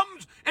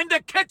crumbs in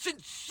the kitchen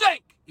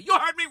sink. You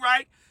heard me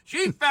right.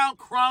 She found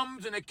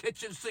crumbs in the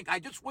kitchen sink. I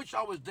just wish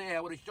I was there.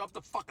 I would have shoved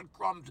the fucking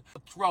crumbs in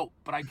the throat.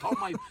 But I told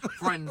my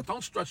friend,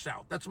 don't stress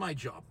out. That's my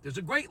job. There's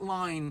a great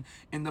line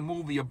in the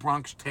movie A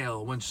Bronx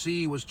Tale when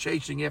C was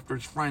chasing after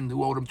his friend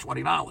who owed him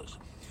 $20.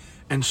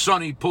 And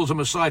Sonny pulls him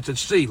aside and says,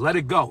 see, let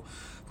it go.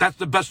 That's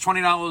the best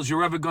 $20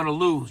 you're ever going to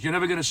lose. You're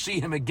never going to see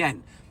him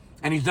again.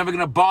 And he's never going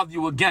to bother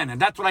you again.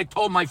 And that's what I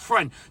told my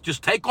friend.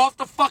 Just take off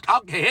the fuck.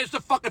 Here's the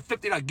fucking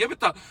 $50. Give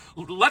it to,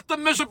 let the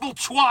miserable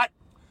twat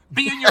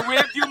be in your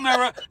rearview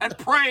mirror and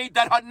pray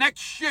that her next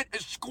shit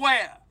is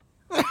square.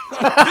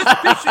 This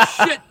piece of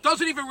shit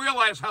doesn't even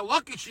realize how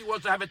lucky she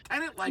was to have a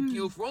tenant like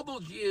you for all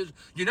those years.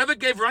 You never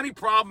gave her any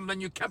problem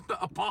and you kept the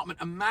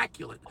apartment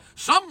immaculate.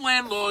 Some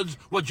landlords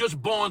were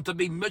just born to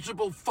be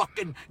miserable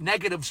fucking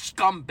negative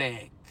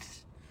scumbags.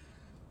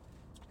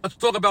 Let's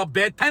talk about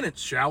bad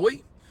tenants, shall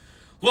we?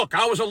 Look,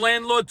 I was a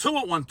landlord too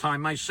at one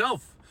time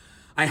myself.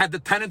 I had the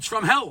tenants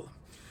from hell.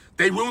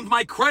 They ruined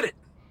my credit.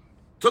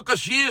 Took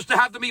us years to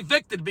have them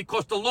evicted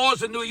because the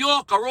laws in New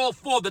York are all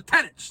for the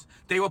tenants.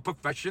 They were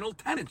professional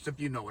tenants, if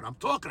you know what I'm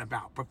talking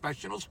about.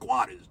 Professional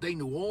squatters. They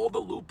knew all the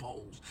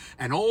loopholes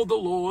and all the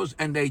laws,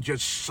 and they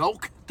just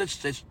soaked the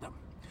system.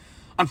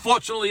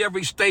 Unfortunately,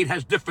 every state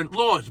has different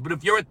laws, but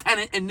if you're a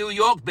tenant in New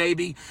York,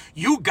 baby,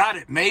 you got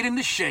it made in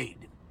the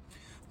shade.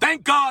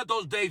 Thank God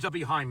those days are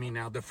behind me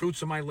now. The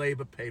fruits of my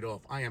labor paid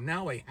off. I am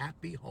now a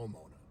happy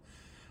homeowner.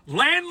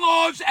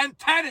 Landlords and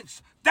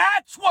tenants,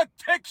 that's what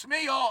ticks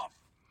me off.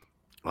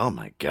 Oh,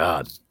 my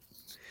God.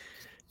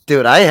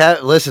 Dude,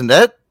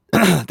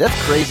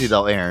 that's crazy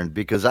though, Aaron,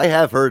 because I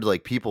have heard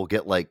like people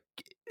get like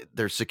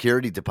their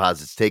security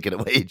deposits taken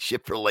away and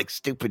shit for like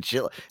stupid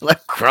shit,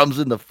 like crumbs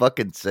in the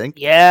fucking sink.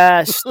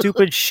 Yeah,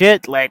 stupid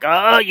shit. Like,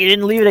 oh, you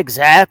didn't leave it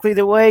exactly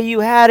the way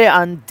you had it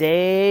on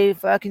day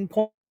fucking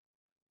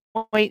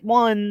point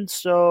one.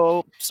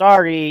 So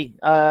sorry.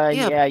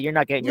 Yeah, you're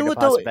not getting your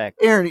deposit back.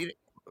 Aaron,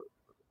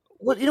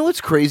 Well, you know what's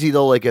crazy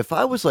though? Like if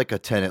I was like a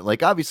tenant,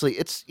 like obviously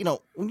it's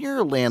when you're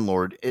a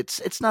landlord,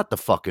 it's not the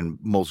fucking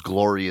most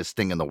glorious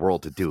thing in the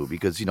world to do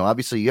because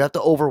obviously you have to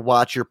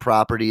overwatch your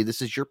property.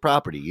 This is your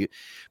property.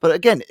 But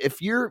again,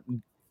 if you're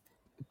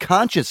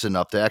conscious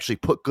enough to actually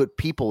put good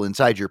people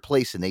inside your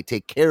place and they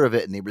take care of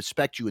it and they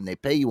respect you and they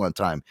pay you on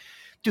time,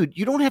 dude,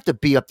 you don't have to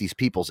be up these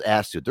people's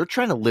ass, dude. They're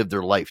trying to live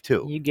their life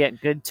too. You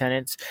get good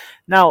tenants.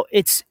 Now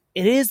it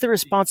is the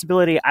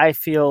responsibility, I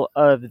feel,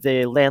 of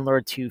the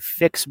landlord to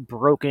fix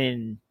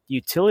broken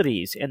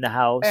utilities in the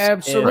house.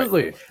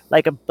 Absolutely.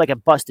 Like a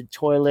busted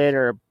toilet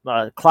or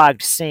a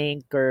clogged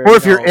sink or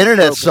if your internet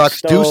broken sucks,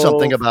 stove. do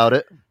something about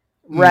it.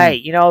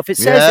 Right. If it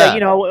says that,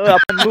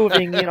 upon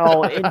moving,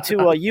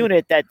 into a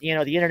unit that, the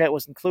internet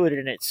was included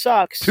and it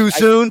sucks. Too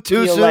soon.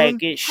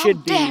 Like it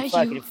should be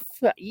fucking.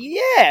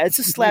 Yeah, it's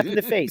a slap in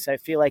the face. I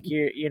feel like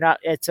you're not.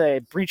 It's a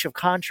breach of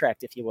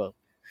contract, if you will.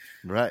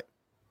 Right.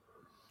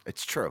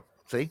 It's true.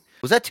 See,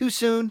 was that too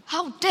soon?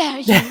 How dare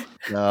you?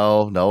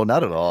 No,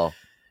 not at all.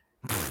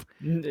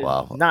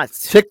 Wow. Not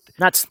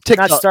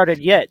started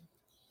yet.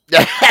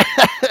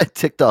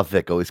 TikTok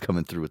Vic always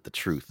coming through with the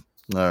truth.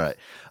 All right.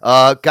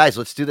 Guys,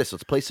 let's do this.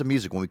 Let's play some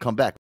music when we come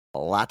back. A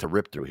lot to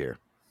rip through here.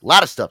 A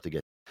lot of stuff to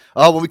get.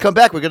 When we come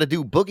back, we're going to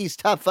do Boogie's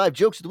top 5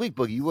 jokes of the week.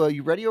 Boogie,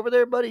 you ready over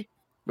there, buddy?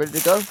 Ready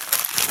to go?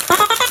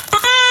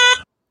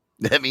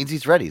 That means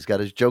he's ready. He's got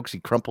his jokes.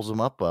 He crumples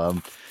them up. I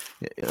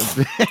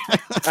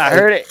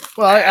heard it.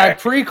 Well, I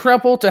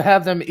pre-crumple to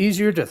have them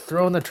easier to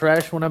throw in the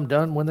trash when I'm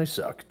done when they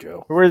suck,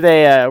 Joe. Were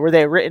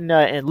they written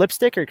in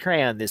lipstick or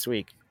crayon this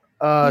week?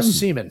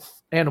 Semen.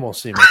 Animal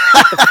semen.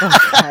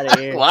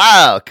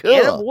 Wow,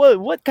 cool.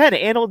 What kind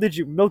of animal did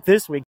you milk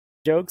this week?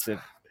 Jokes and.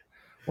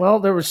 Well,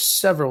 there were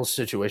several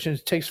situations.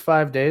 It takes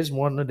 5 days,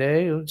 one a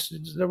day.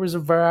 There was a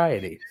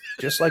variety,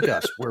 just like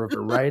us. We're a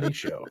variety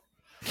show.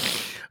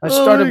 I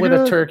started with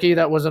a turkey.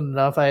 That wasn't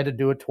enough. I had to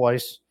do it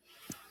twice.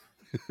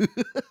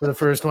 For the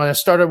first one, I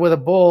started with a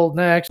bull.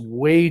 Next,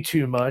 way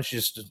too much.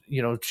 Just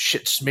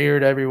shit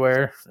smeared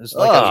everywhere. It's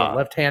like I was a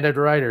left-handed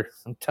writer.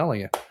 I'm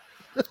telling you.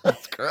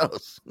 That's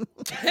gross.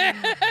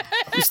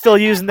 You still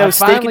using those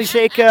steak and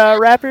shake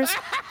wrappers?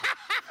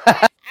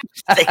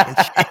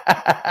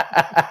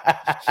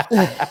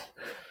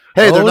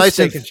 Hey, they're nice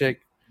and shake.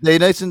 They're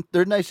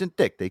nice and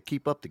thick. They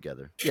keep up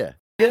together. Yeah.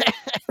 All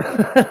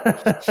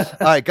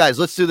right, guys,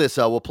 let's do this.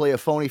 We'll play a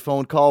phony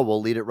phone call.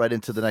 We'll lead it right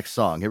into the next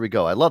song. Here we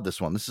go. I love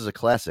this one. This is a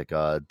classic.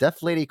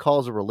 Deaf Lady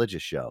Calls a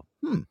Religious Show.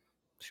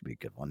 Should be a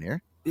good one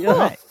here. Yeah. All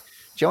right.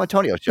 Joe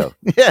Antonio Show.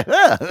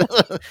 Yeah.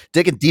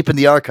 Digging deep in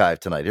the archive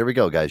tonight. Here we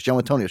go, guys. Joe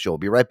Antonio Show. We'll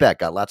be right back.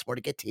 Got lots more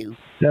to get to.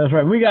 That's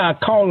right. We got a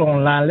call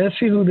online. Let's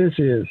see who this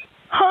is.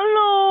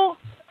 Hello.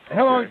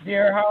 Hello,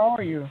 dear. How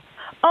are you?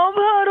 I've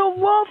had a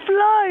rough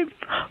life.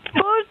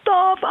 First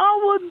off, I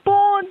was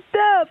born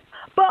deaf,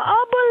 but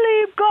I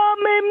believe God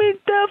made me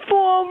deaf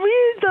for a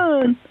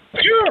reason.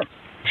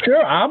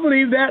 Sure. I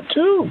believe that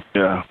too.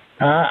 Yeah.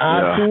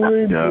 I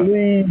truly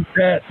believe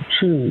that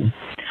too.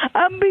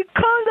 And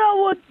because I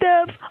was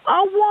deaf,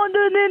 I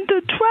wandered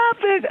into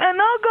traffic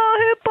and I got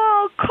hit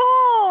by a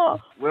car.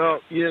 Well,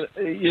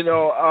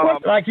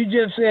 like you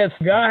just said,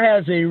 God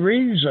has a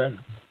reason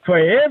for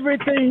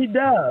everything he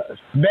does,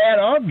 bad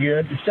or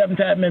good.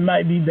 Sometimes it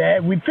might be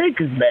bad. We think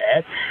it's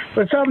bad,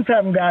 but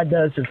sometimes God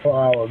does it for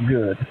our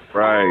good.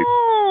 Right.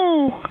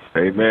 Oh.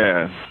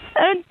 Amen.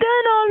 And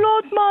then I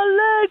lost my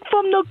leg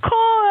from the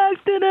car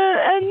accident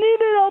and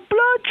needed a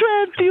blood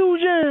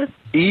transfusion.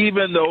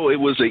 Even though it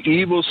was an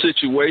evil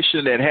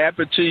situation that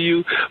happened to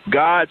you,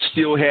 God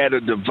still had a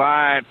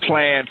divine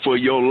plan for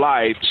your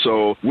life,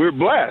 so we're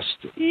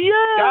blessed.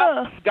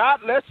 Yeah.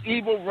 God lets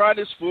evil run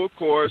its full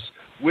course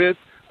with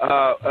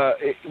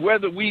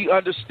whether we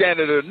understand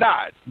it or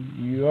not.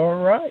 You're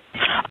right.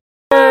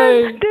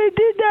 They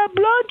did that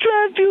blood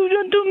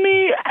transfusion to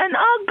me, and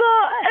I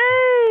got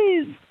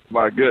AIDS.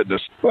 My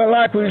goodness. Well,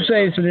 like we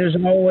say, so there's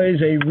always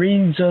a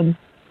reason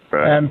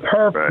and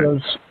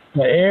purpose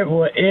for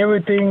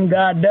everything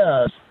God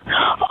does.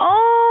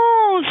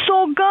 Oh,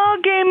 so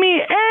God gave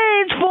me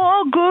AIDS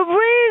for a good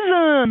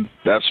reason.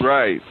 That's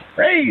right.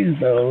 Praise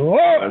the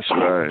Lord. That's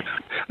right.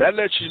 That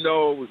lets you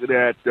know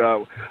that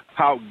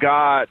how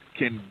God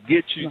can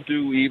get you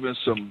through even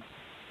some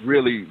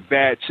really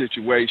bad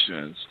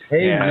situations.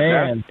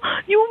 Amen.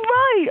 You're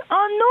right.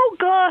 I know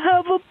God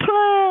have a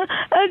plan,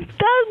 and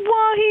that's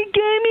why he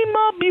gave me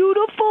my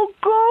beautiful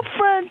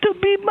girlfriend to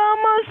be by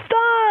my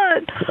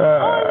side. I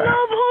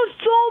love her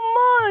so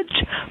much.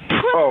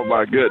 Oh,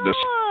 my goodness.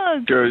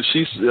 Girl,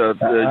 she's,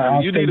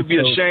 you need to be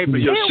ashamed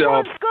of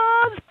yourself. It was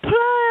God's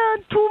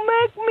plan to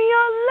make me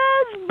a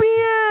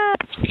lesbian.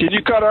 Can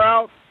you cut her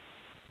out?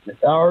 I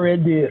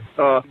already did.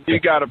 You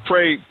got to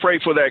pray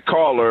for that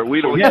caller.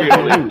 We don't hear it.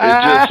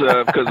 It's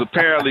just because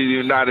apparently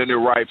you're not in the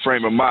right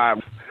frame of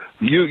mind.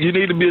 You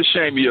need to be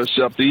ashamed of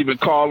yourself to even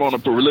call on a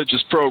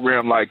religious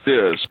program like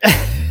this.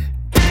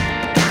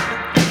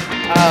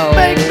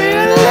 Make me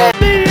a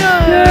lesbian.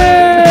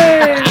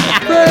 Yay!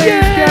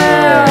 Praise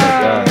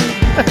God.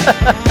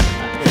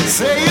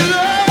 Say you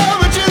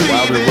love, but you leave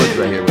Wilder Woods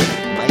right here with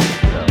Mike.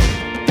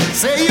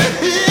 Say you're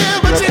here,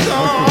 but you're gone.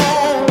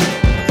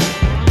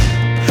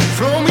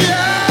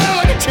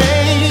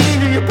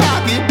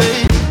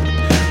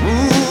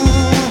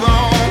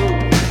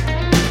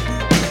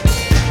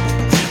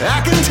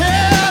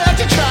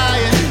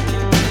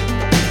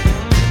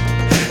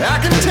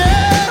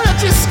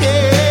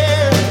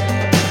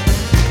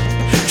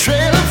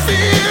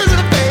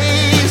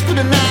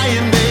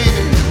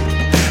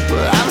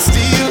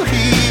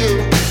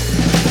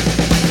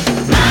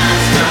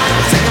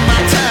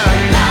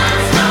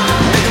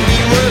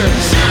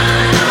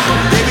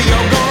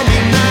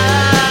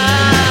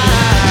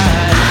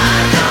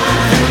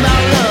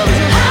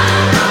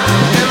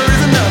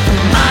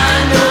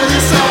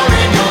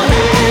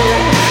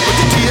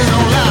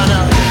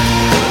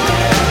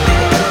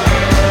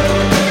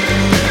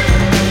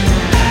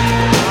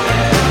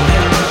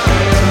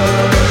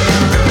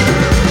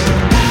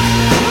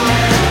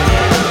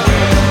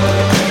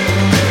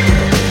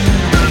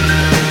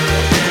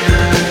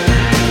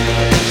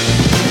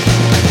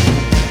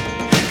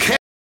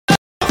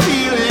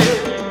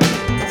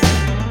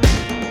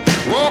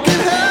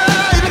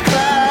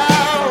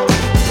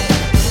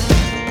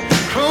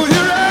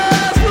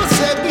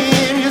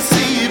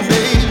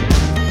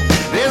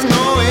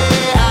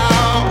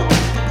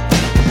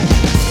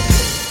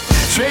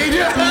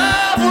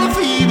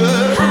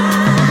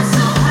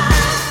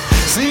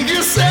 Dig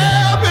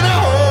yourself in a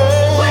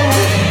hole.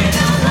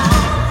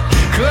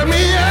 Cut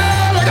me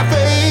out like a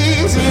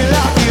face and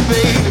lock you,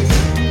 baby.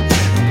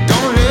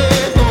 Don't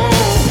let go.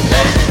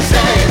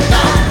 Say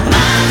no,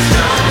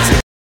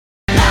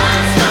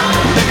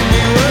 making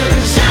me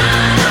worse.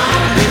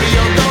 Baby,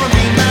 you're gonna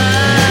be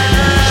mine.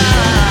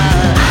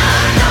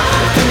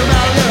 Think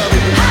about love.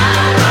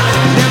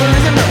 Never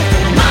is enough.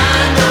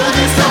 Mind knows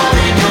it's all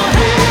in your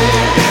head,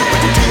 but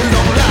your tears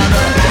don't line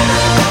up.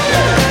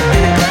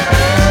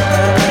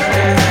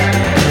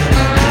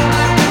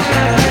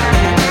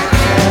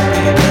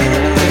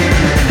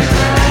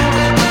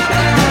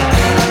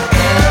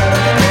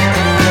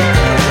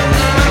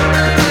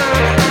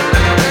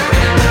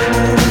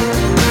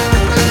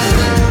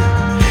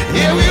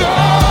 Yeah, we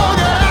all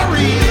got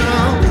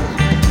reason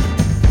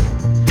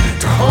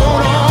to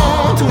hold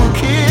on to a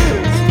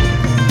kiss.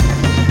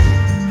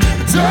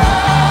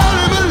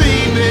 Darling,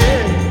 believe me,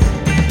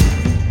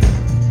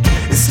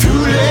 it's too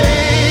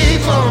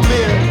late for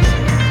me.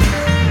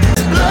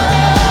 There's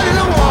blood in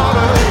the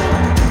water.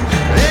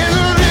 There's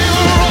a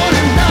river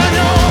running down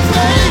your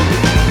face.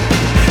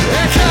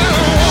 That kind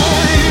of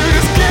water you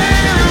just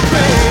can't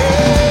replace.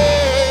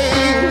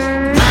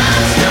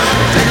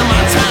 Taking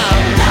my time,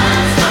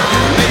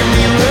 making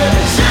me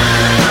rush.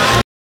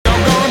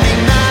 You're gonna be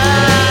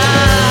mine.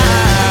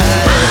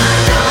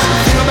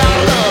 Think about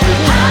love.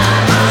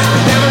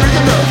 Never is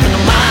enough in the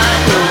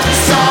mind.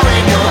 It's all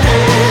in your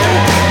head.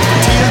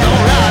 Tears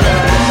don't line up.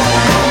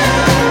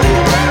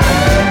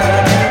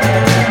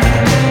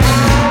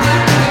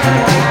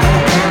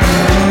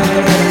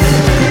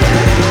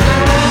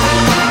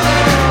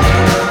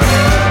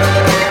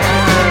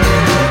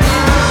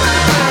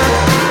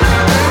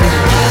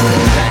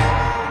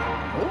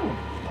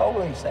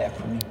 Police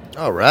after me.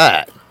 All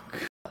right.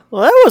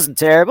 Well, that wasn't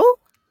terrible.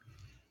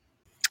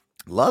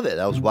 Love it.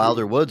 That was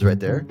Wilder Woods right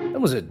there.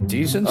 That was a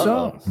decent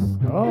song.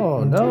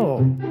 Oh,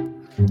 no.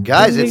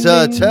 Guys, Ding, it's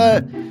ding,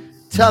 ding.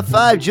 top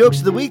 5 jokes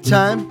of the week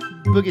time.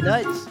 Boogie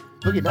Nights.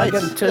 Boogie I Nights.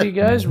 got to tell you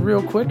guys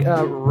real quick,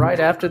 right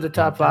after the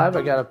top 5,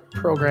 I got a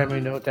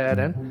programming note to add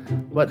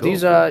in. But Cool.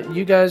 these,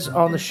 you guys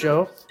on the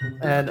show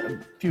and a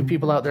few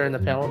people out there in the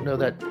panel know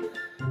that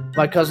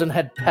my cousin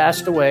had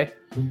passed away.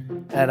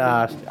 And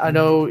I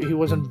know he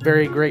wasn't a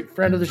very great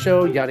friend of the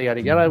show, yada,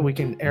 yada, yada. We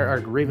can air our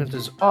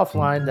grievances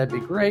offline. That'd be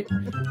great.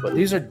 But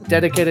these are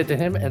dedicated to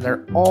him, and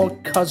they're all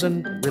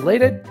cousin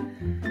related.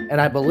 And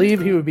I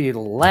believe he would be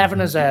laughing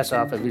his ass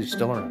off if he's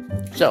still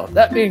around. So,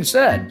 that being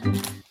said,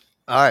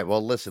 All right.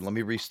 Well, listen, let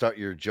me restart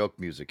your joke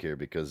music here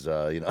because, it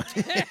Oh,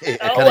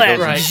 kinda goes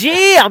and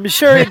gee, I'm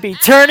sure he'd be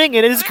turning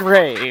in his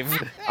grave.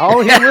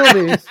 oh, he will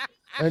be.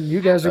 And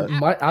you guys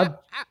I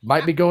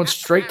might be going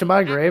straight to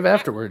my grave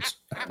afterwards.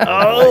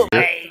 Oh,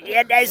 my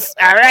goodness.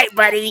 All right,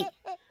 buddy.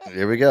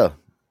 Here we go.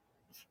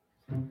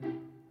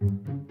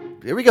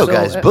 Here we go, So,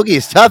 guys.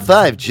 Boogie's top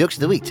 5 jokes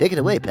of the week. Take it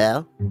away,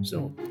 pal.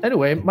 So,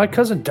 anyway, my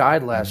cousin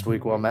died last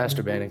week while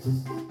masturbating.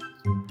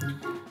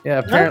 Yeah,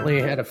 apparently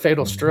he had a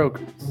fatal stroke.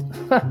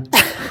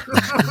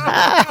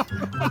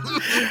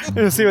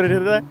 You see what I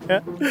did there?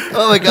 Yeah.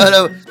 Oh, my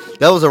God.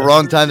 That was a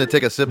wrong time to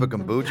take a sip of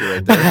kombucha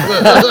right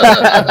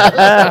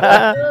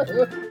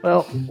there.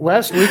 Well,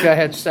 last week I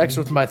had sex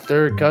with my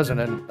third cousin,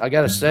 and I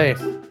gotta say,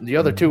 the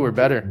other two were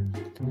better.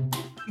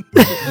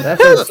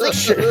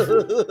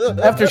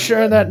 After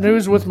sharing that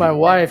news with my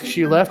wife,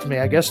 she left me.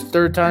 I guess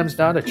third time's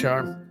not a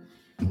charm.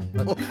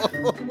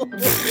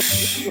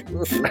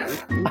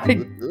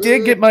 I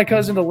did get my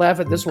cousin to laugh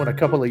at this one a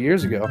couple of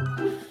years ago.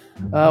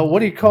 What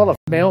do you call a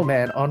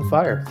mailman on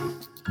fire?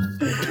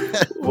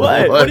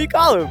 What? What do you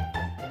call him?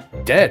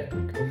 Dead.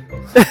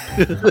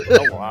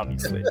 Oh,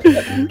 obviously.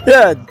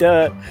 Yeah,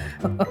 duh.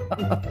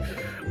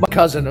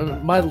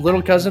 My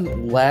little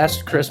cousin,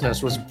 last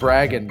Christmas was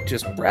bragging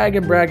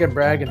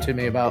to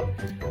me about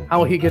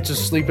how he gets to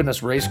sleep in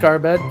this race car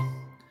bed.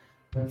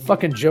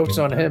 Fucking jokes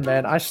on him,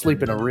 man. I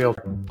sleep in a real.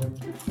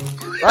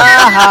 You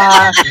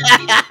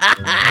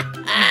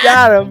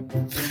got him.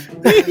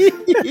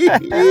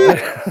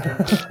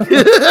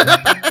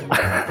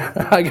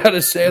 I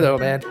gotta say though,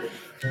 man,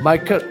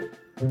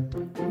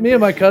 me and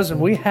my cousin,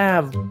 we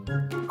have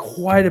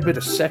quite a bit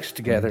of sex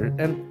together,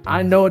 and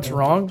I know it's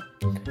wrong.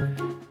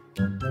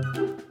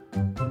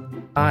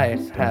 I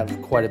have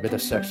quite a bit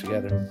of sex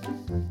together.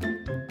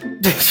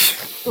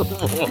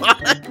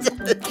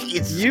 What?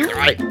 Jesus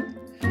Christ.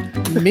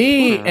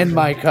 Me and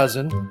my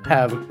cousin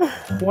have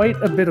quite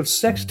a bit of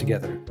sex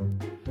together.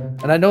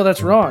 And I know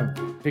that's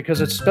wrong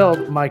because it's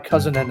spelled my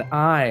cousin and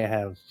I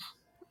have.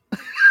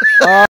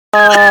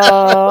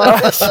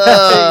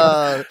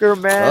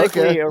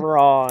 Grammatically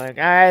wrong.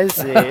 I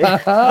see.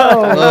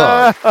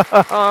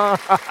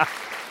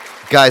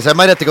 Guys, I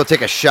might have to go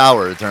take a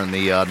shower during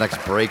the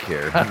next break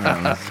here.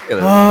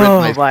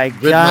 Oh, my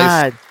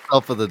God.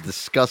 yourself of the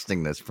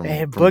disgustingness from,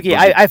 Hey, from Boogie,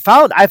 I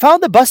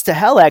found the bus to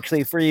hell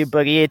actually for you,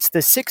 Boogie. It's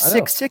the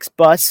 666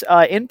 bus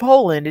in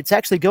Poland. It's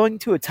actually going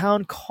to a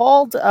town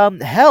called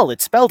Hell.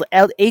 It's spelled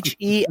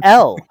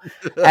Hel,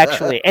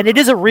 actually, and it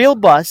is a real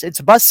bus.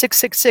 It's bus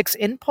 666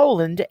 in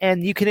Poland,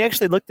 and you can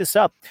actually look this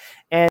up.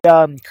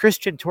 And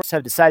Christian tourists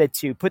have decided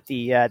to put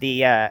the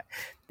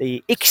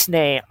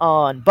Ixnay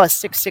on bus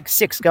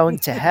 666 going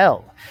to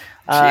Hell.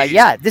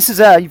 Yeah, this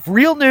is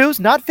real news,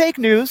 not fake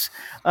news.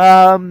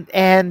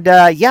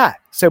 Yeah,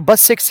 so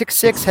bus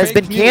 666 has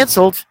been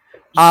canceled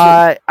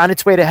on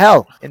its way to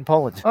Hell in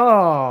Poland.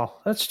 Oh,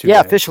 that's too bad.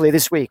 bad. Officially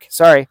this week.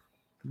 Sorry.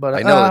 But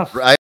I know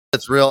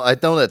that's real. I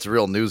know that's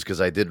real news because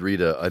I did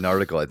read an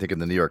article, I think in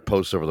the New York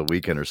Post over the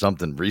weekend or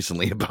something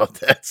recently about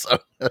that. So,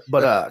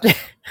 but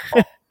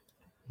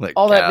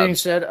all that being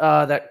said,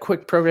 that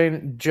quick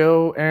program,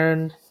 Joe,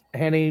 Aaron,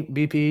 Hanny,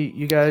 BP,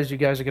 you guys are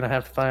going to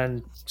have to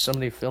find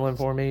somebody to fill in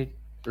for me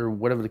or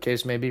whatever the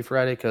case may be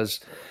Friday, because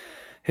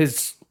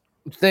his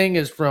thing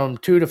is from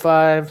 2 to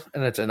 5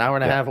 and it's an hour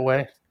and a half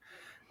away.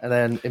 And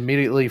then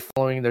immediately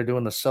following, they're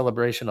doing the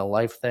celebration of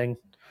life thing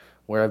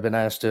where I've been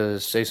asked to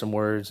say some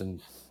words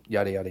and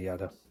yada, yada,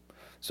 yada.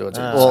 So it's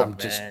I'm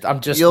just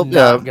not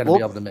going to be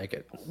able to make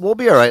it. We'll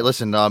be all right.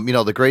 Listen,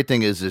 the great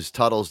thing is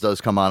Tuttles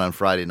does come on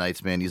Friday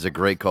nights, man. He's a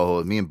great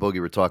co-host. Me and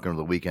Boogie were talking over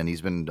the weekend.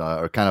 He's been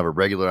kind of a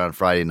regular on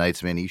Friday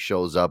nights, man. He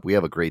shows up. We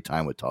have a great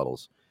time with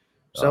Tuttles.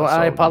 So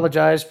I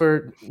apologize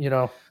for,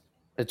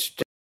 it's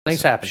just,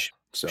 things happen.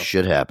 So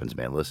shit happens,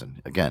 man. Listen,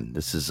 again,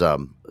 this is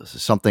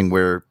something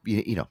where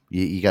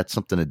you got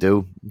something to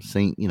do.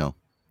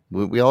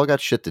 We all got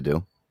shit to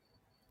do.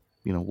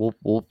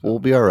 We'll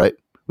be all right.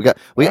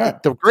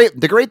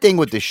 The great thing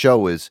with this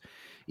show is,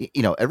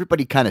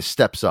 everybody kind of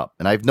steps up,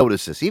 and I've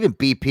noticed this. Even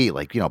BP,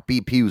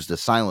 BP, who's the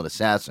silent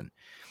assassin,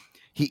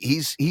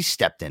 he's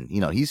stepped in.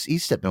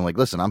 He's stepped in. Like,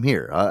 listen, I'm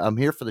here. I'm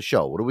here for the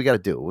show. What do we got to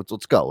do?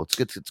 Let's go.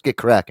 Let's get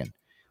cracking.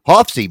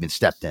 Hoff's even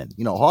stepped in.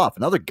 Hoff,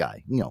 another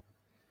guy.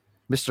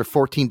 Mr.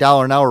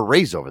 $14 an hour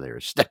raise over there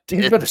stepped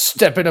in. You better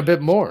step in a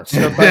bit more.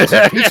 Start buying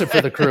some pizza for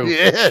the crew.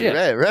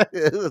 Yeah, right.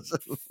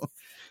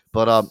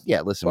 But yeah,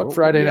 listen. I want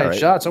Friday night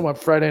shots. I want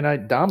Friday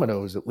night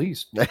dominoes at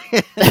least.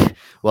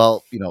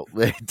 Well, yeah.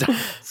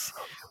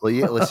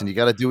 Listen, you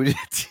got to do what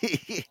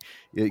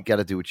you got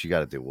to do. What you got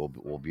to do.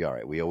 We'll be all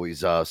right. We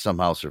always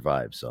somehow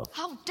survive. So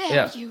how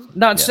dare you?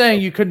 Not saying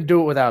you couldn't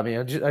do it without me.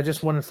 I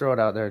just want to throw it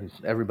out there, and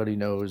everybody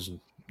knows. And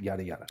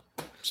yada yada.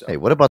 So. Hey,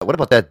 what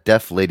about that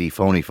deaf lady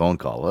phony phone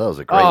call? Well, that was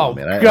a great one,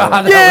 man.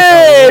 God,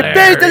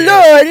 praise the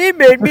Lord, he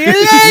made me a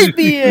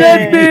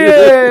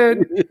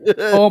lesbian.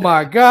 Oh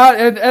my God!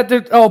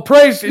 And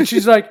praise! And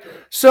she's like,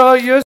 so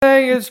you're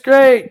saying it's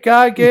great?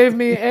 God gave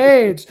me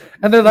AIDS,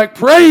 and they're like,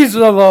 praise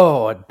the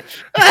Lord.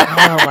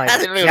 Oh my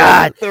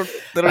God! They don't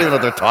even know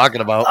what they're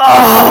talking about.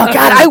 Oh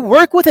God! I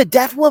work with a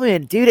deaf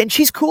woman, dude, and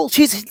she's cool.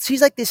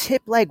 She's like this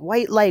hip, like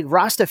white, like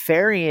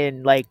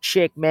Rastafarian, like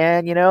chick,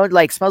 man.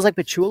 Like smells like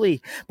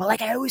patchouli. But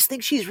like I always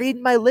think she's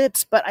reading my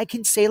lips, but I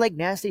can say like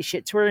nasty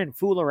shit to her and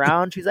fool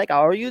around. She's like,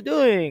 "How are you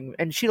doing?"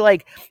 And she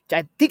like,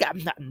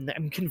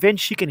 I'm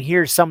convinced she can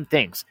hear some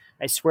things.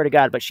 I swear to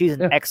God, but she's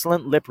an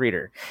excellent lip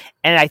reader.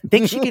 And I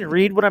think she can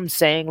read what I'm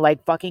saying,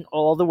 like fucking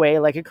all the way,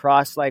 like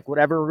across like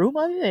whatever room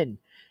I'm in.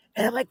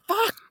 And I'm like,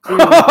 fuck. Dude.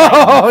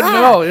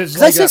 No. It's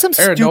like I say some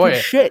stupid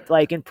shit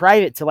like in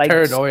private to like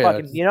paranoia.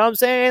 Fucking, you know what I'm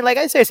saying? Like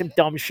I say some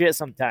dumb shit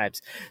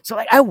sometimes. So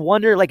like I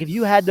wonder like if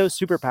you had those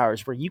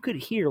superpowers where you could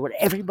hear what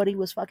everybody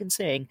was fucking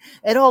saying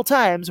at all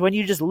times when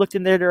you just looked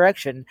in their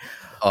direction.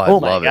 Oh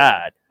my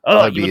God.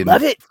 Oh, you would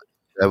love it?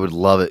 I would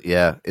love it.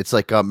 Yeah. It's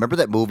like, remember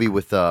that movie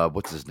with,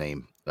 what's his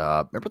name?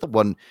 Remember the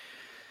one,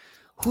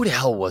 who the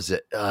hell was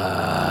it?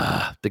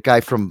 The guy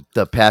from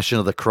The Passion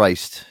of the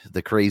Christ,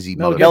 the crazy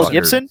Mel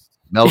Gibson?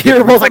 Mel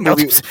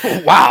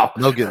Gibson. Wow.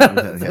 Mel Gibson.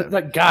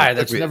 That guy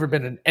that's never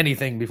been in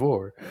anything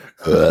before.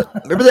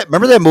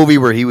 Remember that movie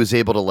where he was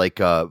able to like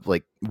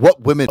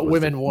what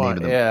women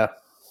want? Yeah.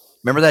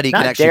 Remember that he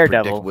Not can actually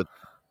Daredevil. predict what.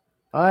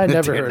 I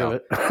never heard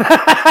of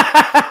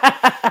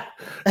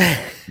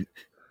it.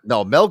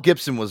 No, Mel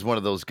Gibson was one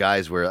of those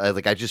guys where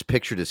I just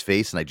pictured his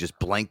face and I just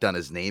blanked on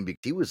his name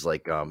because he was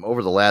like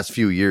over the last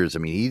few years. I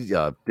mean, he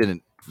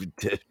didn't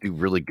do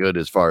really good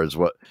as far as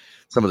what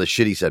some of the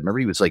shit he said. Remember,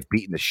 he was like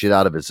beating the shit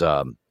out of his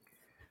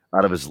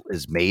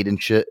maid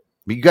and shit. I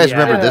mean, you guys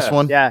remember this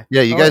one? Yeah.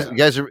 You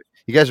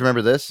guys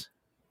remember this?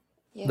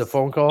 Yes. The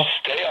phone call.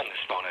 Stay on this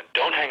phone and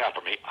don't hang up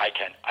on me. I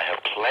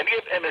have plenty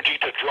of energy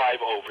to drive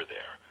over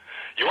there.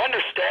 You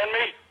understand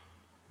me?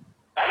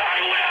 And I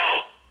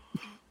will.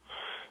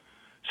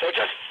 So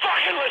just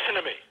fucking listen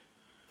to me.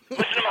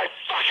 Listen to my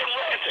fucking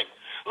ranting.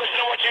 Listen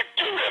to what you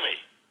do to me.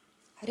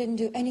 I didn't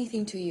do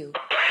anything to you.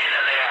 Pain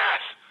in the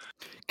ass.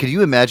 Can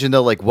you imagine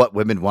though, like what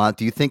women want?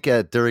 Do you think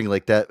during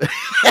like that?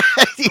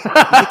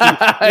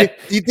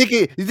 do you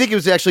think it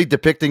was actually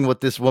depicting what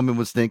this woman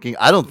was thinking?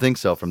 I don't think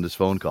so. From this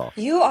phone call,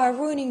 You are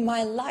ruining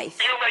my life.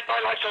 You make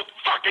my life so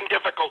fucking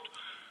difficult.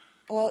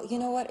 Well, you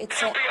know what? Be a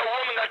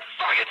woman that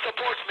fucking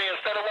supports me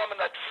instead of a woman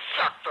that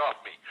sucks off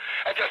me.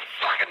 and just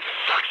fucking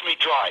sucks me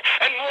dry.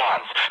 And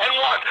once, you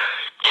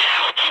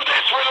to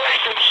this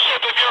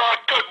relationship if you're a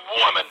good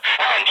woman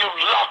and you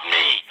love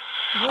me.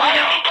 I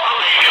don't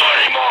believe you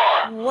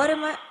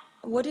anymore.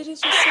 What did you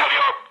just Sick say? of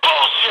your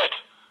bullshit.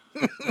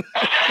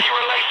 Has any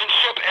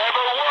relationship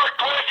ever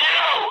worked with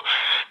you?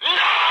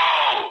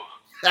 No!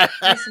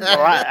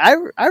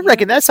 I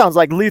reckon that sounds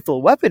like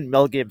Lethal Weapon,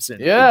 Mel Gibson.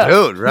 Yeah,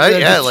 dude, right?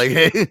 Yeah,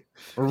 like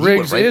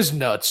Riggs is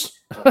nuts.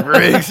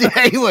 Riggs,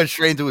 yeah, he went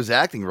straight into his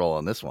acting role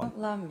on this one. Don't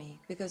love me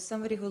because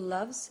somebody who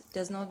loves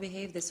does not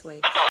behave this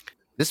way.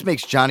 This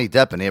makes Johnny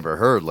Depp and Amber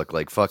Heard look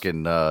like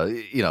fucking,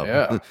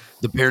 the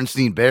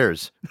Bernstein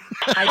Bears.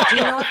 I do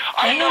not.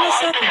 Hang on a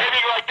second.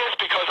 Behaving like this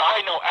because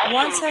I know absolutely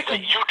 1 second.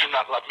 that you do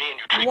not love me and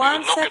you treat me 1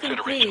 with no second,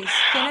 consideration. please.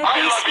 Can I I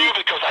please love you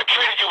because I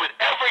treated you with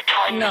every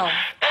kindness, No.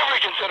 every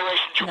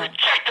consideration. You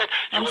rejected.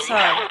 You I'm will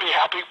sorry. never be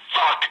happy.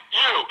 Fuck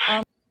you.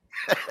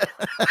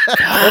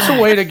 That's a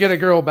way to get a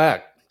girl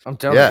back. I'm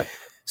telling you.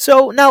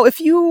 So now,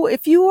 if you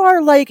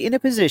are like in a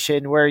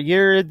position where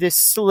you're this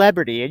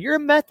celebrity and you're a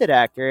method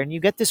actor and you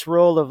get this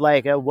role of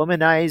like a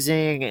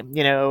womanizing,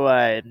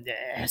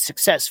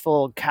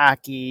 successful,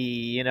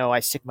 cocky, I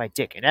stick my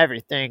dick in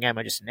everything. I'm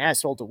just an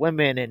asshole to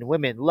women and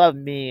women love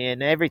me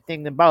and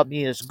everything about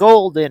me is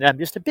golden. I'm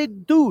just a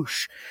big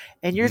douche.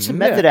 And you're just a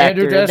method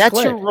actor, and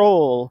that's your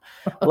role.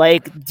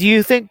 Like, do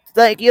you think,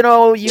 like, you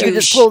can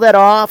just pull that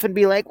off and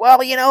be like, well,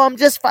 I'm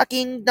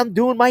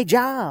doing my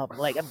job.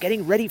 Like, I'm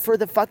getting ready for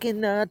the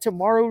fucking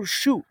tomorrow's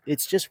shoot.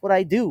 It's just what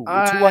I do.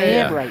 It's who I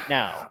am right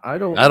now. I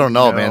don't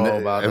know, man.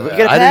 about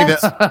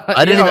that.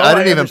 I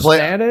didn't even play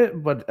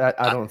it, but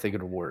I don't think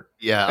it'll work.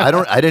 Yeah,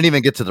 I didn't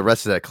even get to the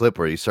rest of that clip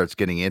where he starts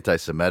getting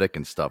anti-Semitic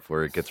and stuff,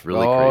 where it gets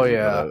really crazy.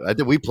 Yeah.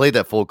 But, we played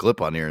that full clip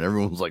on here, and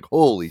everyone was like,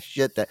 "Holy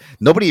shit!" That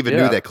nobody even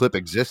knew that clip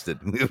existed.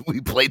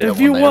 We played that.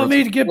 If you want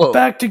me to get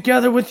back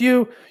together with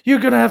you, you're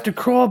gonna have to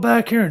crawl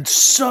back here and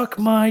suck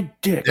my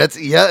dick. That's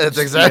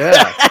exactly.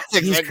 Yeah. That's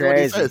He's exactly what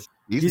he crazy. says.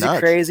 He's a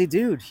crazy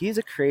dude. He's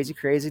a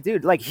crazy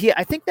dude. Like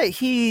I think that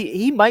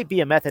he might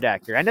be a method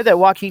actor. I know that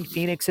Joaquin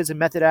Phoenix is a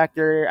method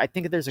actor. I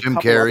think there's a Jim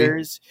couple Carrey.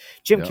 others.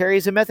 Jim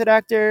Carrey's a method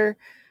actor.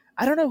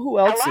 I don't know who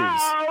else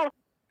is.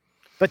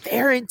 But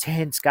they're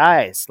intense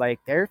guys. Like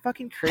they're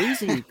fucking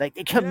crazy. Like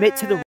they commit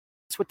to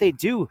that's what they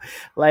do.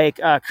 Like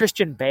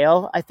Christian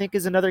Bale, I think,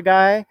 is another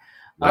guy.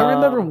 I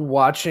remember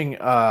watching,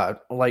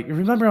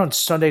 remember on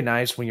Sunday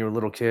nights when you were a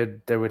little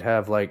kid, they would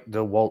have like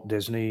the Walt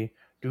Disney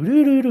like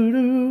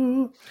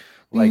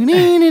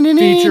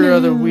feature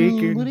of the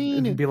week.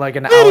 It'd be like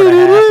an hour and a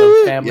half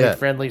of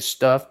family-friendly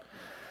stuff.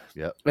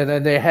 Yep. And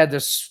then they had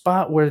this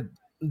spot where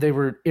they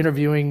were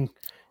interviewing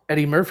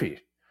Eddie Murphy.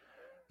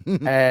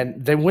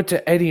 And they went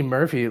to Eddie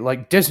Murphy,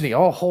 like Disney,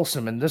 all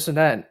wholesome and this and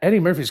that. And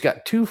Eddie Murphy's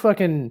got two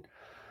fucking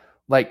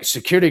like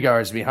security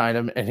guards behind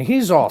him, and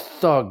he's all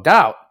thugged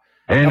out.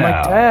 Hey, I'm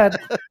now. like,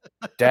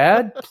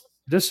 Dad,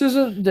 this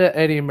isn't the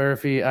Eddie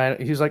Murphy.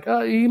 He's like,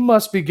 he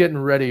must be getting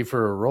ready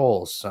for a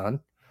role, son.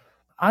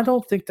 I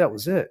don't think that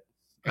was it.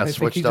 I think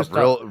switched he up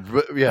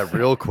just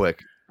real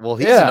quick. Well,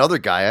 he's another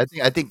guy.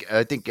 I think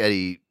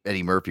Eddie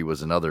Murphy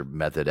was another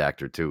method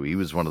actor too. He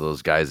was one of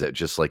those guys that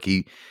just like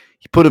he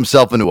put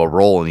himself into a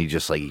role and he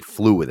just like he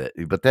flew with it.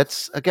 But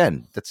that's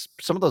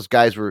some of those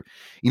guys were,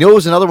 it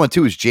was another one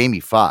too is Jamie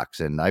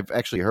Foxx, and I've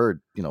actually heard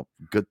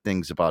good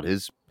things about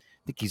his.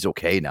 I think he's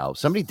okay now.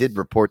 Somebody did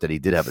report that he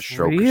did have a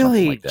stroke. Really, or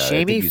something like that.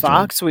 Jamie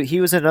Foxx? He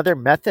was another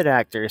method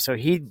actor, so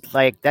he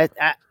like that.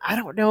 I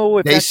don't know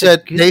if They that's said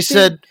a good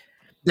thing.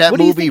 that what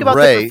do you movie think about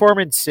Ray. the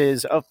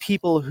performances of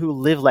people who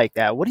live like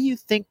that? What do you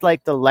think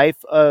like the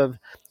life of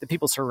the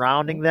people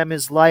surrounding them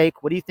is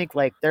like? What do you think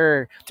like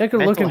their Take a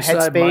look mental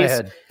inside my headspace?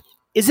 head.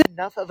 Is it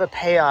enough of a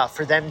payoff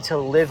for them to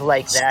live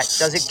like that?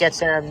 Does it get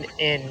them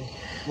in?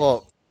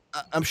 Well,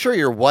 I'm sure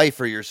your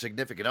wife or your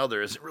significant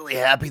other isn't really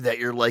happy that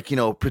you're like,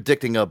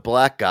 predicting a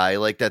black guy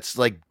like that's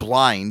like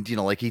blind,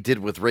 like he did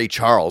with Ray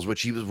Charles,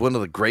 which he was one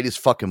of the greatest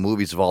fucking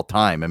movies of all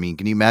time. I mean,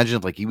 can you imagine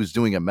if like he was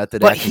doing a method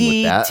But acting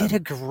he with that? did a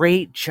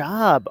great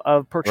job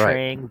of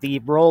portraying the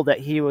role that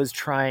he was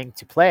trying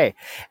to play.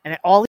 And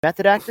all the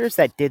method actors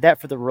that did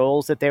that for the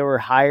roles that they were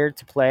hired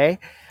to play,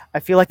 I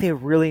feel like they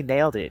really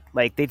nailed it.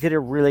 Like they did a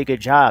really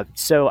good job.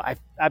 So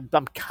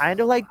I'm kind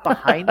of like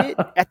behind it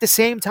at the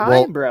same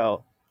time,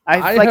 bro.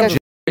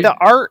 The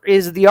art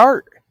is the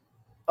art.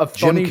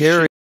 Jim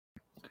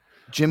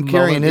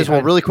Carrey and his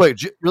really quick.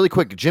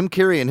 Jim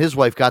Carrey and his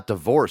wife got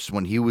divorced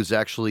when he was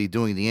actually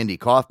doing the Andy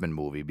Kaufman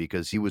movie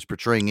because he was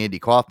portraying Andy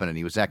Kaufman and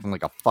he was acting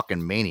like a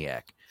fucking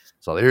maniac.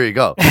 So there you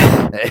go.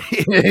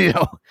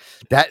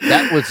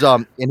 That was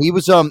and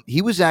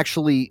he was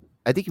actually,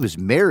 I think he was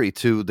married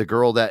to the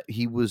girl that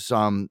he was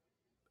in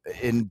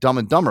Dumb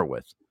and Dumber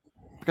with.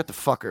 I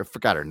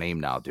forgot her name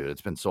now, dude.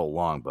 It's been so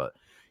long, but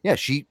yeah,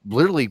 she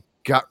literally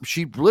got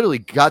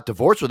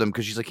divorced with him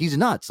because she's like, he's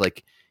nuts.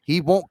 Like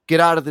he won't get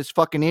out of this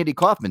fucking Andy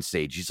Kaufman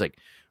stage. He's like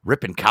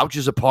ripping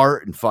couches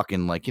apart and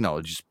fucking like,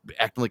 just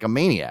acting like a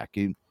maniac.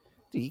 He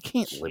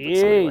can't live with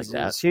somebody like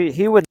that.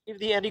 He would leave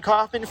the Andy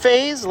Kaufman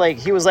phase. Like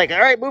he was like, all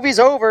right, movie's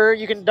over.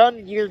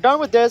 You're done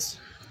with this.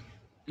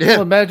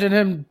 Well, imagine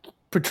him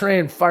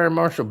portraying Fire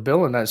Marshal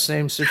Bill in that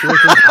same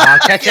situation. I'll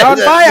catch you on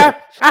fire.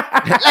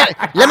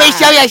 Let me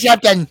show you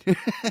something.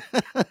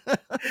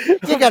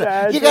 You got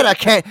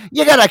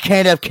a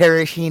can of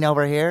kerosene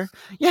over here.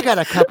 You got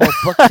a couple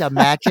books of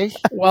matches.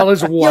 While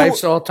his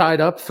wife's all tied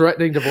up,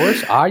 threatening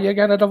divorce. Are you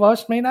gonna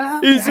divorce me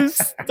now? He's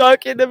just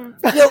stuck in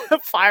the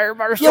Fire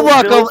Marshal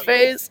walk Bill over-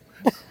 phase.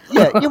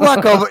 Yeah, you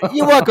walk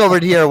over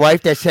to your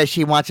wife that says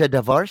she wants a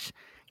divorce.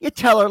 You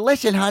tell her,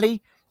 listen,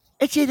 honey,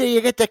 it's either you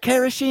get the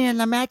kerosene and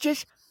the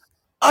matches,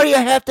 or you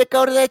have to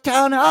go to the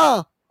town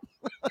hall.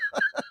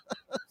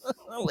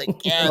 Holy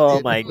cow, Oh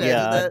dude. my Imagine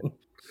God. that.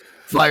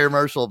 Fire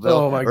Marshal Bill.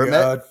 Oh my Or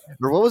God.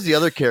 Or what was the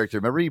other character?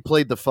 Remember he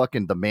played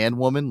the man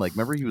woman? Like,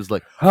 remember he was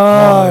like,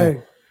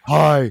 Hi.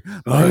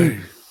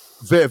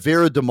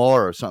 Vera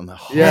DeMar or something.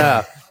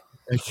 Yeah.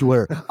 I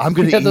swear, I'm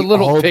gonna He had eat the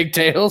little all-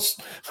 pigtails.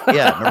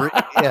 Yeah, remember?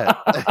 Yeah.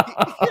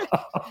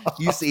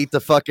 He used to eat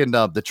the fucking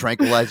the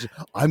tranquilizer.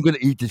 I'm gonna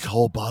eat this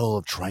whole bottle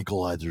of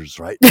tranquilizers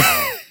right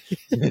now.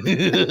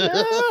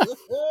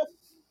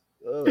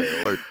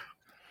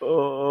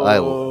 Oh, my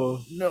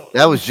Lord. No,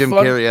 that was Jim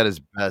fun- Carrey at his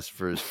best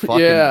for his fucking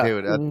Yeah,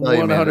 dude. I'll tell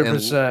you, man.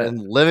 100%.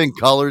 And Living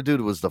Color,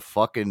 dude, was the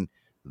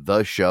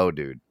show,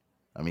 dude.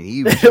 I mean,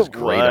 he was just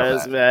great on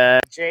that.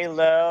 man.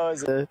 J-Lo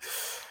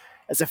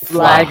as a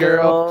fly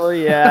girl,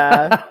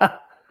 yeah.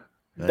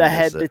 The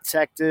head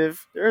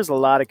detective. There's a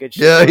lot of good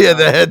shit. Yeah, going yeah, on.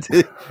 the head.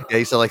 Yeah, he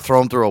used to like throw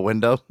him through a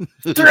window.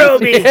 Throw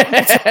me.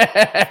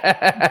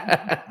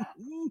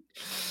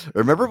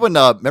 Remember when?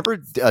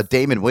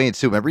 Damon Wayans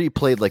too. Remember he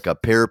played like a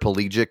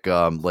paraplegic,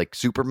 like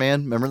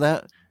Superman. Remember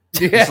that?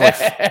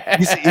 Yeah.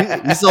 He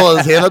used to hold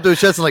his hand up to his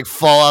chest and like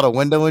fall out a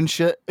window and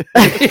shit.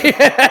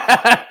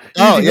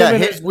 Oh yeah,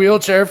 in his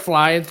wheelchair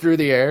flying through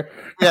the air.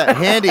 Yeah,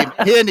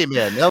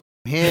 handyman. Yep,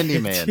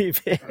 handyman.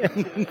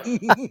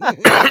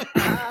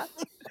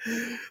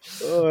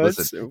 Oh, that's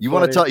Listen, so you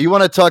want to funny. talk? You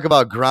want to talk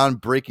about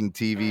groundbreaking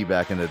TV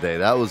back in the day?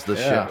 That was the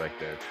Yeah. shit right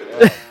there.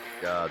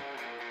 Oh, God.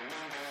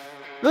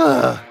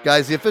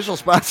 Guys, the official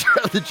sponsor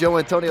of the Joe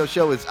Antonio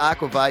Show is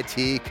Aquavite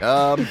Tea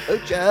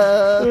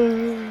Kombucha.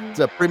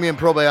 It's a premium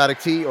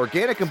probiotic tea,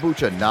 organic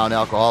kombucha,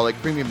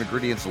 non-alcoholic, premium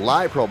ingredients,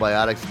 live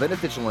probiotics,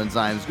 beneficial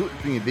enzymes,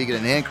 gluten-free and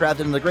vegan, and handcrafted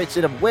in the great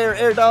state of where,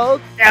 Air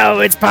Dog? Oh,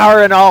 it's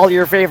powering all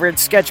your favorite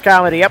sketch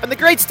comedy up in the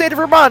great state of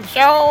Vermont.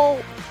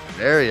 Show.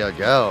 There you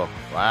go.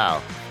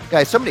 Wow.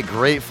 Guys, so many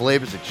great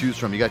flavors to choose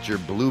from. You got your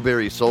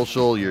blueberry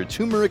social, your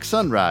turmeric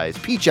sunrise,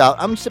 peach out.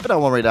 I'm sipping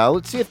on one right now.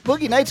 Let's see if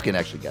Boogie Nights can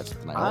actually guess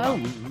it tonight.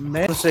 Hold on.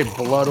 Man, let's say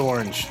blood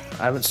orange.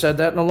 I haven't said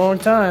that in a long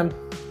time.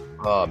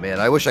 Oh, man,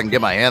 I wish I can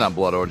get my hand on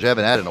blood orange. I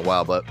haven't had it in a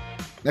while, but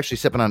I'm actually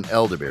sipping on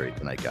elderberry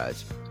tonight,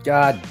 guys.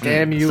 God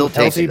damn you, Still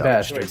tasty, healthy though.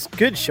 bastards.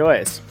 Good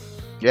choice.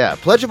 Yeah,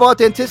 pledge of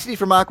authenticity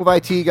from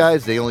Aquavite Tea,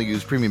 guys. They only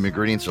use premium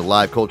ingredients or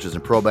live cultures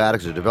and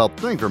probiotics are developed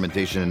during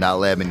fermentation and not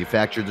lab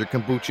manufactured. Their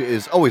kombucha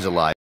is always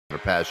alive or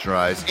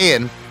pasteurized,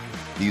 and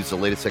they use the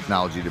latest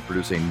technology to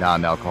produce a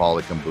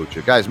non-alcoholic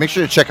kombucha. Guys, make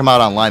sure to check them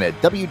out online at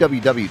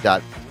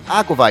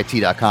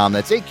www.aquavite.com.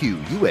 That's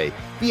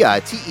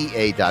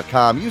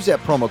AQUAVITEA.com. Use that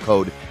promo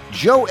code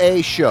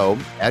JOESHOW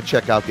at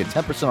checkout. Get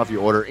 10% off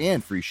your order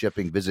and free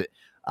shipping. Visit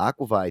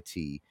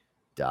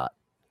aquavite.com.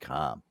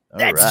 All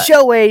That's right.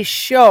 Show a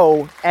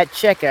Show at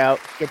checkout.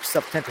 Get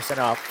yourself 10%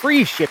 off.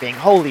 Free shipping.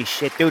 Holy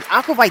shit, dude.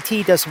 Aquavite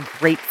Tea does some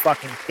great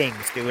fucking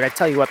things, dude. I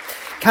tell you what,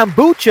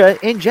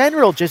 kombucha in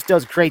general just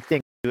does great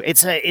things.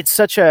 It's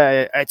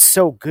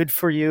so good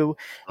for you.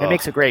 It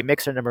makes a great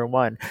mixer, number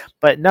one.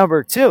 But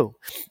number two,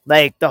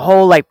 like the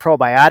whole like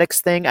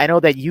probiotics thing. I know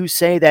that you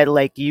say that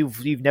like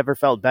you've never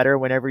felt better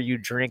whenever you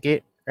drink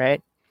it,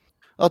 right?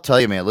 I'll tell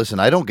you, man, listen,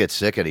 I don't get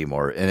sick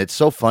anymore. And it's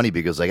so funny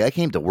because like I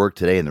came to work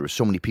today and there were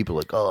so many people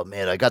like, oh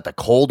man, I got the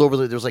cold over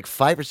there. There's like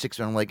 5 or 6.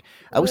 And I'm like,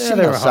 I was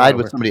sitting outside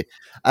with somebody.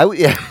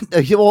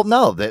 Well,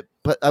 no,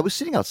 but I was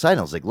sitting outside and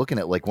I was like looking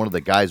at like one of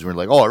the guys who were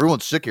like, oh,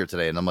 everyone's sick here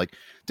today. And I'm like,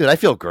 dude, I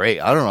feel great.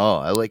 I don't know.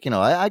 I like,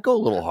 I go a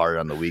little hard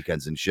on the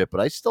weekends and shit, but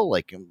I still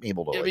like am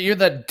able to. Yeah, Like, but you're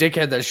that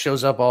dickhead that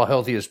shows up all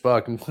healthy as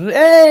fuck. And,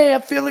 hey,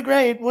 I'm feeling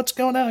great. What's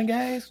going on,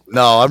 guys?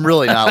 no, I'm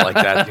really not like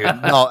that,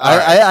 dude. No,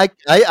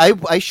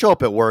 I show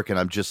up at work and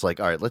I'm just like,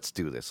 all right, let's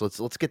do this.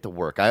 Let's get to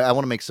work. I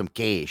want to make some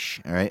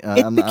cash. All right.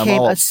 It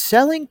became a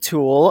selling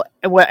tool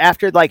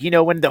after, like,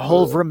 when the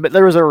whole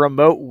there was a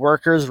remote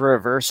workers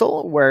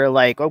reversal where,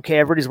 like, okay,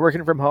 everybody's working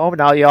from home,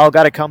 now you all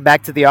got to come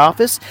back to the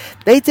office.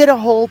 They did a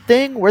whole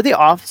thing where the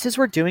offices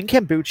were doing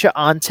kombucha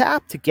on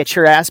tap to get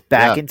your ass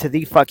back into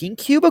the fucking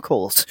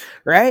cubicles,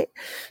 right?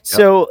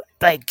 So,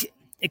 like,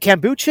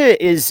 kombucha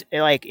is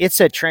like, it's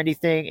a trendy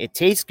thing. It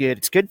tastes good.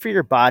 It's good for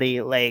your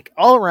body, like,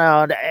 all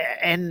around.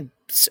 And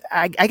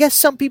I guess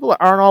some people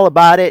aren't all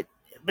about it,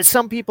 but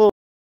some people,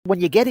 when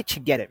you get it,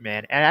 you get it,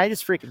 man. And I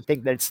just freaking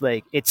think that it's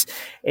like it's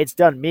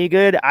done me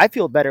good. I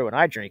feel better when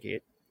I drink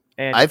it.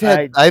 And I've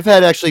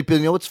had actually,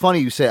 what's funny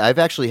you say, I've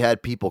actually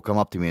had people come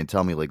up to me and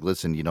tell me like,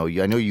 listen,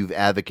 I know you've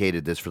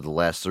advocated this for the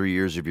last 3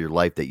 years of your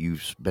life that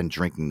you've been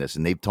drinking this,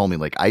 and they've told me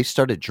like I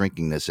started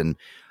drinking this and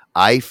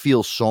I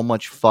feel so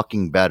much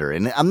fucking better.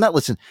 And I'm not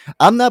putting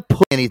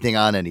anything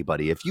on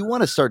anybody. If you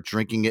want to start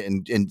drinking it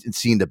and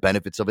seeing the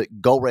benefits of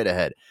it, go right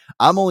ahead.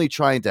 I'm only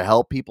trying to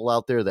help people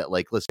out there that,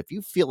 like, listen, if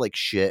you feel like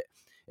shit,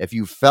 if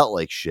you felt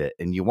like shit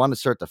and you want to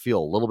start to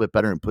feel a little bit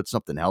better and put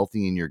something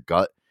healthy in your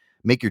gut,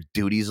 make your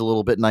duties a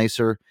little bit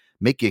nicer,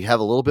 make you have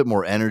a little bit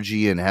more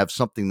energy and have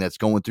something that's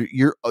going through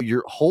your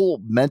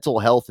whole mental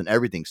health and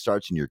everything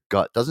starts in your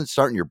gut. Doesn't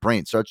start in your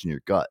brain, starts in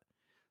your gut.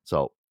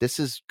 So this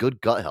is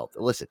good gut health.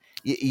 Listen,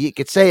 you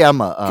could say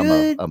I'm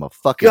a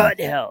fucking gut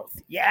health.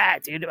 Yeah,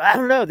 dude. I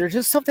don't know. There's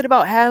just something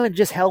about having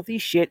just healthy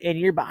shit in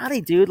your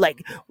body, dude.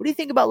 Like, what do you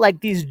think about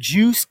like these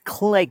juice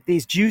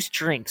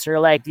drinks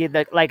or like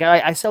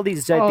I sell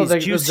these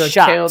juice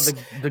shots.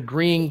 Kale, the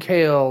green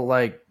kale,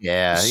 like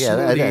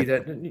smoothie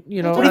that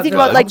you know. What do you think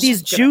about like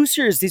these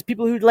juicers? These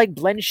people who like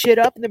blend shit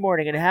up in the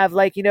morning and have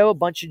like a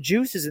bunch of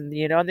juices and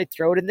and they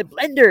throw it in the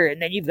blender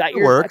and then you've got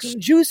your fucking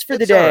juice for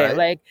the day. Right.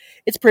 Like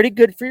it's pretty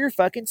good for your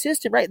fucking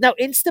system, right? Now,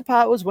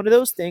 Instapot was one of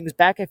those things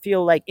back. I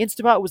feel like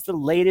Instapot was the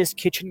latest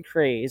kitchen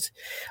craze.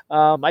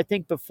 I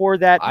think before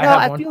that,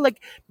 I feel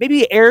like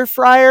maybe air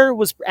fryer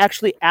was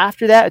actually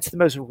after that. It's the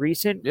most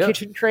recent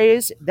kitchen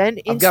craze. Then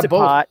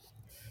Instapot.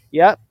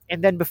 Yep.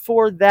 And then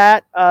before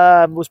that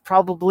was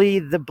probably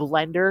the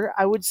blender,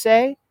 I would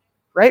say.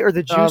 Right? Or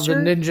the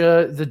juicer? The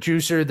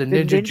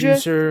ninja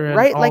juicer, and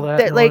right? all like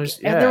that noise.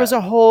 And there was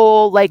a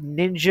whole like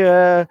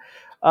ninja.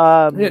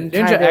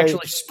 Ninja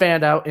actually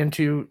spanned out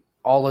into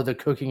all of the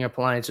cooking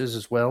appliances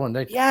as well, and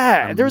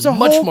there was a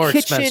much whole more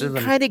kitchen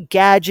expensive kind of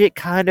gadget,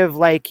 kind of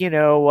like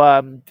there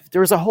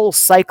was a whole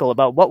cycle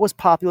about what was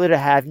popular to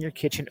have in your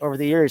kitchen over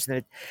the years,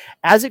 and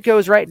as it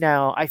goes right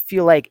now, I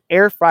feel like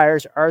air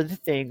fryers are the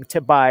thing to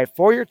buy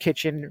for your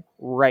kitchen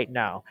right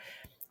now.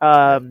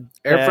 Air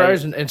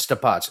fryers and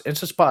Instapots.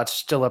 Instapot's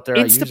still up there.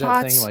 I use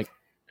that thing like.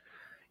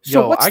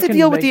 So what's the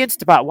deal with the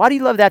Instapot? Why do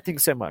you love that thing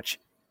so much?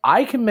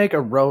 I can make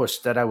a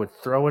roast that I would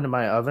throw into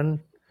my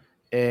oven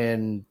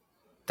and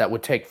that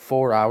would take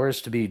 4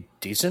 hours to be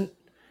decent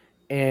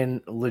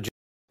in legit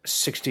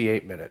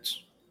 68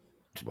 minutes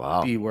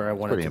to be where I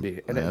want it to be.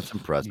 And that's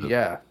impressive.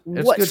 Yeah.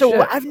 It's so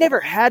shit. I've never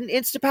had an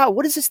Instapot.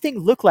 What does this thing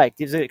look like?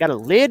 Does it got a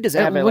lid? Does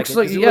it have looks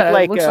like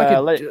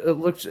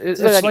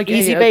an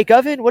easy bake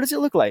oven? What does it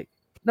look like?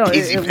 No,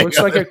 it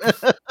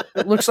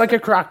looks like a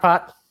crock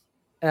pot,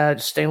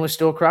 stainless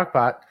steel crock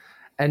pot.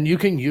 And you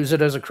can use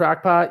it as a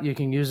crock pot. You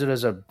can use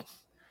it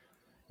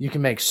you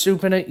can make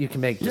soup in it. You can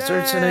make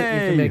desserts in it. You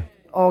can make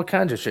all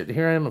kinds of shit.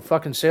 Here I am, a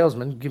fucking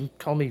salesman.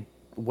 Call me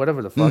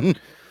whatever the fuck.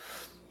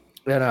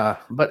 And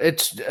but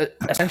it's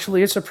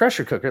essentially it's a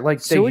pressure cooker,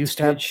 like they used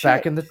to have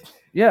back in the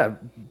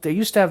they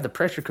used to have the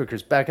pressure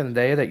cookers back in the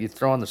day that you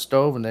throw on the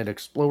stove and they'd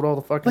explode all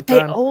the fucking time. But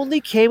they only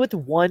came with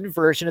one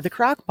version of the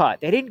crock pot.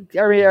 They didn't,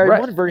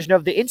 one version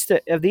of the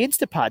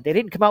Instapot. They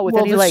didn't come out with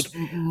any like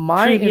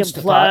Premium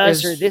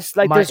Plus or this.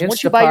 Like,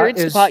 once you buy your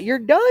Instapot, you're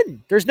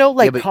done. There's no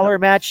like color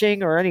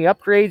matching or any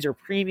upgrades or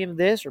premium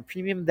this or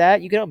premium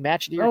that. You don't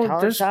match it to your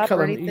countertop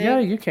or anything. Yeah,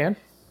 you can.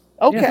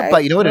 Okay,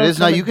 but you know what it is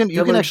now. You can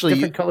actually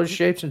different colors,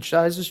 shapes, and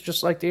sizes,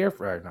 just like the air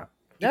fryer now.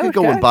 You could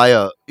go and buy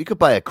a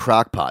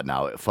crock pot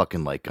now at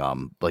fucking like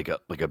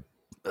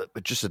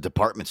just a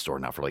department store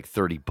now for like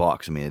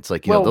 $30. I mean, it's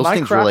like those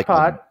things were like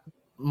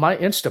my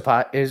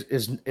Instapot is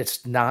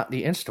it's not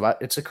the Instapot,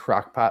 it's a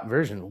crock pot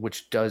version,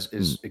 which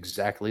is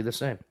exactly the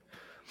same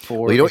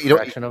for a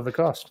fraction of the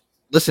cost.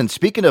 Listen,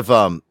 speaking of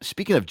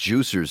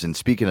juicers and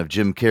speaking of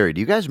Jim Carrey,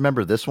 do you guys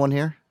remember this one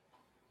here?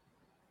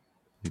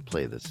 Let me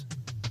play this.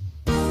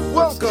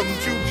 Welcome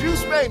to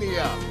Juice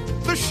Mania,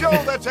 the show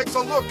that takes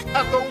a look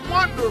at the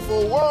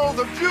wonderful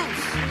world of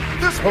juice.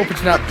 This hope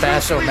it's not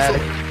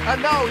Bass-O-Matic.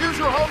 And now here's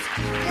your host,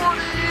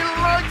 Gordy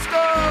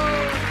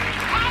Lightstone.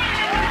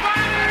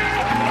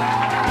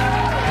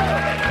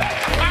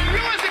 Are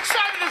you as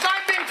excited as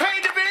I'm being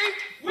paid to be?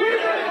 We're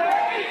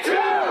too.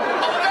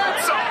 Oh,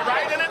 that's all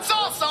right, and it's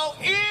also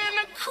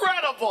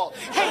incredible.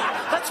 Hey,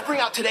 let's bring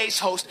out today's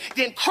host,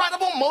 the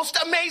incredible,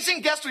 most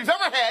amazing guest we've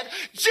ever had,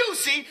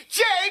 Juicy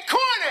J.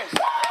 Cornish.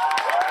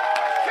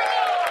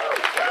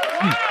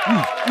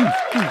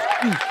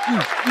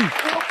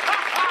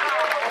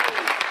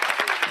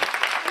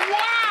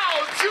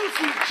 Wow,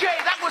 Juicy J,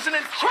 that was an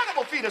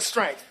incredible feat of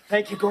strength.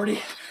 Thank you,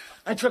 Gordy.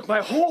 I took my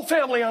whole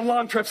family on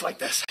long trips like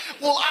this.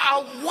 Well,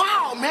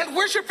 wow, man,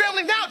 where's your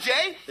family now,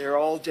 Jay? They're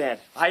all dead.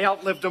 I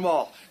outlived them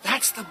all.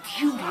 That's the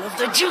beauty of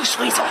the Juice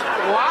Weasel.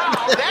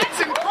 Wow, that's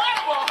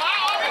incredible,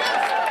 huh,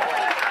 audience?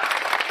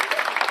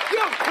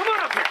 Yo, come on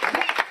up here.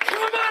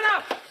 Come on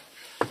up.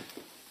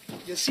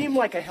 You seem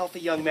like a healthy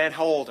young man.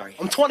 How old are you?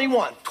 I'm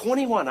 21.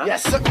 21, huh?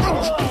 Yes, sir.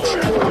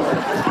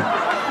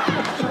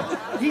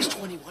 He's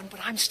 21, but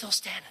I'm still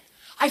standing.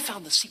 I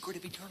found the secret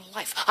of eternal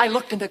life. I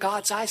looked into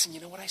God's eyes, and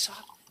you know what I saw?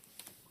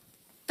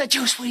 The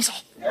Juice Weasel.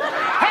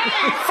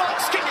 Hey,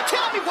 folks, can you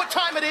tell me what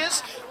time it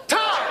is?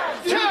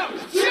 Time to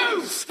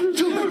juice!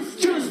 Juice, juice,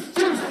 juice,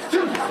 juice,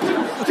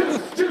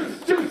 juice,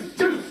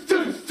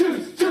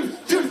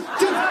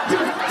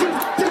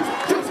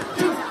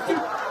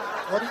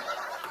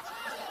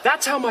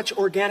 That's how much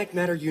organic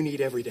matter you need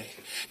every day.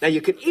 Now,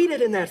 you can eat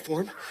it in that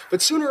form,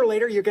 but sooner or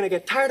later, you're going to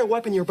get tired of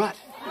wiping your butt.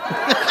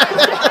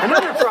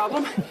 Another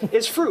problem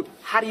is fruit.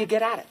 How do you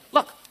get at it?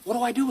 Look, what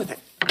do I do with it?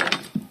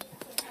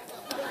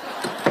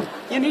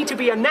 You need to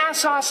be a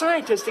NASA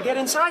scientist to get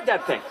inside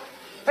that thing.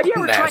 Have you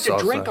ever tried to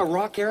drink a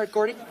raw carrot,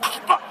 Gordy?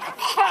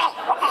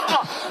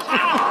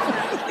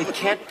 It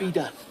can't be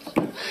done.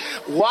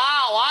 Wow,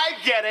 I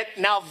get it.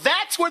 Now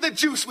that's where the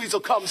juice weasel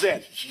comes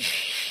in.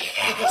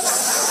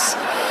 Yes.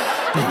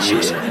 The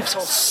juice weasel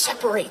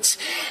separates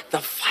the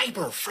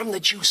fiber from the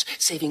juice,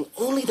 saving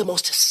only the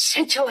most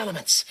essential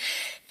elements.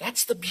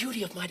 That's the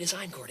beauty of my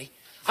design, Gordy.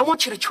 I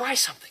want you to try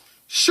something.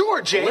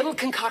 Sure, Jay. A little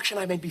concoction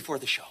I made before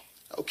the show.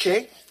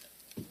 Okay.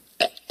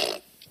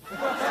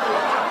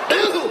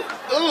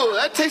 Ooh,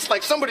 that tastes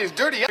like somebody's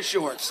dirty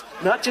shorts.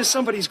 Not just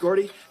somebody's,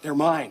 Gordy. They're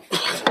mine.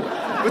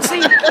 But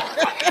see,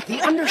 the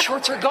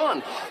undershorts are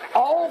gone.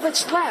 All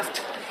that's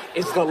left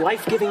is the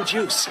life-giving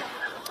juice.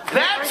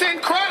 That's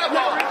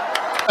incredible!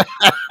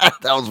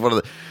 That was one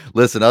of the.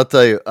 Listen, I'll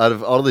tell you, out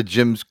of all the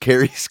Jim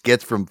Carrey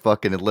skits from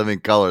fucking In Living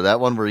Color, that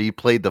one where he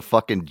played the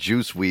fucking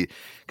juice weed.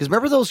 Because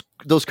remember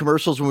those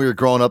commercials when we were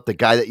growing up? The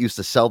guy that used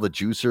to sell the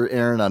juicer,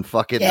 Aaron, on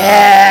fucking. The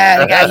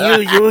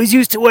guy you always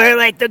used to wear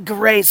like the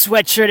gray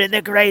sweatshirt and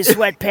the gray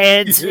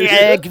sweatpants.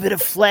 Yeah, give it a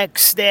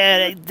flex.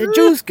 There, the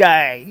juice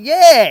guy.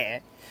 Yeah.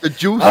 The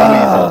juice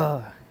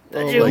weasel.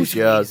 The juice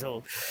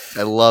weasel.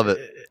 I love it.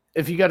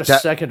 If you got a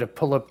second to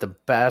pull up the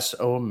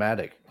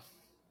Bass-O-Matic.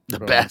 The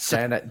Bass.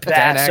 Dan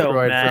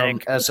Aykroyd from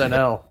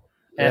SNL.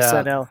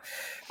 SNL.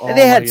 Oh And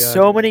they had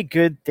so many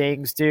good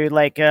things, dude.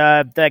 Like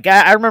the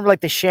guy, I remember like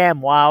the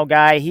ShamWow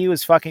guy. He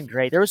was fucking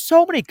great. There was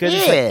so many good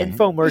like,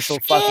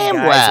 infomercial fucking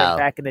guys like,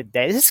 back in the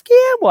day. It's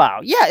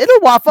ShamWow. Yeah,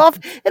 it'll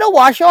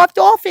wash off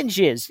dolphin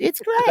jizz.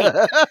 It's great.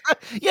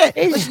 Yeah,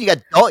 listen, you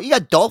got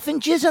dolphin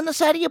jizz on the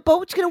side of your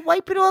boat. It's gonna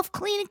wipe it off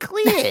clean and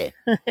clear.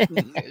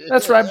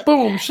 That's right.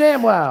 Boom,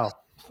 ShamWow.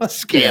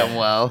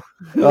 ShamWow.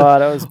 Oh,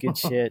 that was good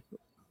shit.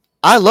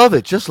 I love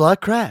it, just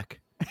like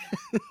crack.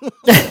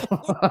 This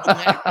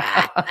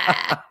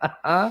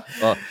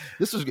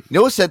was. You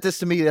know what sent this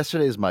to me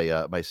yesterday is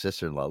my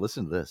sister-in-law.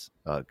 Listen to this.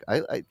 You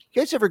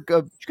guys ever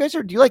go? Do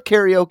you like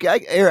karaoke?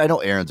 I know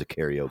Aaron's a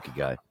karaoke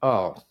guy.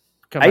 Oh,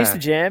 I used to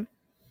jam.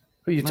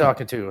 Who are you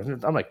talking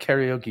to? I'm a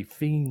karaoke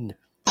fiend.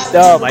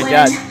 Oh my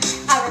god.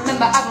 I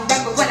remember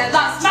when I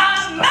lost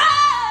my mind.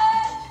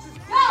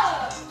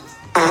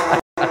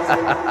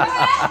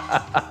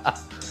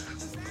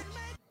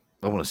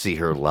 I want to see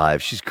her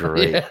live. She's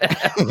great. Wait,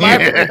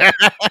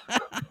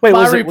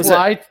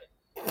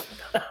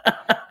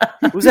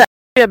 was that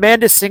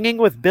Amanda singing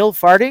with Bill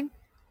farting?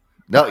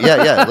 No,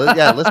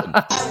 yeah. Listen.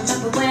 I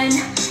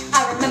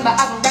remember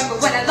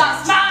when I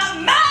lost my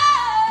mind.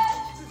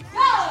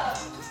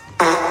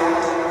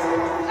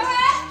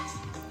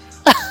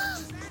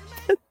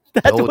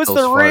 That was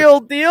the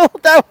real deal.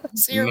 That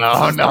was your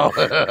no.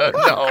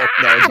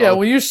 Yeah,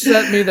 when you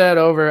sent me that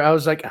over, I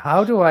was like,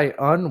 "How do I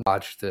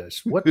unwatch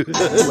this? What do I do?"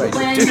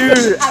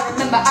 I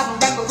remember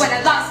when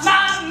I lost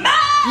my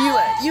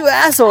mind. You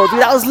asshole,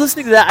 dude! I was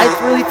listening to that.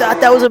 I really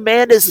thought that was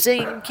Amanda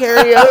singing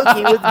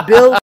karaoke with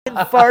Bill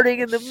farting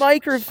in the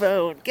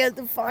microphone. Get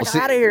the fuck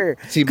out of here!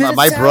 See,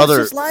 my brother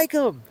just like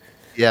him.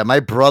 Yeah, my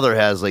brother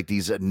has like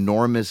these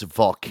enormous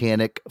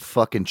volcanic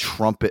fucking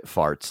trumpet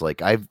farts.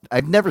 Like I've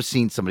never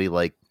seen somebody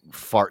like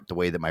fart the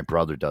way that my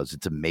brother does.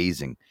 It's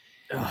amazing.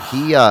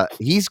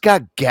 He's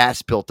got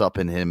gas built up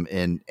in him,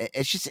 and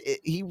it's just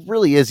he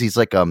really is. He's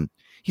like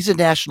he's a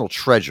national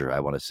treasure. I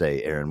want to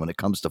say, Aaron, when it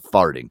comes to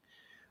farting.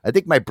 I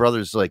think my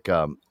brother's like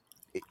and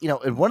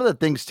one of the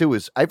things too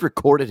is I've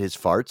recorded his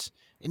farts,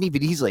 and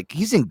even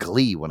he's in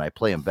glee when I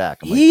play him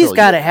back. He's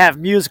got to have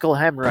musical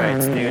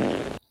hemorrhoids,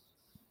 dude.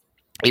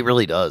 He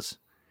really does.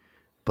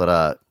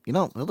 But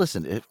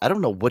listen, I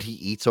don't know what he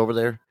eats over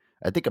there.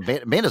 I think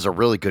Amanda's a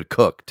really good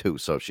cook too.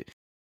 So she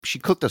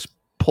cooked us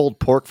pulled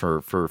pork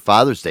for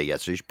Father's Day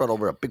yesterday. She brought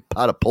over a big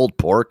pot of pulled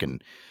pork,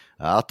 and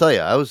I'll tell you,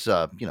 I was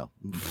I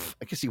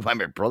can see why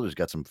my brother's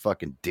got some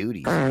fucking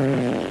duties.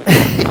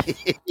 What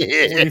do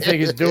you think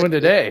he's doing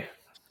today?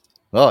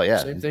 Oh yeah,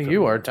 same thing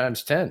you are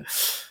times 10.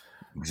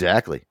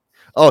 Exactly.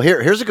 Oh,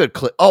 here's a good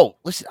clip. Oh,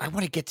 listen, I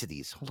want to get to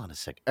these. Hold on a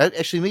second.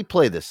 Actually, let me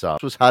play this.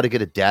 This was how to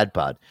get a dad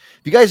bod.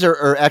 If you guys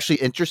are actually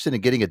interested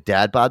in getting a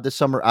dad bod this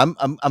summer, I'm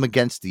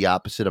against the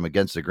opposite. I'm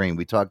against the green.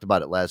 We talked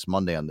about it last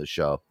Monday on this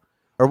show.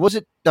 Or was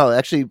it? No,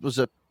 actually, it was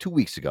 2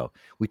 weeks ago.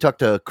 We talked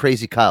to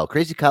Crazy Kyle.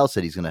 Crazy Kyle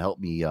said he's going to help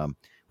me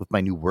with my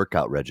new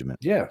workout regimen.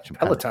 Yeah,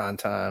 Peloton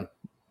time.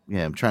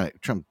 Yeah, I'm kind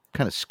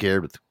of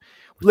scared with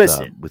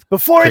Listen,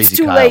 before it's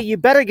too late, you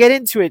better get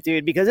into it,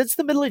 dude, because it's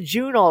the middle of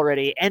June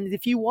already. And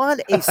if you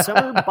want a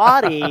summer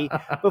body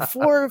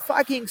before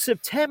fucking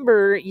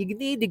September, you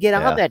need to get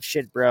on that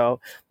shit, bro.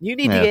 You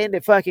need to get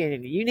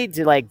into you need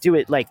to like do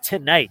it like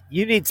tonight.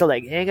 You need to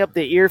like hang up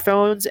the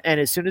earphones,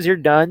 and as soon as you're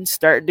done,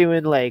 start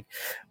doing like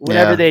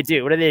whatever they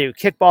do. What do they do?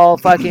 Kickball,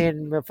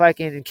 fucking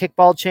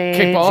kickball change,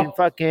 and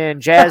fucking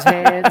jazz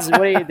hands.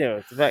 What do you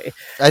do?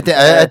 I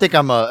think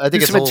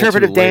do some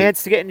interpretive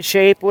dance to get in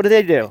shape. What do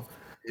they do?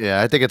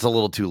 Yeah, I think it's a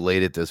little too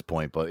late at this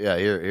point, but yeah,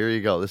 here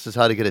you go. This is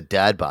how to get a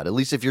dad bod. At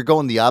least if you're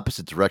going the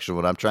opposite direction of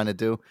what I'm trying to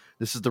do,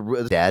 this is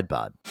the dad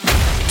bod.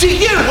 Do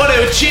you want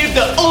to achieve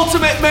the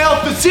ultimate male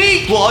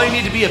physique? Well, all you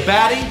need to be a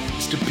baddie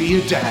is to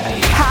be a daddy.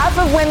 Half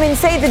of women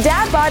say the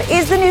dad bod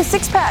is the new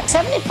six-pack.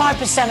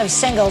 75% of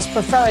singles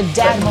prefer a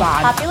dad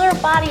bod. Popular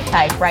body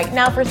type right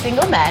now for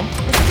single men is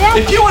a dad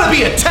If you want to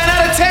be a 10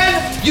 out of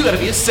 10, you got to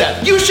be a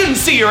 7. You shouldn't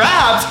see your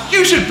abs.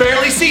 You should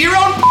barely see your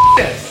own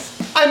penis.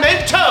 I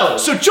meant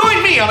toes. So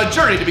join me on a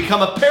journey to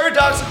become a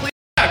paradoxically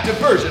active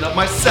version of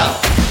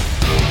myself.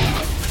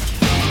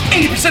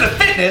 80% of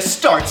fitness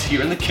starts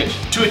here in the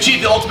kitchen. To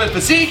achieve the ultimate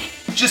physique,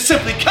 just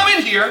simply come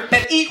in here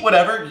and eat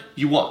whatever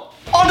you want.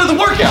 On to the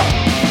workout.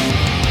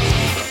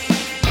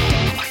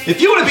 If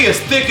you want to be as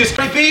thick as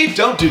be,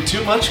 don't do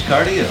too much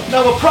cardio.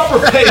 Now, a proper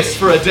pace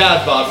for a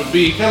dad bod would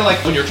be kind of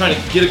like when you're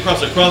trying to get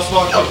across a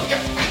crosswalk. Oh,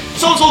 yeah.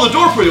 Someone's holding the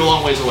door for you a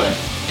long ways away.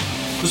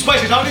 The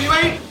spicy taco you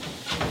ate?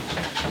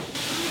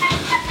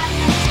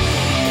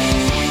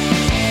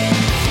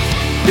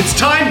 It's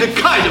time to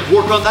kind of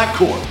work on that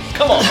core.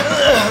 Come on.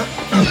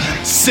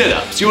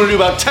 Sit-ups. You want to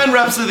do about 10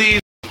 reps of these,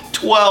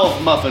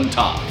 12 muffin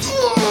tops. 3,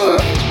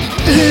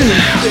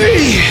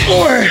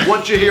 4.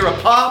 Once you hear a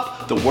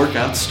pop, the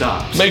workout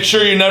stops. Make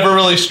sure you never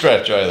really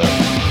stretch either.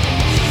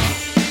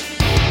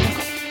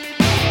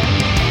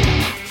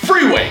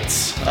 Free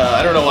weights.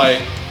 I don't know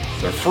why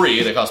they're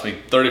free. They cost me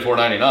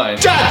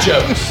 $34.99. Dad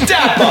jokes.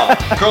 Dad bod.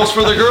 Girls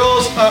for the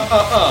girls.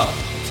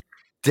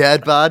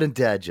 Dad bod and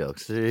dad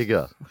jokes. There you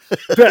go.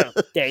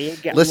 There you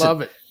go. Listen,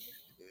 Love it.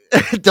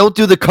 Don't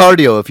do the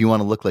cardio if you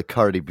want to look like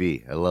Cardi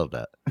B. I love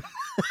that.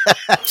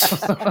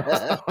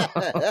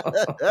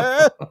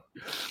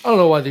 I don't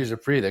know why these are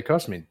free. They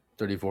cost me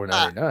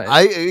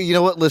 $34.99. You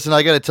know what? Listen,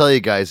 I got to tell you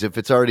guys, if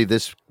it's already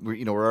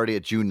we're already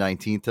at June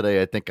 19th today.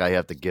 I think I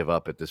have to give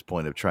up at this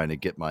point of trying to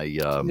get my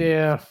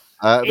yeah.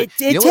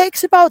 It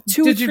takes about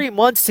 2-3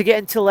 months to get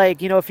into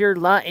if you're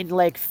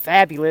in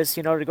fabulous,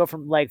 to go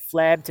from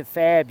flab to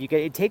fab.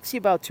 It takes you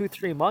about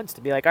 2-3 months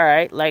to be all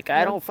right,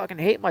 I don't fucking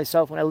hate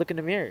myself when I look in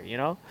the mirror,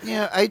 Yeah,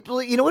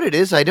 you know what it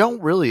is? I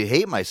don't really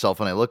hate myself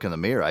when I look in the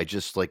mirror. I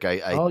just I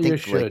think you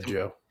should,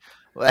 Joe.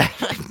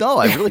 No,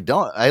 I really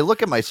don't. I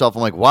look at myself.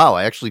 I'm like, wow,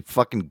 I actually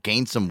fucking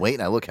gained some weight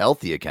and I look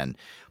healthy again.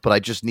 But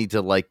I just need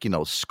to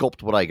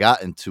sculpt what I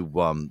got into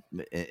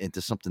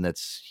something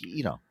that's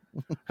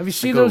Have you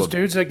seen those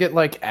dudes that get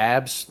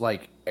abs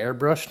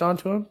airbrushed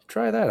onto them?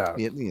 Try that out.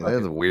 Yeah,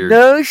 that's weird.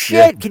 No shit.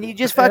 Yeah. Can you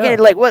just fucking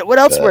what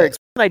else works?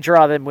 What can I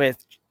draw them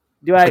with?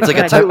 Do I? It's like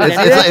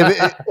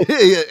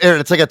Aaron.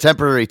 It's like a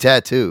temporary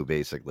tattoo,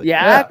 basically.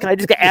 Yeah. Can I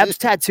just get abs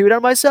tattooed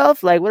on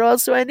myself? What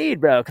else do I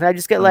need, bro? Can I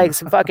just get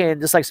some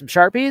fucking some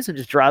Sharpies and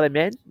just draw them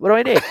in? What do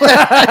I need?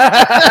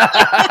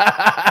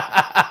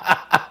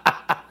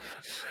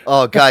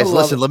 Oh, guys,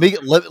 listen. Let me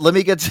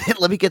get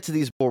to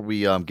these before we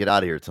get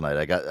out of here tonight.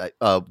 I got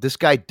this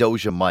guy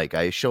Doja Mike.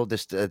 I showed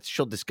this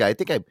guy.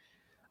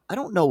 I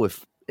don't know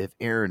if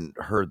Aaron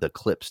heard the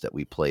clips that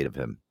we played of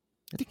him.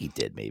 I think he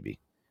did, maybe.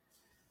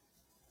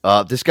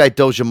 This guy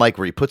Doja Mike,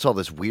 where he puts all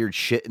this weird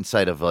shit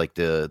inside of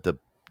the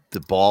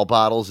ball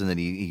bottles, and then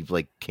he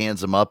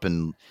cans them up,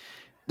 and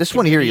this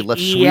one here he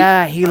left sweet.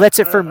 Yeah, he lets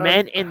it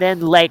ferment, and then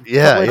a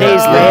couple of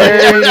days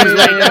later, he's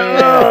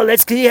oh,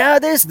 let's see how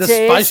this the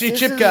tastes. Spicy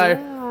chip guy.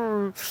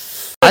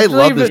 I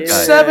love this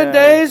guy. 7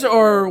 days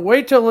or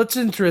wait till it's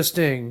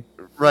interesting.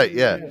 Right,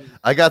 yeah.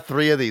 I got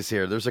 3 of these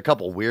here. There's a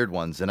couple weird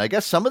ones, and I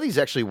guess some of these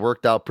actually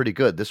worked out pretty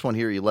good. This one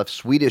here, he left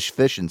Swedish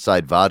fish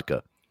inside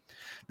vodka.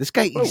 This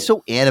guy, he's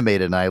so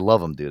animated, and I love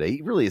him, dude.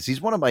 He really is.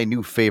 He's one of my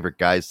new favorite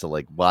guys to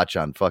watch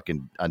on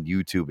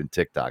YouTube and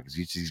TikTok.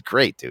 He's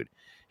great, dude.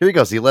 Here he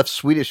goes. He left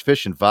Swedish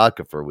fish and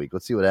vodka for a week.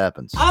 Let's see what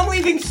happens. I'm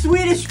leaving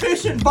Swedish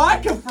fish and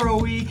vodka for a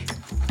week,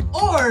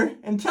 or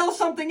until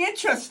something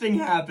interesting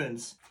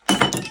happens.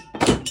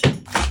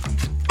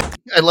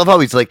 I love how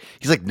he's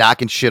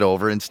knocking shit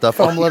over and stuff.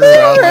 Fumbling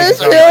around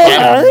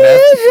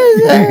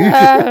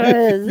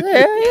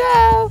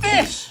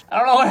fish! I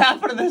don't know what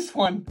happened to this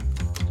one.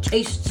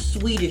 Tastes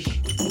Swedish.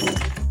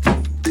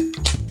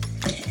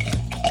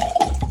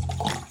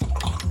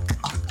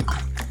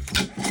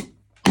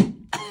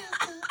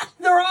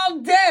 They're all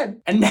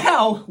dead! And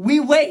now we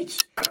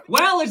wait.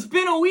 Well, it's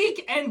been a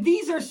week and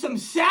these are some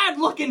sad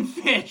looking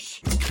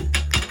fish.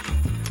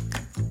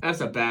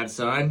 That's a bad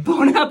sign.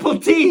 Bon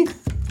appetit!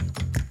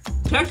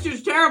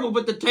 Texture's terrible,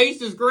 but the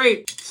taste is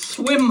great.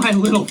 Swim, my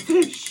little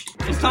fish.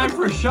 It's time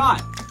for a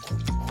shot.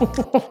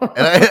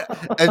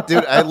 and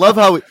dude, I love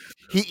how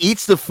he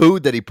eats the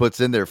food that he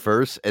puts in there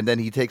first, and then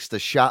he takes the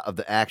shot of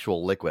the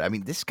actual liquid. I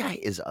mean, this guy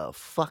is a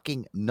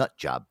fucking nut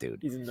job, dude.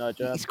 He's a nut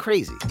job. He's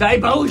crazy.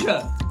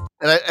 Diboja.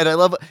 And I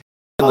love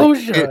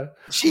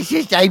she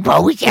says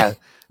Diboja.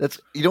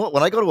 That's what,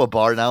 when I go to a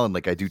bar now and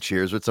I do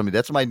cheers with somebody,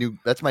 that's my new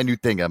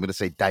thing. I'm gonna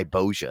say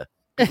Diboja.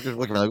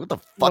 Looking like, what the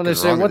fuck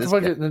is wrong with this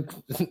guy?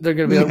 They're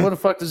gonna be like, what the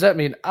fuck does that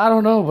mean? I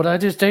don't know, but I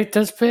just ate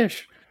this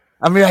fish.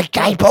 I mean,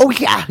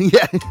 Diboja.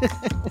 Yeah.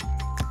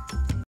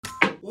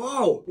 Whoa.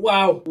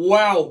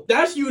 Wow.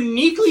 That's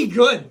uniquely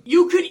good.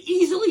 You could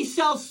easily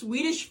sell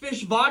Swedish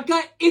fish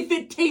vodka if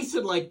it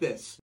tasted like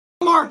this.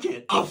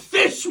 Market. A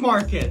fish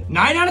market.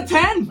 9 out of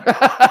 10.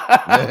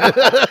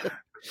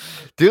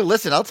 Dude,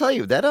 listen, I'll tell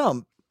you that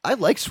I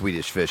like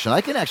Swedish fish, and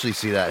I can actually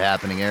see that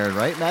happening, Aaron,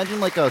 right? Imagine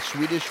like a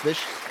Swedish fish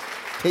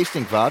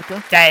tasting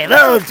vodka.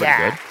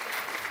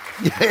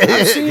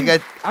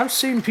 I've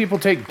seen people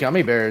take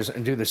gummy bears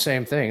and do the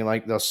same thing.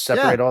 Like they'll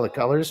separate all the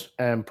colors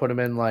and put them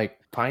in like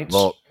pints.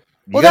 Well,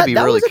 that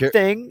was a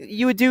thing.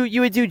 You would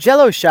do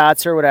Jello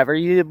shots or whatever.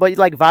 But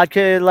like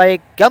vodka,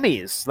 like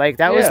gummies. Like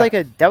that was like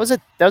that was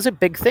a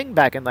big thing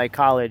back in like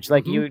college.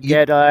 Like you would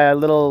get a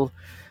little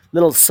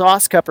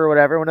sauce cup or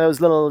whatever, one of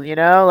those little,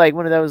 like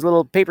one of those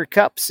little paper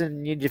cups,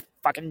 and you just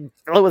fucking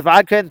fill it with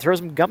vodka and throw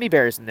some gummy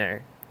bears in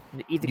there.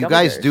 And eat the You gummy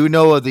guys bears. do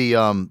know of the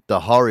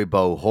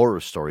Haribo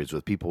horror stories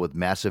with people with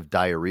massive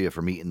diarrhea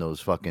from eating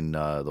those fucking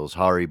those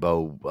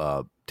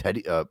Haribo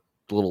teddy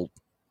little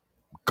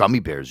gummy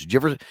bears. Did you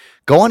ever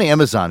go on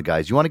Amazon,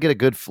 guys? You want to get a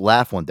good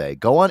laugh one day?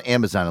 Go on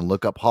Amazon and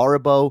look up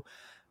Haribo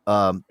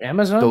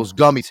Amazon, those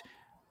gummies.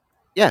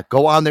 Yeah,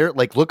 go on there.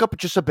 Like, look up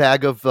just a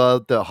bag of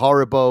the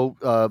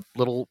Haribo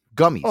little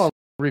gummies.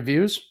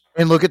 Reviews?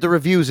 And look at the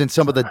reviews and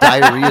some of the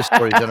diarrhea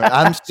stories.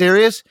 I'm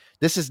serious.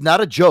 This is not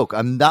a joke.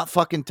 I'm not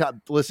fucking.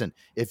 Listen,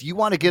 if you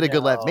want to get a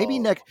good laugh, maybe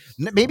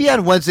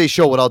on Wednesday's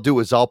show, what I'll do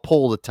is I'll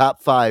pull the top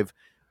 5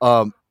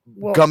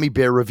 gummy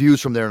bear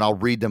reviews from there, and I'll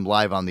read them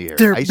live on the air.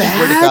 They're I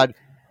swear to bad? God.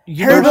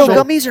 Haribo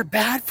gummies are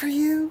bad for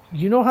you?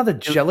 You know how the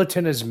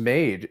gelatin is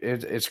made?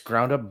 It's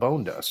ground up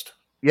bone dust.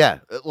 Yeah.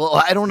 Well,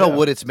 I don't know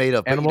what it's made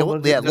of. But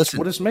That's listen,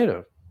 what it's made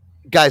of.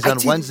 Guys, on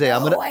Wednesday,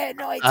 I'm gonna. I had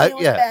no idea it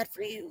was bad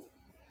for you.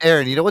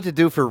 Aaron, you know what to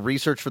do for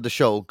research for the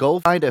show? Go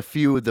find a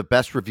few of the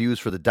best reviews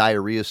for the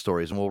diarrhea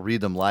stories, and we'll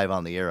read them live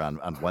on the air on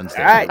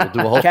Wednesday. All right. We'll do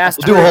a whole, Cast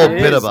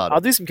bit about it.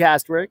 I'll do some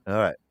cast work. All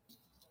right.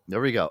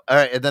 There we go. All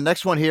right. And the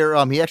next one here,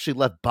 he actually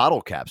left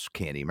bottle caps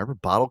candy. Remember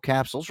bottle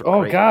caps? Those are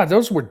great. God,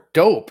 those were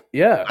dope.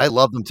 Yeah. I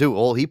love them too.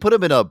 Well, he put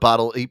them in a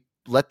bottle. He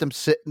let them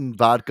sit in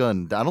vodka,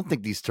 and I don't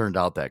think these turned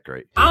out that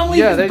great. I'm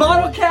leaving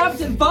bottle caps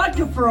and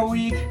vodka for a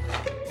week.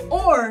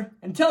 Or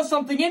until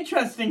something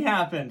interesting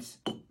happens.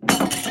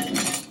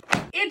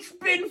 It's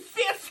been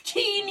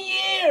 15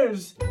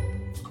 years.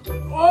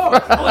 Oh,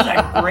 was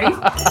that great?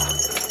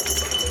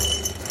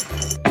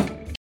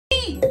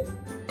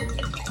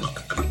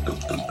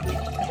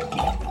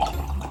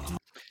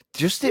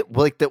 Just it,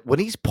 like that when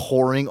he's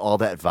pouring all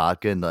that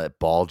vodka in the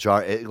ball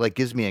jar, it like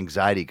gives me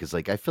anxiety because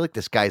like I feel like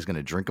this guy's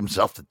gonna drink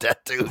himself to death,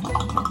 dude.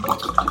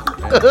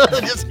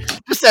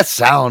 just that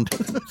sound.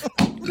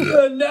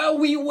 Now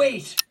we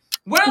wait.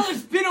 Well,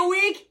 it's been a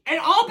week, and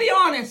I'll be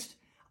honest,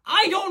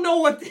 I don't know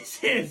what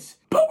this is,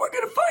 but we're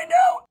gonna find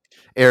out.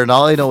 Aaron,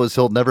 all I know is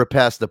he'll never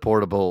pass the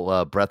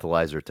portable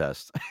breathalyzer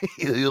test.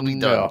 He'll be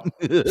done.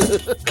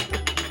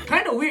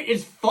 Kind of weird.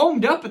 It's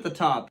foamed up at the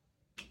top.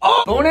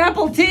 Oh, bone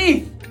apple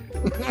teeth.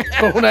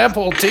 Bone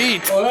apple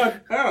teeth. Oh, that's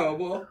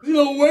terrible. This is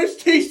the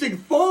worst tasting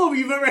foam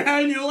you've ever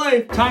had in your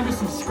life. Time to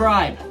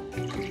subscribe.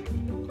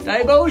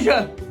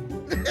 Dibosia.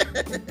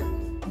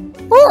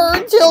 Or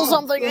until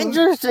something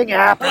interesting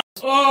happens.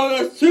 Oh,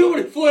 there's too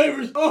many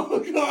flavors. Oh,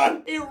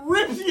 God. It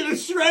rips you to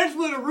shreds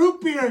with a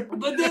root beer.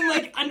 But then,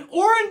 like, an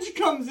orange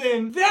comes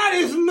in. That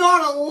is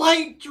not a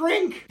light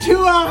drink.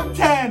 2 out of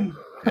 10.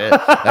 I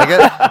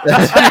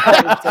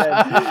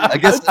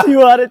guess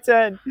 2 out of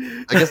 10.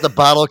 I guess the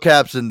bottle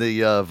caps and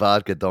the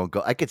vodka don't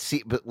go. I could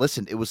see, but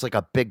listen, it was like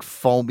a big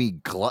foamy,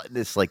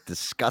 gluttonous, like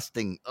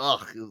disgusting.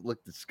 Ugh, it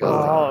looked disgusting.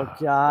 Oh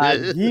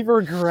God, he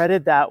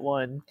regretted that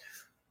one.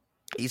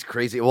 He's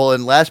crazy. Well,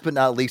 and last but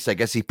not least, I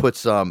guess he put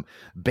some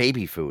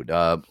baby food.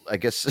 I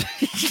guess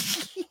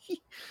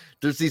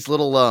there's these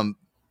little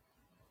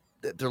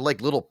they're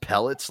like little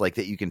pellets like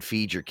that you can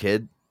feed your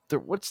kid.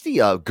 What's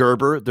the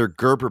Gerber? They're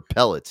Gerber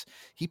pellets.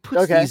 He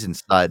puts these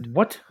inside.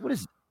 What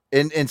is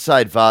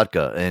inside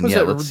vodka? And was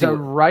yeah, it, let's the see.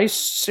 rice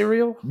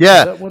cereal?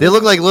 Yeah, they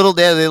look like little.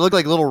 They look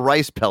like little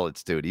rice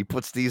pellets, dude. He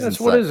puts these. That's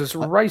inside. what it is. It's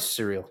rice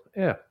cereal.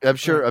 Yeah, I'm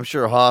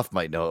sure Hoff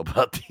might know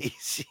about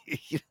these.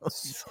 You know,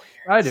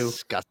 I do.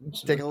 Disgusting.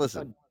 Take a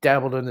listen. I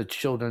dabbled in the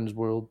children's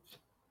world.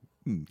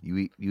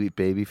 You eat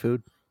baby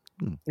food?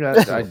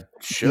 Yeah, I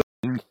should.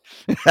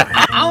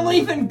 I'm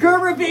leaving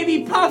Gerber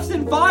baby puffs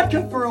and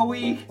vodka for a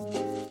week.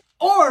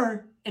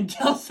 Or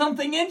until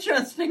something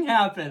interesting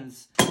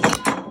happens.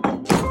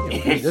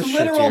 It's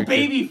literal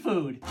baby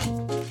food.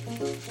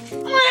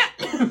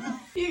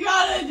 You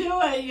gotta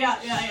do it.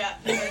 Yeah.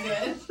 You're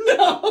good.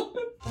 No.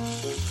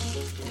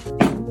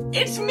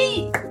 It's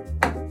me.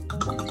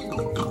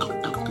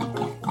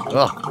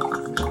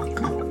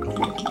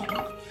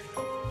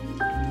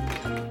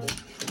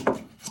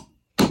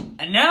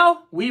 And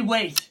now we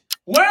wait.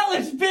 Well,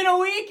 it's been a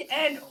week,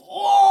 and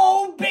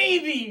oh,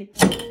 baby!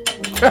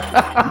 Bone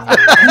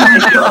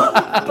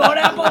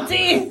apple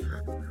teeth!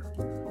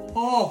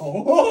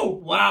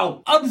 Oh,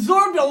 wow.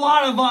 Absorbed a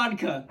lot of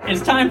vodka.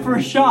 It's time for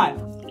a shot.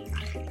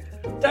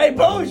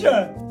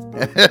 Dibosia!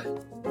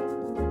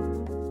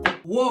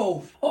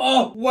 whoa.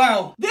 Oh,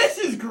 wow. This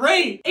is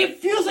great. It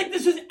feels like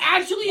this was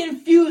actually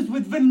infused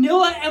with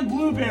vanilla and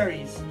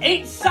blueberries.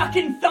 8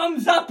 sucking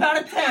thumbs up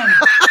out of 10.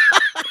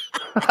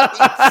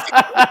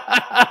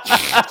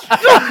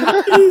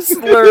 He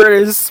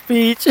slurred his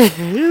speech. No,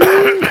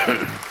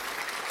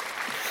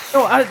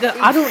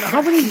 I don't.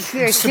 How many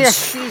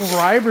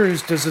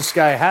subscribers does this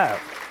guy have?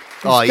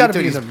 Oh, got to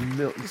be in the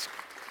millions.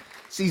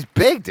 He's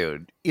big,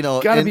 dude. You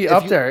know, Got to be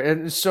up there.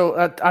 And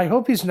so I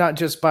hope he's not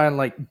just buying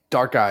like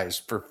dark eyes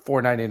for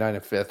 $4.99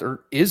 a fifth,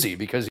 or is he?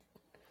 Because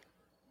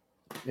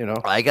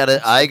I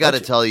gotta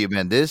tell you,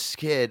 man, this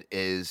kid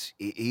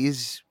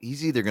he's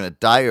either gonna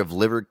die of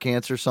liver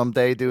cancer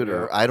someday, dude,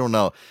 or I don't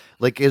know.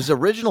 Like his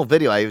original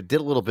video, I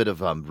did a little bit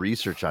of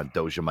research on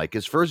Doja Mike.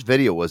 His first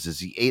video was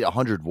he ate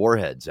 100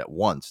 warheads at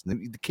once.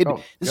 The kid,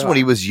 this is when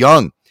he was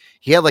young.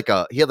 He had like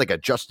a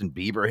Justin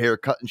Bieber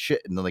haircut and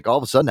shit, and then like all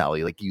of a sudden now,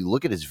 like you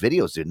look at his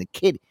videos, dude, and the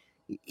kid,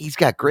 he's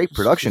got great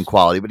production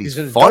quality, but he's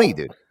funny,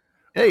 dude.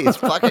 Hey, he's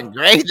fucking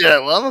great, dude. I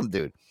love him,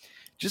 dude.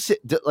 Just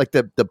like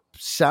the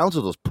sounds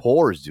of those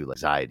pores, dude, like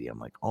anxiety. I'm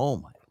like, oh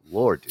my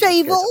lord, dude.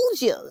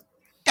 Divulgia.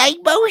 I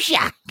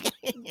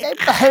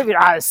don't know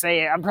how to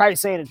say it. I'm probably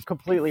saying it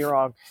completely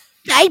wrong.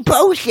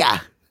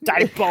 Divulgia.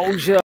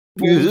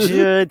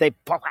 Bullshit. I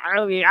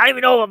don't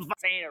even know if I'm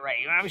saying it right.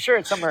 I'm sure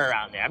it's somewhere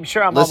around there. I'm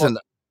sure I'm Listen,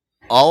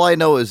 all I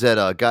know is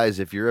that, guys,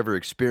 if you're ever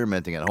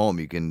experimenting at home,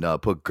 you can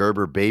put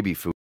Gerber baby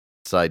food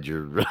inside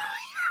your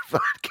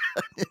vodka.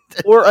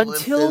 Or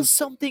until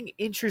something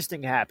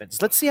interesting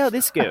happens. Let's see how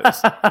this goes.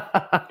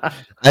 I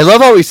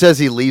love how he says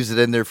he leaves it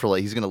in there for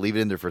he's going to leave it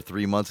in there for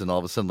 3 months, and all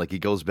of a sudden, he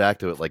goes back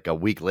to it like a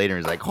week later,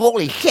 and he's like,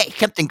 holy shit,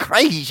 something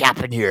crazy's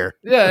happened here.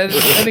 Yeah, and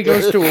he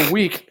goes to a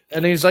week,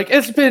 and he's like,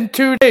 it's been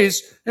 2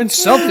 days, and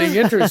something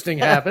interesting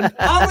happened.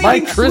 I'm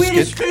eating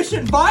Swedish fish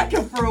and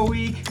vodka for a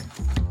week,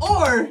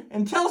 or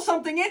until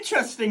something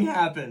interesting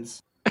happens.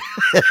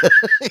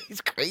 He's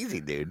crazy,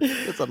 dude.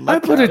 I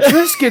put a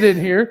Triscuit in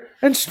here,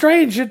 and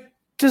strange, it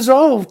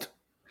dissolved.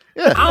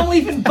 Yeah. I'm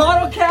leaving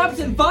bottle caps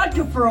and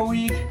vodka for a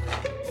week,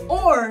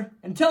 or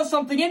until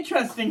something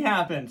interesting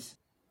happens.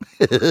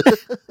 He's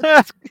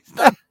nuts.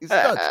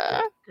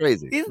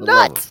 Crazy. He's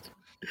nuts.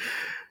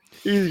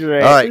 He's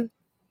great. All right,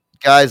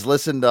 guys,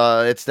 listen.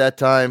 It's that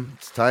time.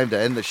 It's time to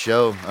end the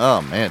show.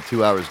 Oh man,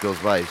 2 hours goes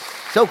by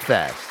so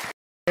fast.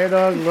 Air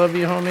Dog, love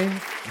you, homie.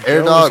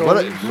 Air Dog,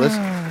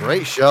 listen,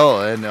 great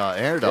show, and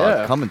Air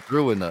Dog coming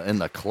through in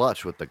the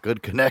clutch with the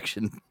good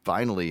connection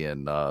finally,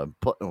 and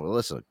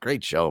listen,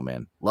 great show,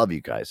 man. Love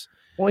you guys.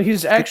 Well,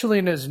 he's actually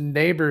in his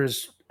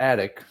neighbor's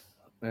attic,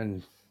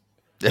 and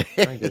I'm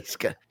going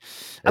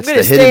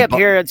to stay up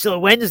here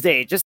until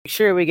Wednesday, just to make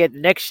sure we get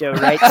the next show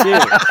right too.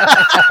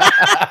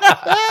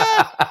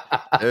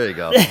 There you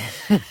go.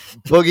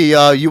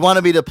 Boogie, you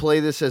wanted me to play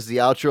this as the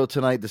outro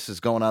tonight. This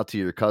is going out to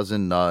your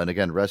cousin. And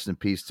again, rest in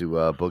peace to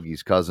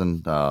Boogie's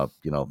cousin.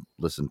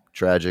 Listen,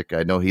 tragic.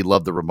 I know he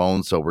loved the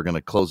Ramones, so we're going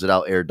to close it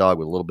out, Air Dog,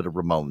 with a little bit of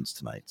Ramones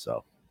tonight.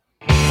 So,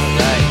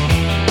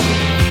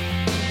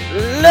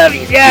 love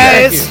you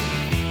guys.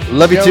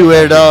 Love you too,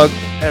 Air Dog.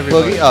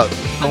 Boogie,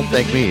 don't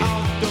thank me.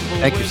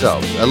 Thank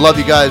yourselves. I love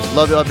you guys.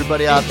 Love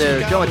everybody out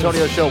there. Joe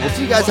Antonio Show. We'll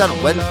see you guys on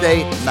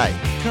Wednesday night.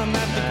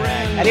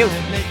 Adios.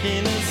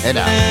 And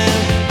now.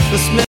 The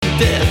smell of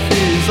death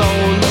is all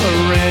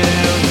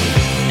around.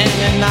 And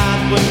at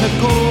night when the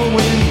cold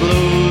wind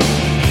blows,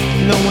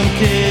 no one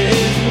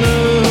cares,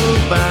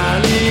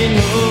 nobody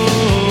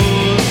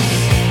knows.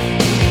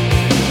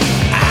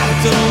 I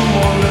don't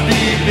want to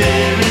be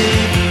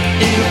buried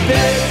in a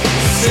pet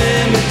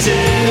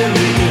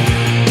cemetery.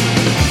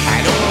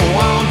 I don't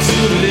want to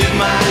live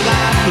my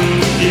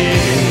life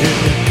again.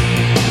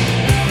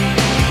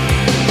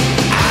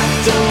 I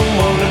don't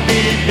want to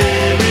be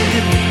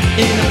buried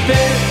in a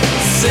pet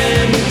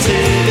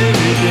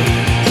cemetery.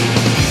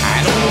 I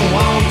don't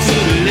want to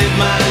live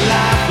my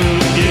life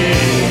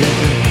again.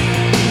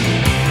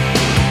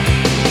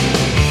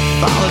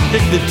 Fall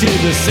addicted to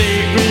the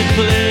sacred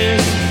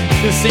place.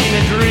 This ain't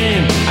a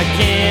dream, I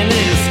can't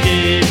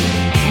escape.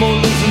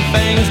 Molars and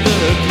fangs that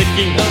are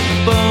picking up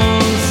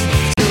bones.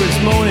 Spirits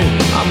moaning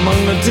among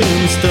the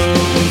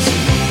tombstones.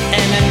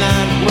 And at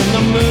night when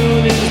the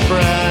moon is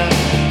bright,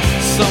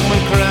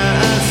 someone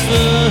cries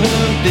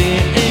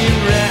something ain't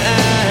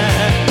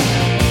right.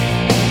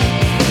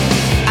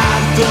 I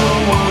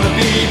don't wanna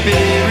be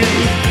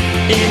buried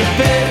in a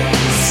pet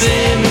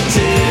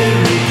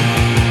cemetery.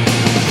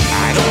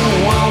 I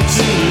don't want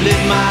to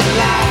live my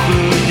life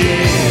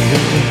again.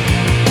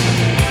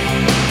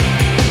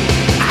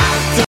 I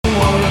don't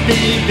wanna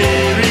be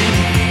buried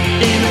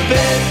in a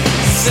pet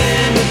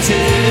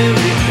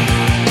cemetery.